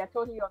 Maria.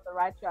 Totally on the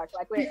right track.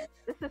 Like, wait,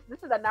 this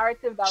is a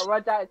narrative that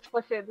Roger is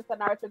pushing. This is a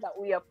narrative that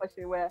we are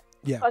pushing. We're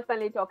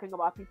constantly talking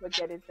about people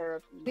getting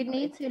therapy. We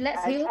need to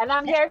heal. And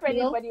I'm here if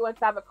anybody wants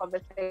to have a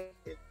conversation.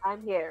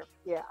 I'm here.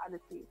 Yeah,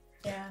 honestly.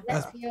 Yeah,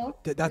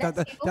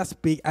 that's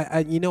big.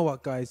 And you know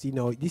what, guys? You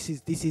know, this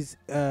is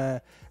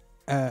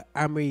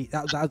Amory,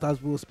 that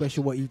was real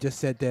special what you just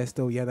said there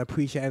still, and I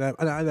appreciate it.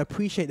 And I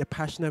appreciate the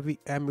passion of it,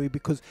 Amory,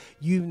 because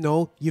you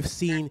know you've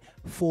seen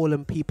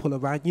fallen people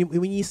around you.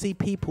 When you see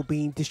people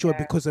being destroyed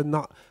because of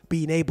not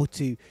being able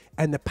to,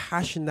 and the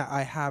passion that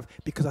I have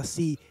because I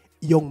see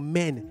young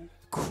men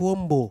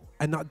crumble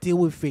and not deal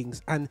with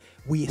things, and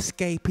we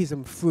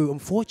escapism through,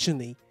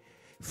 unfortunately,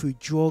 through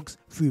drugs,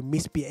 through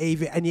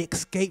misbehavior, and you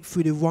escape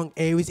through the wrong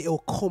areas, it'll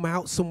come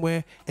out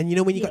somewhere. And you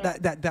know when you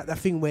got that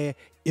thing where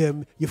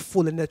you're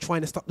full and they're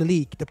trying to stop the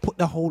leak, they put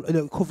the hole and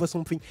they'll cover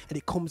something and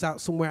it comes out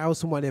somewhere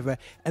else or whatever.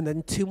 And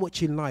then too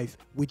much in life,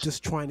 we're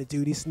just trying to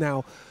do this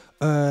now.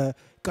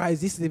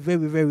 Guys, this is a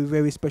very, very,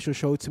 very special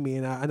show to me,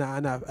 and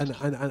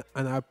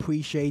I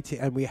appreciate it.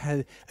 And we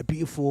had a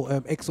beautiful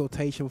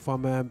exhortation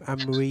from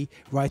Anne-Marie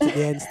right at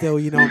the end. Still,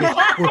 you know,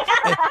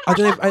 I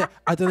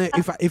don't know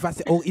if I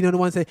say, oh, you know, the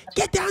one said,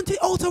 "Get down to the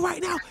altar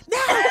right now, now."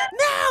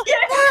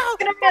 I'm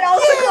gonna get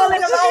altar call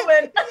in a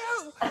moment.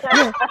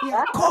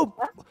 Yeah, come.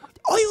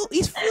 Oil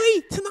is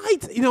free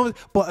tonight, you know.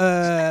 But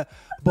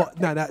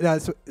no,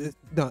 that's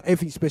no,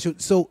 everything's special.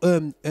 So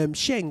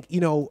Sheng, you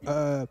know,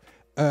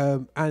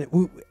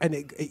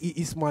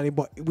 he's smiling,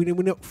 but we're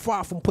not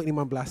far from putting him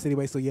on blast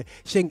anyway. So yeah,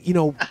 Sheng, you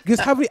know,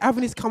 just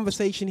having this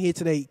conversation here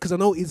today, because I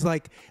know it's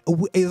like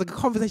a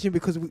conversation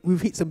because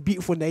we've hit some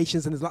beautiful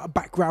nations and there's a lot of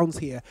backgrounds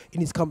here in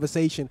this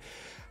conversation.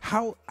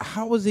 How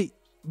has it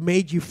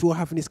made you feel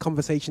having this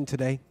conversation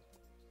today?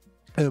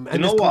 You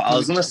know what? I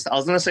was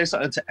gonna say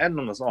something to end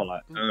on as well.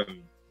 Like,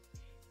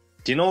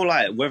 do you know,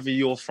 like, whether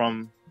you're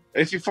from,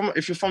 if you're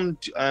from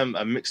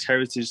a mixed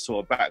heritage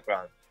sort of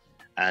background,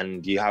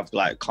 and you have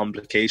like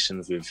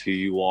complications with who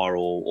you are,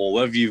 or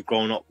whether you've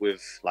grown up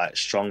with like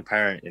strong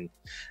parenting,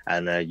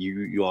 and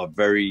you are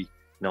very, you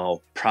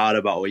know, proud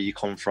about where you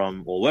come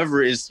from, or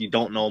whether it is you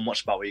don't know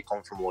much about where you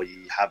come from, or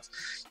you have,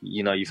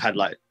 you know, you've had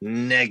like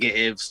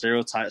negative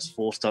stereotypes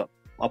forced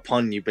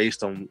upon you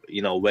based on,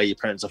 you know, where your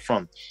parents are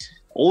from.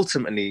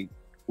 Ultimately,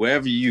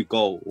 wherever you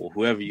go or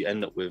whoever you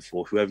end up with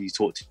or whoever you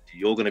talk to,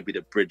 you're going to be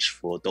the bridge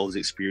for those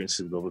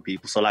experiences with other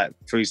people. So like,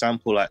 for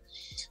example, like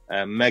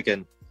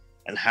Meghan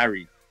and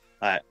Harry,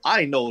 like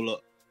I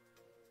know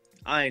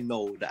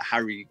that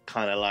Harry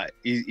kind of like,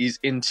 he's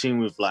in tune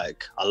with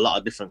like a lot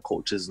of different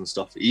cultures and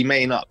stuff. He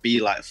may not be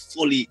like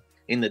fully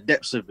in the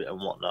depths of it and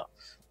whatnot,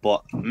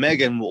 but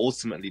Meghan will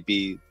ultimately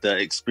be the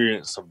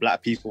experience of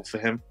Black people for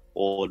him,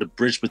 or the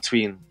bridge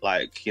between,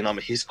 like, you know what I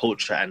mean, his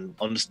culture and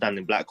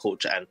understanding Black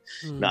culture, and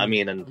you know what I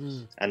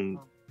mean, and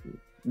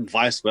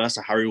vice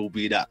versa. Harry will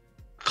be that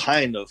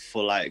kind of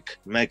for like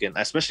Meghan,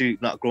 especially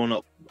not growing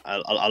up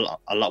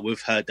a lot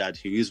with her dad,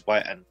 who is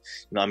white, and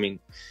you know what I mean,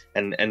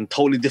 and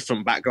totally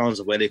different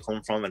backgrounds of where they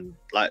come from, and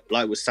like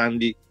with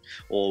Sandy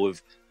or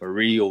with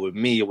Marie or with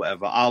me or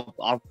whatever.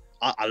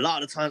 A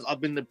lot of the times I've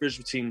been the bridge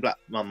between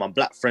my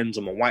Black friends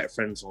or my white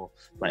friends or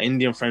my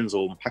Indian friends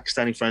or my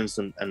Pakistani friends,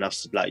 and I've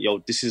said like, yo,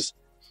 this is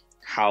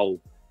how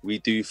we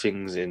do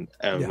things in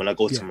when I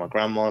go to my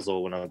grandma's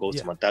or when I go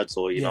to my dad's,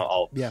 or you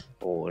know,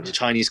 or in the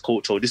Chinese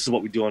culture, or this is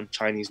what we do on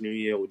Chinese New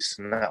Year, or this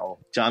and that, or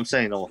do you know what I'm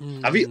saying? Or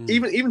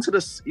even to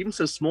the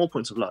small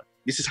points of like,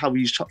 this is how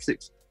we use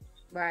chopsticks.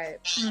 Right.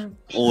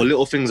 Or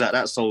little things like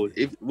that. So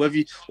if whether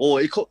you,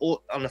 or it could, or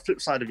on the flip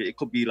side of it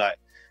could be like,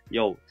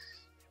 yo,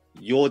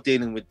 you're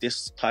dealing with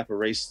this type of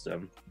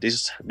racism.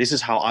 This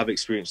is how I've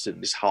experienced it.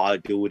 This is how I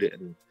deal with it.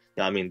 And you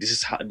know what I mean, this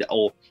is how,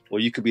 or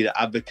you could be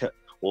the advocate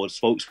or the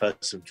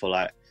spokesperson for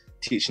like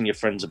teaching your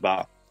friends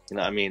about, you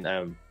know what I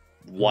mean,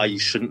 why you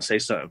shouldn't say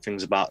certain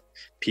things about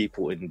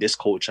people in this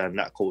culture and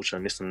that culture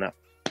and this and that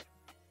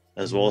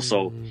as well.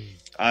 So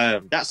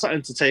that's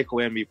something to take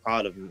away and be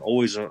proud of, and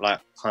always like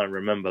kind of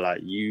remember,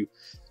 like, you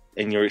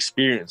in your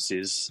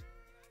experiences,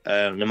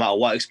 no matter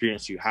what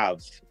experience you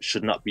have,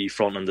 should not be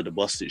thrown under the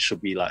bus. It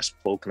should be like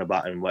spoken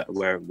about in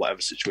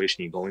whatever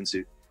situation you go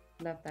into.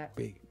 Love that.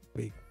 Big.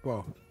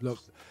 Well,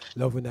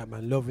 loving that,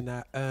 man. Loving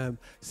that.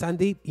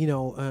 Sandeep, you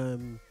know,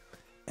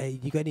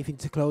 you got anything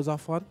to close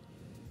off on?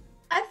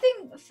 I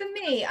think for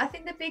me,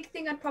 the big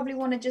thing I'd probably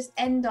want to just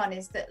end on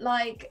is that,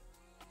 like,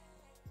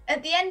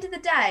 at the end of the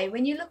day,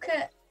 when you look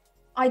at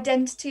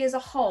identity as a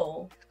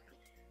whole,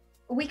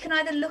 we can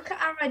either look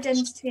at our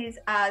identities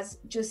as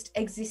just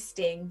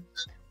existing,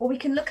 or we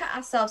can look at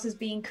ourselves as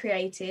being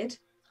created.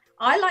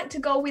 I like to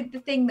go with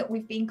the thing that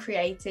we've been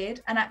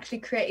created, and actually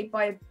created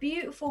by a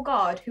beautiful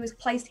God who has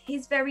placed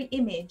his very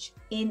image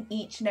in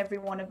each and every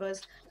one of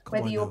us,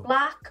 whether you're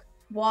Black,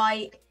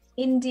 white,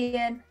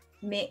 Indian,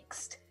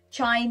 mixed,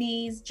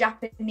 Chinese,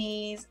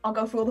 Japanese. I'll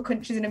go through all the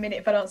countries in a minute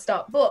if I don't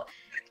stop. But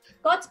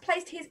God's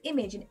placed his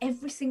image in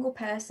every single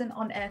person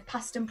on earth,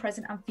 past and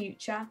present and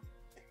future.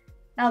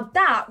 Now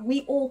that,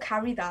 we all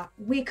carry that.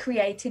 We're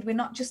created. We're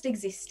not just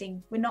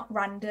existing. We're not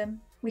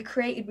random. We're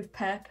created with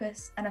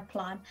purpose and a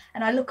plan.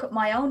 And I look at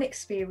my own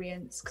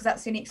experience, because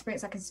that's the only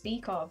experience I can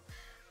speak of.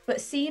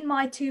 But seeing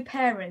my two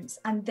parents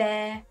and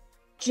their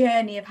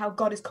journey of how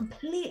God has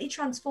completely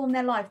transformed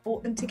their life,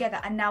 brought them together,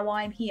 and now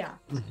I'm here.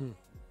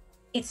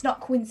 It's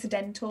not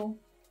coincidental.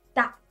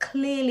 That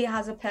clearly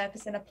has a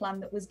purpose and a plan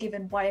that was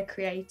given by a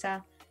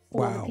creator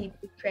for the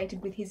people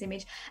created with his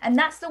image. And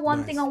that's the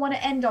one thing I want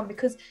to end on,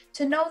 because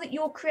to know that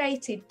you're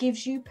created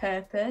gives you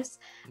purpose,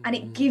 and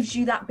it gives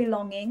you that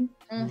belonging.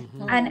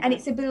 And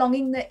it's a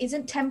belonging that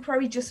isn't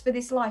temporary just for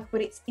this life,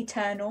 but it's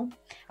eternal.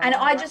 And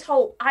I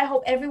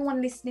hope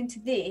everyone listening to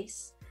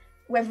this,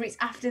 whether it's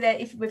after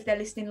if they're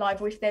listening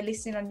live or if they're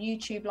listening on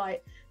YouTube,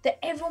 like, that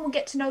everyone will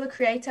get to know the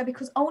creator,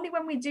 because only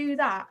when we do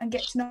that and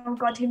get to know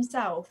God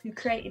himself who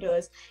created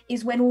us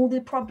is when all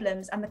the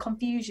problems and the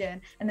confusion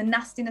and the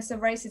nastiness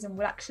of racism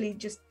will actually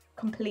just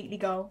completely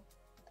go,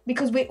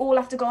 because we all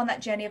have to go on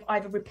that journey of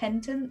either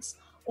repentance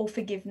or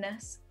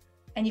forgiveness,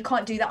 and you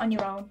can't do that on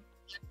your own.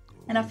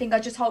 And I think I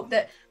just hope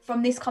that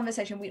from this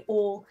conversation we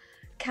all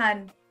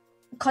can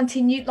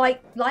continue,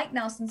 like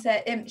Nelson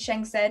said,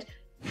 Sheng said,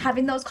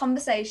 having those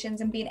conversations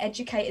and being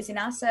educators in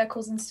our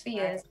circles and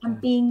spheres, and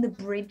being the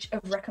bridge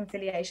of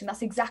reconciliation.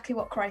 That's exactly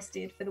what Christ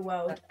did for the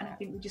world, and I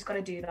think we just got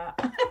to do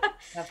that.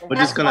 We're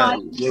just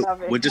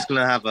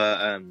gonna have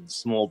a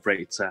small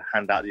break to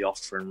hand out the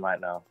offering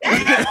right now.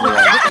 I'm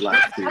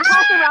passing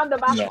around the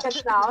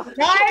basket now.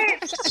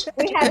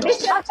 We have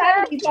this.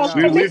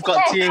 We've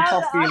got tea and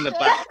coffee in the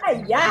back.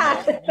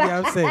 Yeah,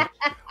 I'm saying.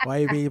 Why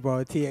you mean,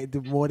 bro?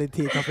 More than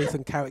tea and coffee,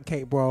 some carrot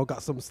cake, bro.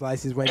 Got some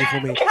slices ready for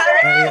me.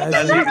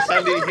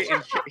 Sandy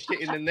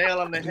hitting the nail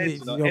on the head,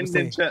 you know,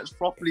 ending church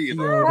properly. You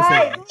know.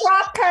 Right,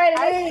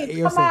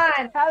 properly. Come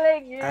on.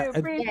 Telling you,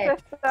 free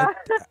sister.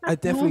 I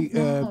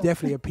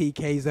definitely a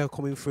PKs are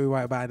coming through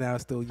right about now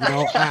still, you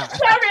know.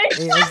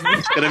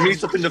 Gonna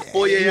meet up in the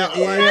foyer.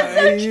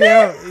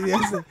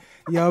 Yes.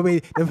 You know what I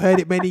mean? They've heard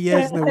it many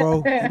years in a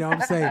row. You know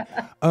what I'm saying?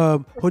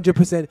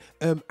 100%.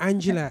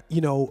 Angela,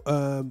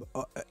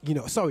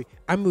 sorry,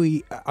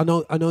 Amory, I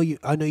know you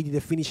did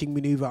a finishing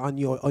maneuver on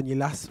your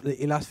last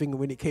thing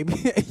when it came.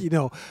 You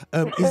know,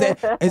 is there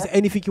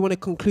anything you want to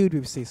conclude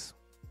with, sis?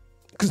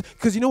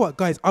 Because you know what,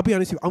 guys, I'll be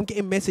honest with you, I'm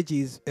getting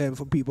messages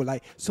from people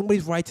like,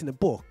 somebody's writing a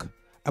book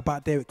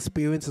about their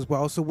experience as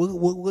well. So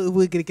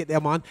we're gonna get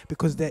them on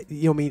because they,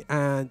 you know what I mean,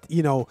 and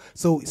you know,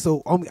 so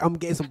I'm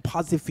getting some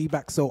positive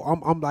feedback. So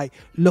I'm like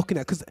looking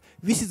at, because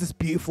this is just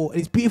beautiful, and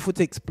it's beautiful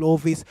to explore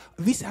this.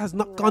 This has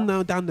not gone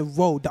down the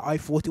road that I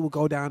thought it would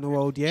go down the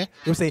road. Yeah, you know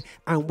what I'm saying,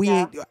 and we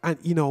ain't, and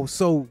you know,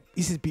 so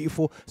this is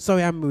beautiful.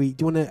 Sorry, Anne-Marie,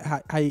 do you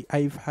wanna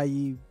how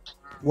you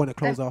wanna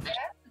close off?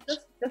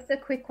 Just a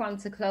quick one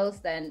to close.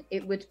 Then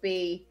it would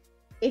be,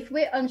 if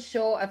we're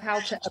unsure of how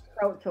to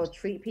approach or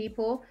treat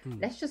people,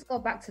 let's just go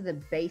back to the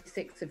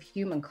basics of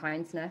human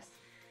kindness.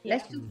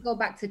 Let's just go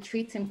back to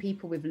treating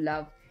people with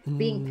love,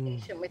 being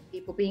patient with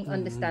people, being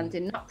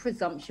understanding, not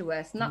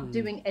presumptuous, not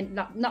doing and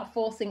not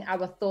forcing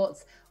our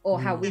thoughts or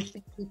how we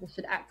think people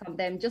should act on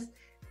them. Just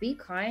be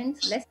kind.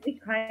 Let's be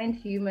kind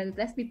humans.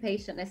 Let's be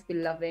patient. Let's be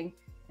loving,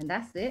 and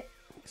that's it.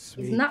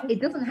 Sweet. It's not.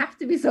 It doesn't have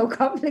to be so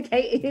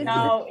complicated.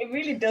 No, it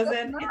really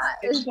doesn't.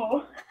 It's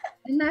simple.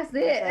 And that's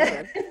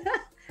it.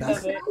 That's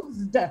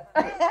closed.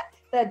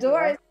 The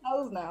door is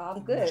closed now.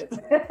 I'm good.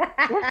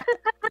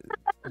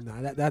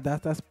 No,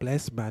 that's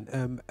blessed,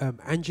 man.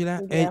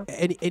 Angela,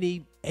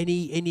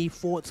 any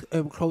thoughts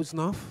closing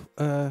off?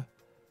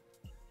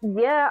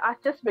 Yeah,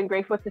 I've just been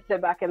grateful to sit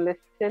back and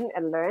listen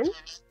and learn,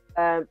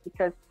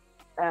 because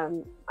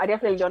I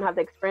definitely don't have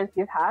the experience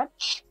you've had.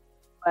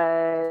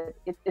 But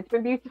it's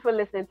been beautiful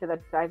listening to the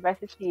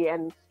diversity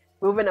and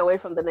moving away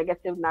from the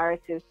negative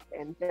narratives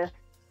and just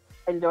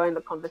enjoying the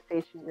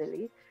conversation,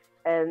 really.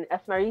 And as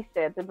Marie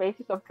said, the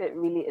basis of it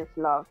really is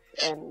love.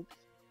 And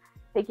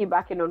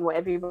piggybacking on what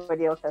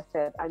everybody else has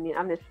said, I mean,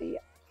 honestly,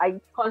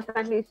 I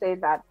constantly say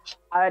that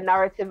our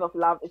narrative of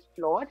love is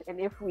flawed. And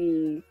if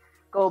we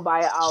go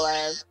by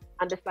our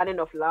understanding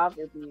of love,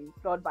 it'll be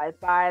flawed by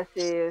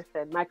biases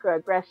and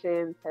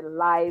microaggressions and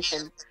lies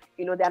and,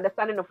 you know, the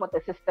understanding of what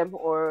the system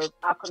or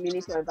our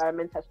community or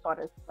environment has taught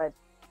us. But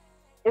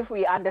if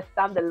we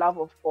understand the love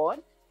of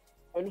God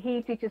and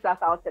He teaches us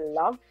how to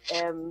love,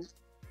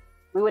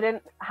 we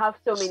wouldn't have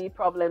so many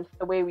problems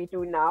the way we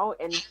do now,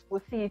 and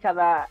we'll see each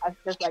other as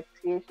just like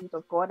creations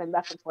of God, and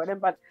that's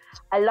important. But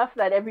I love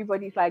that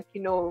everybody's like,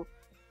 you know,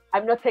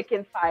 I'm not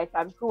taking sides,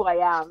 I'm who I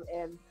am,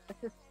 and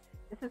this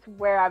is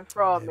where I'm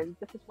from, and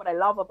this is what I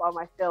love about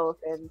myself,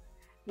 and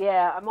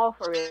yeah, I'm all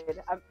for it.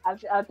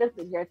 I've just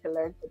been here to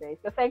learn today,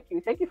 so thank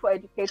you for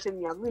educating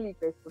me. I'm really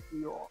grateful to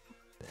you all.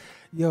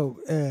 Yo,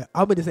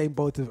 I'm in the same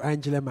boat of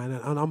Angela, man,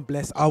 and I'm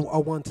blessed. I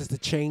want us to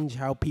change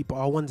how people.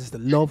 I want us to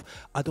love.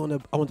 I don't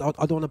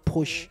want to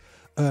push.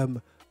 I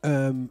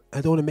don't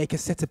want to make a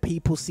set of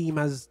people seem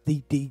as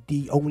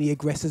the only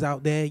aggressors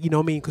out there. You know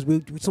what I mean? Because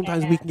we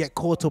sometimes we can get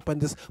caught up and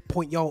just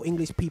point, yo,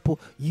 English people,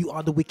 you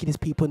are the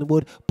wickedest people in the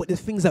world. But there's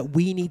things that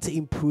we need to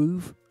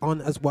improve on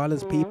as well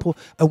as people,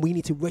 and we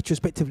need to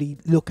retrospectively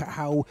look at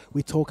how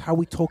we talk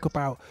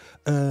about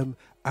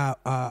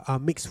our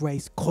mixed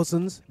race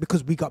cousins,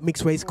 because we got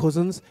mixed race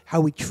cousins, how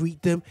we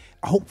treat them.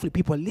 Hopefully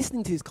people are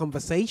listening to this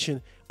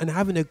conversation and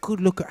having a good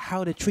look at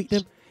how to treat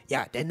them.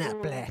 Yeah, they're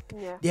not black.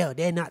 Yo,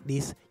 they're not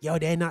this. Yo,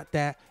 they're not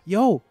that.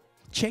 Yo,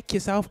 check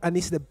yourself. And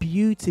this is a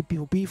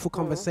beautiful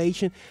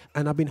conversation.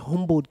 And I've been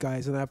humbled,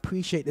 guys, and I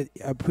appreciate that.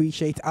 I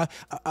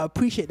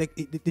appreciate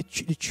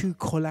the true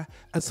color.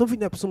 And something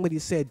that somebody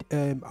said,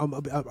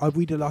 I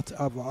read a lot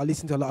of, I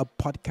listen to a lot of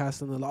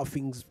podcasts and a lot of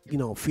things, you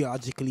know,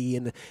 theologically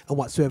and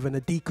whatsoever, and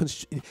the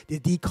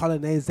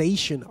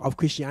decolonization of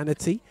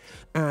Christianity.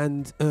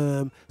 And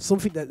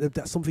something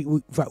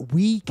that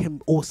we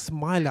can all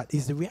smile at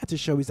is the reality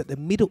show is that the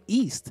Middle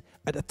East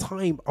at the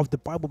time of the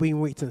Bible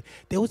being written,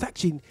 there was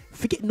actually,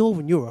 forget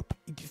Northern Europe,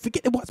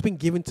 forget what's been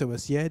given to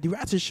us. Yeah, the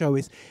reality show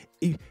is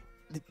the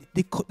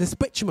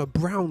spectrum of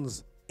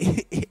browns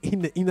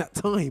in that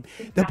time.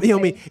 Exactly. You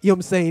know what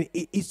I'm saying?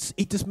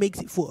 It just makes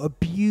it for a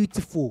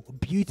beautiful.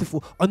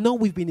 I know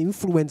we've been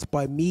influenced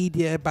by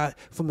media,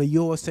 from the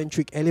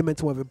Eurocentric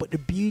element or whatever, but the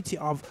beauty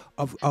of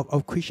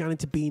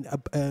Christianity being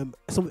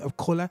something of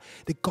color.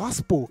 The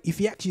gospel, if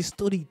you actually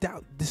study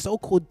the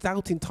so-called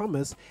doubting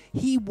Thomas,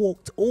 he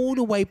walked all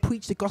the way,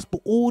 preached the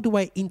gospel all the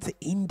way into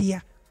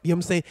India. You know what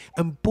I'm saying?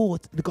 And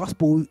brought the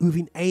gospel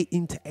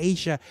into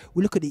Asia.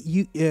 We look at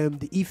the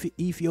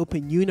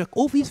Ethiopian eunuch.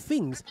 All these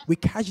things we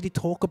casually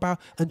talk about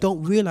and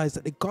don't realize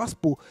that the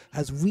gospel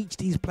has reached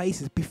these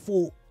places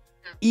before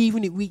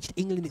even it reached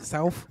England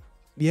itself.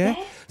 Yeah.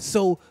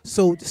 So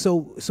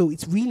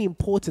it's really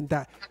important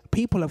that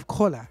people of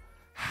color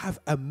have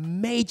a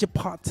major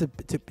part to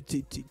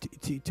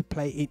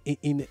play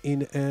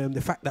in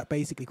the fact that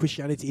basically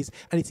Christianity is,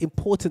 and it's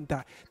important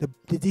that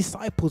the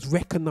disciples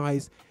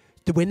recognize.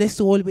 When they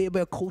saw a bit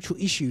about cultural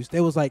issues,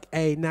 they was like,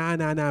 hey, nah,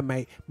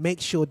 mate,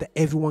 make sure that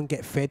everyone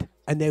get fed.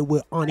 And they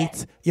were on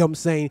it, you know what I'm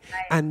saying?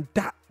 And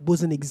that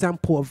was an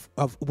example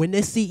of when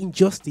they see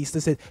injustice,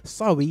 they said,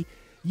 sorry,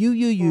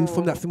 you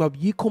from that film,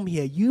 you come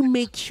here, you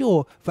make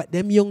sure that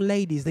them young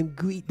ladies, them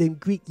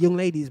Greek young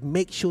ladies,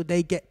 make sure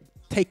they get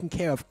taken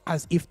care of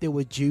as if they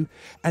were Jew.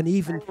 And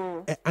even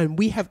and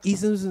we have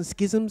isms and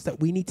schisms that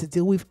we need to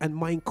deal with. And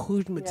my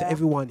encouragement to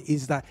everyone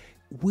is that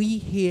we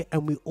here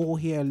and we all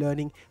here are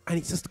learning, and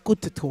it's just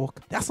good to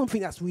talk. That's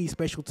something that's really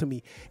special to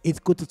me. It's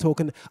good to talk,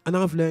 and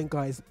I've learned,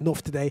 guys,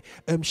 enough today.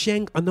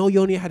 Sheng, I know you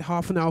only had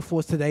half an hour for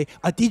us today.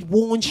 I did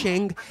warn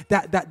Sheng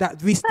that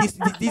this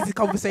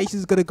conversation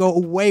is gonna go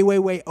way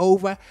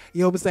over.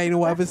 You know what I'm saying, or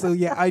whatever. So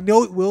yeah, I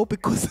know it will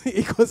because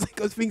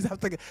things have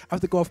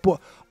to go off.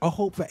 But I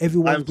hope that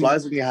everyone. Time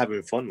flies when you're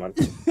having fun, man.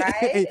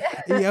 Right?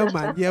 yeah,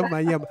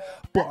 man.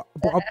 But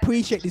I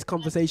appreciate this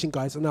conversation,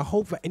 guys, and I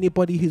hope that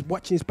anybody who's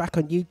watching this back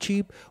on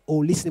YouTube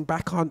or listening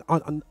back on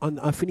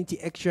Affinity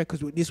Extra, because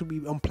this will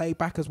be on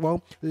playback as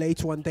well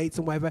later on dates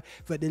and whatever,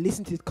 that they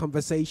listen to this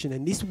conversation,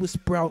 and this will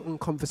sprout on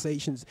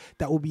conversations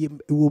that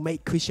will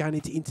make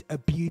Christianity into a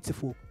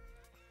beautiful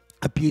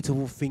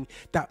thing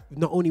that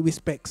not only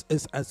respects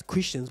us as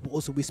Christians, but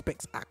also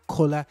respects our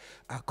color,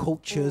 our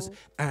cultures,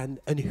 and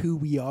who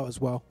we are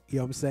as well. You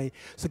know what I'm saying?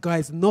 So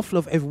guys, enough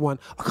love, everyone.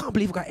 I can't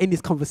believe I got to end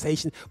this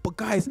conversation, but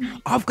guys,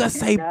 I've got to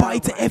say bye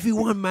to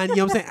everyone, man. You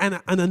know what I'm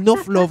saying? And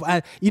enough love.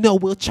 And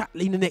we'll chat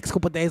in the next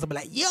couple of days. I'll be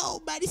like, yo,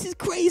 man, this is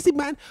crazy,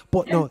 man.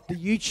 But no, the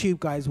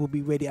YouTube guys will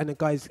be ready. And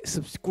guys,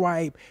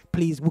 subscribe,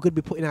 please. We're going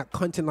to be putting out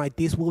content like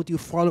this. We'll do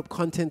follow-up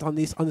content on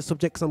the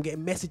subject, because I'm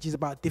getting messages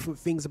about different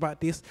things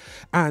about this.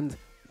 And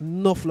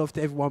enough love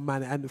to everyone,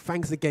 man, and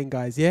thanks again,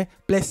 guys. Yeah,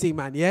 bless you,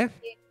 man. Yeah,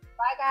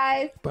 Bye,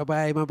 guys.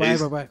 Bye,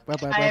 everyone.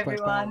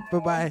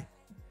 Bye.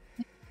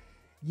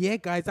 Yeah,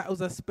 guys, that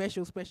was a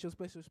special.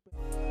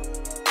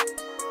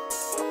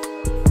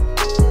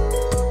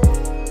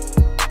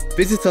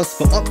 Visit us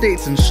for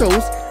updates and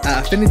shows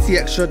at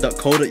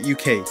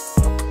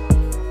affinityextra.co.uk.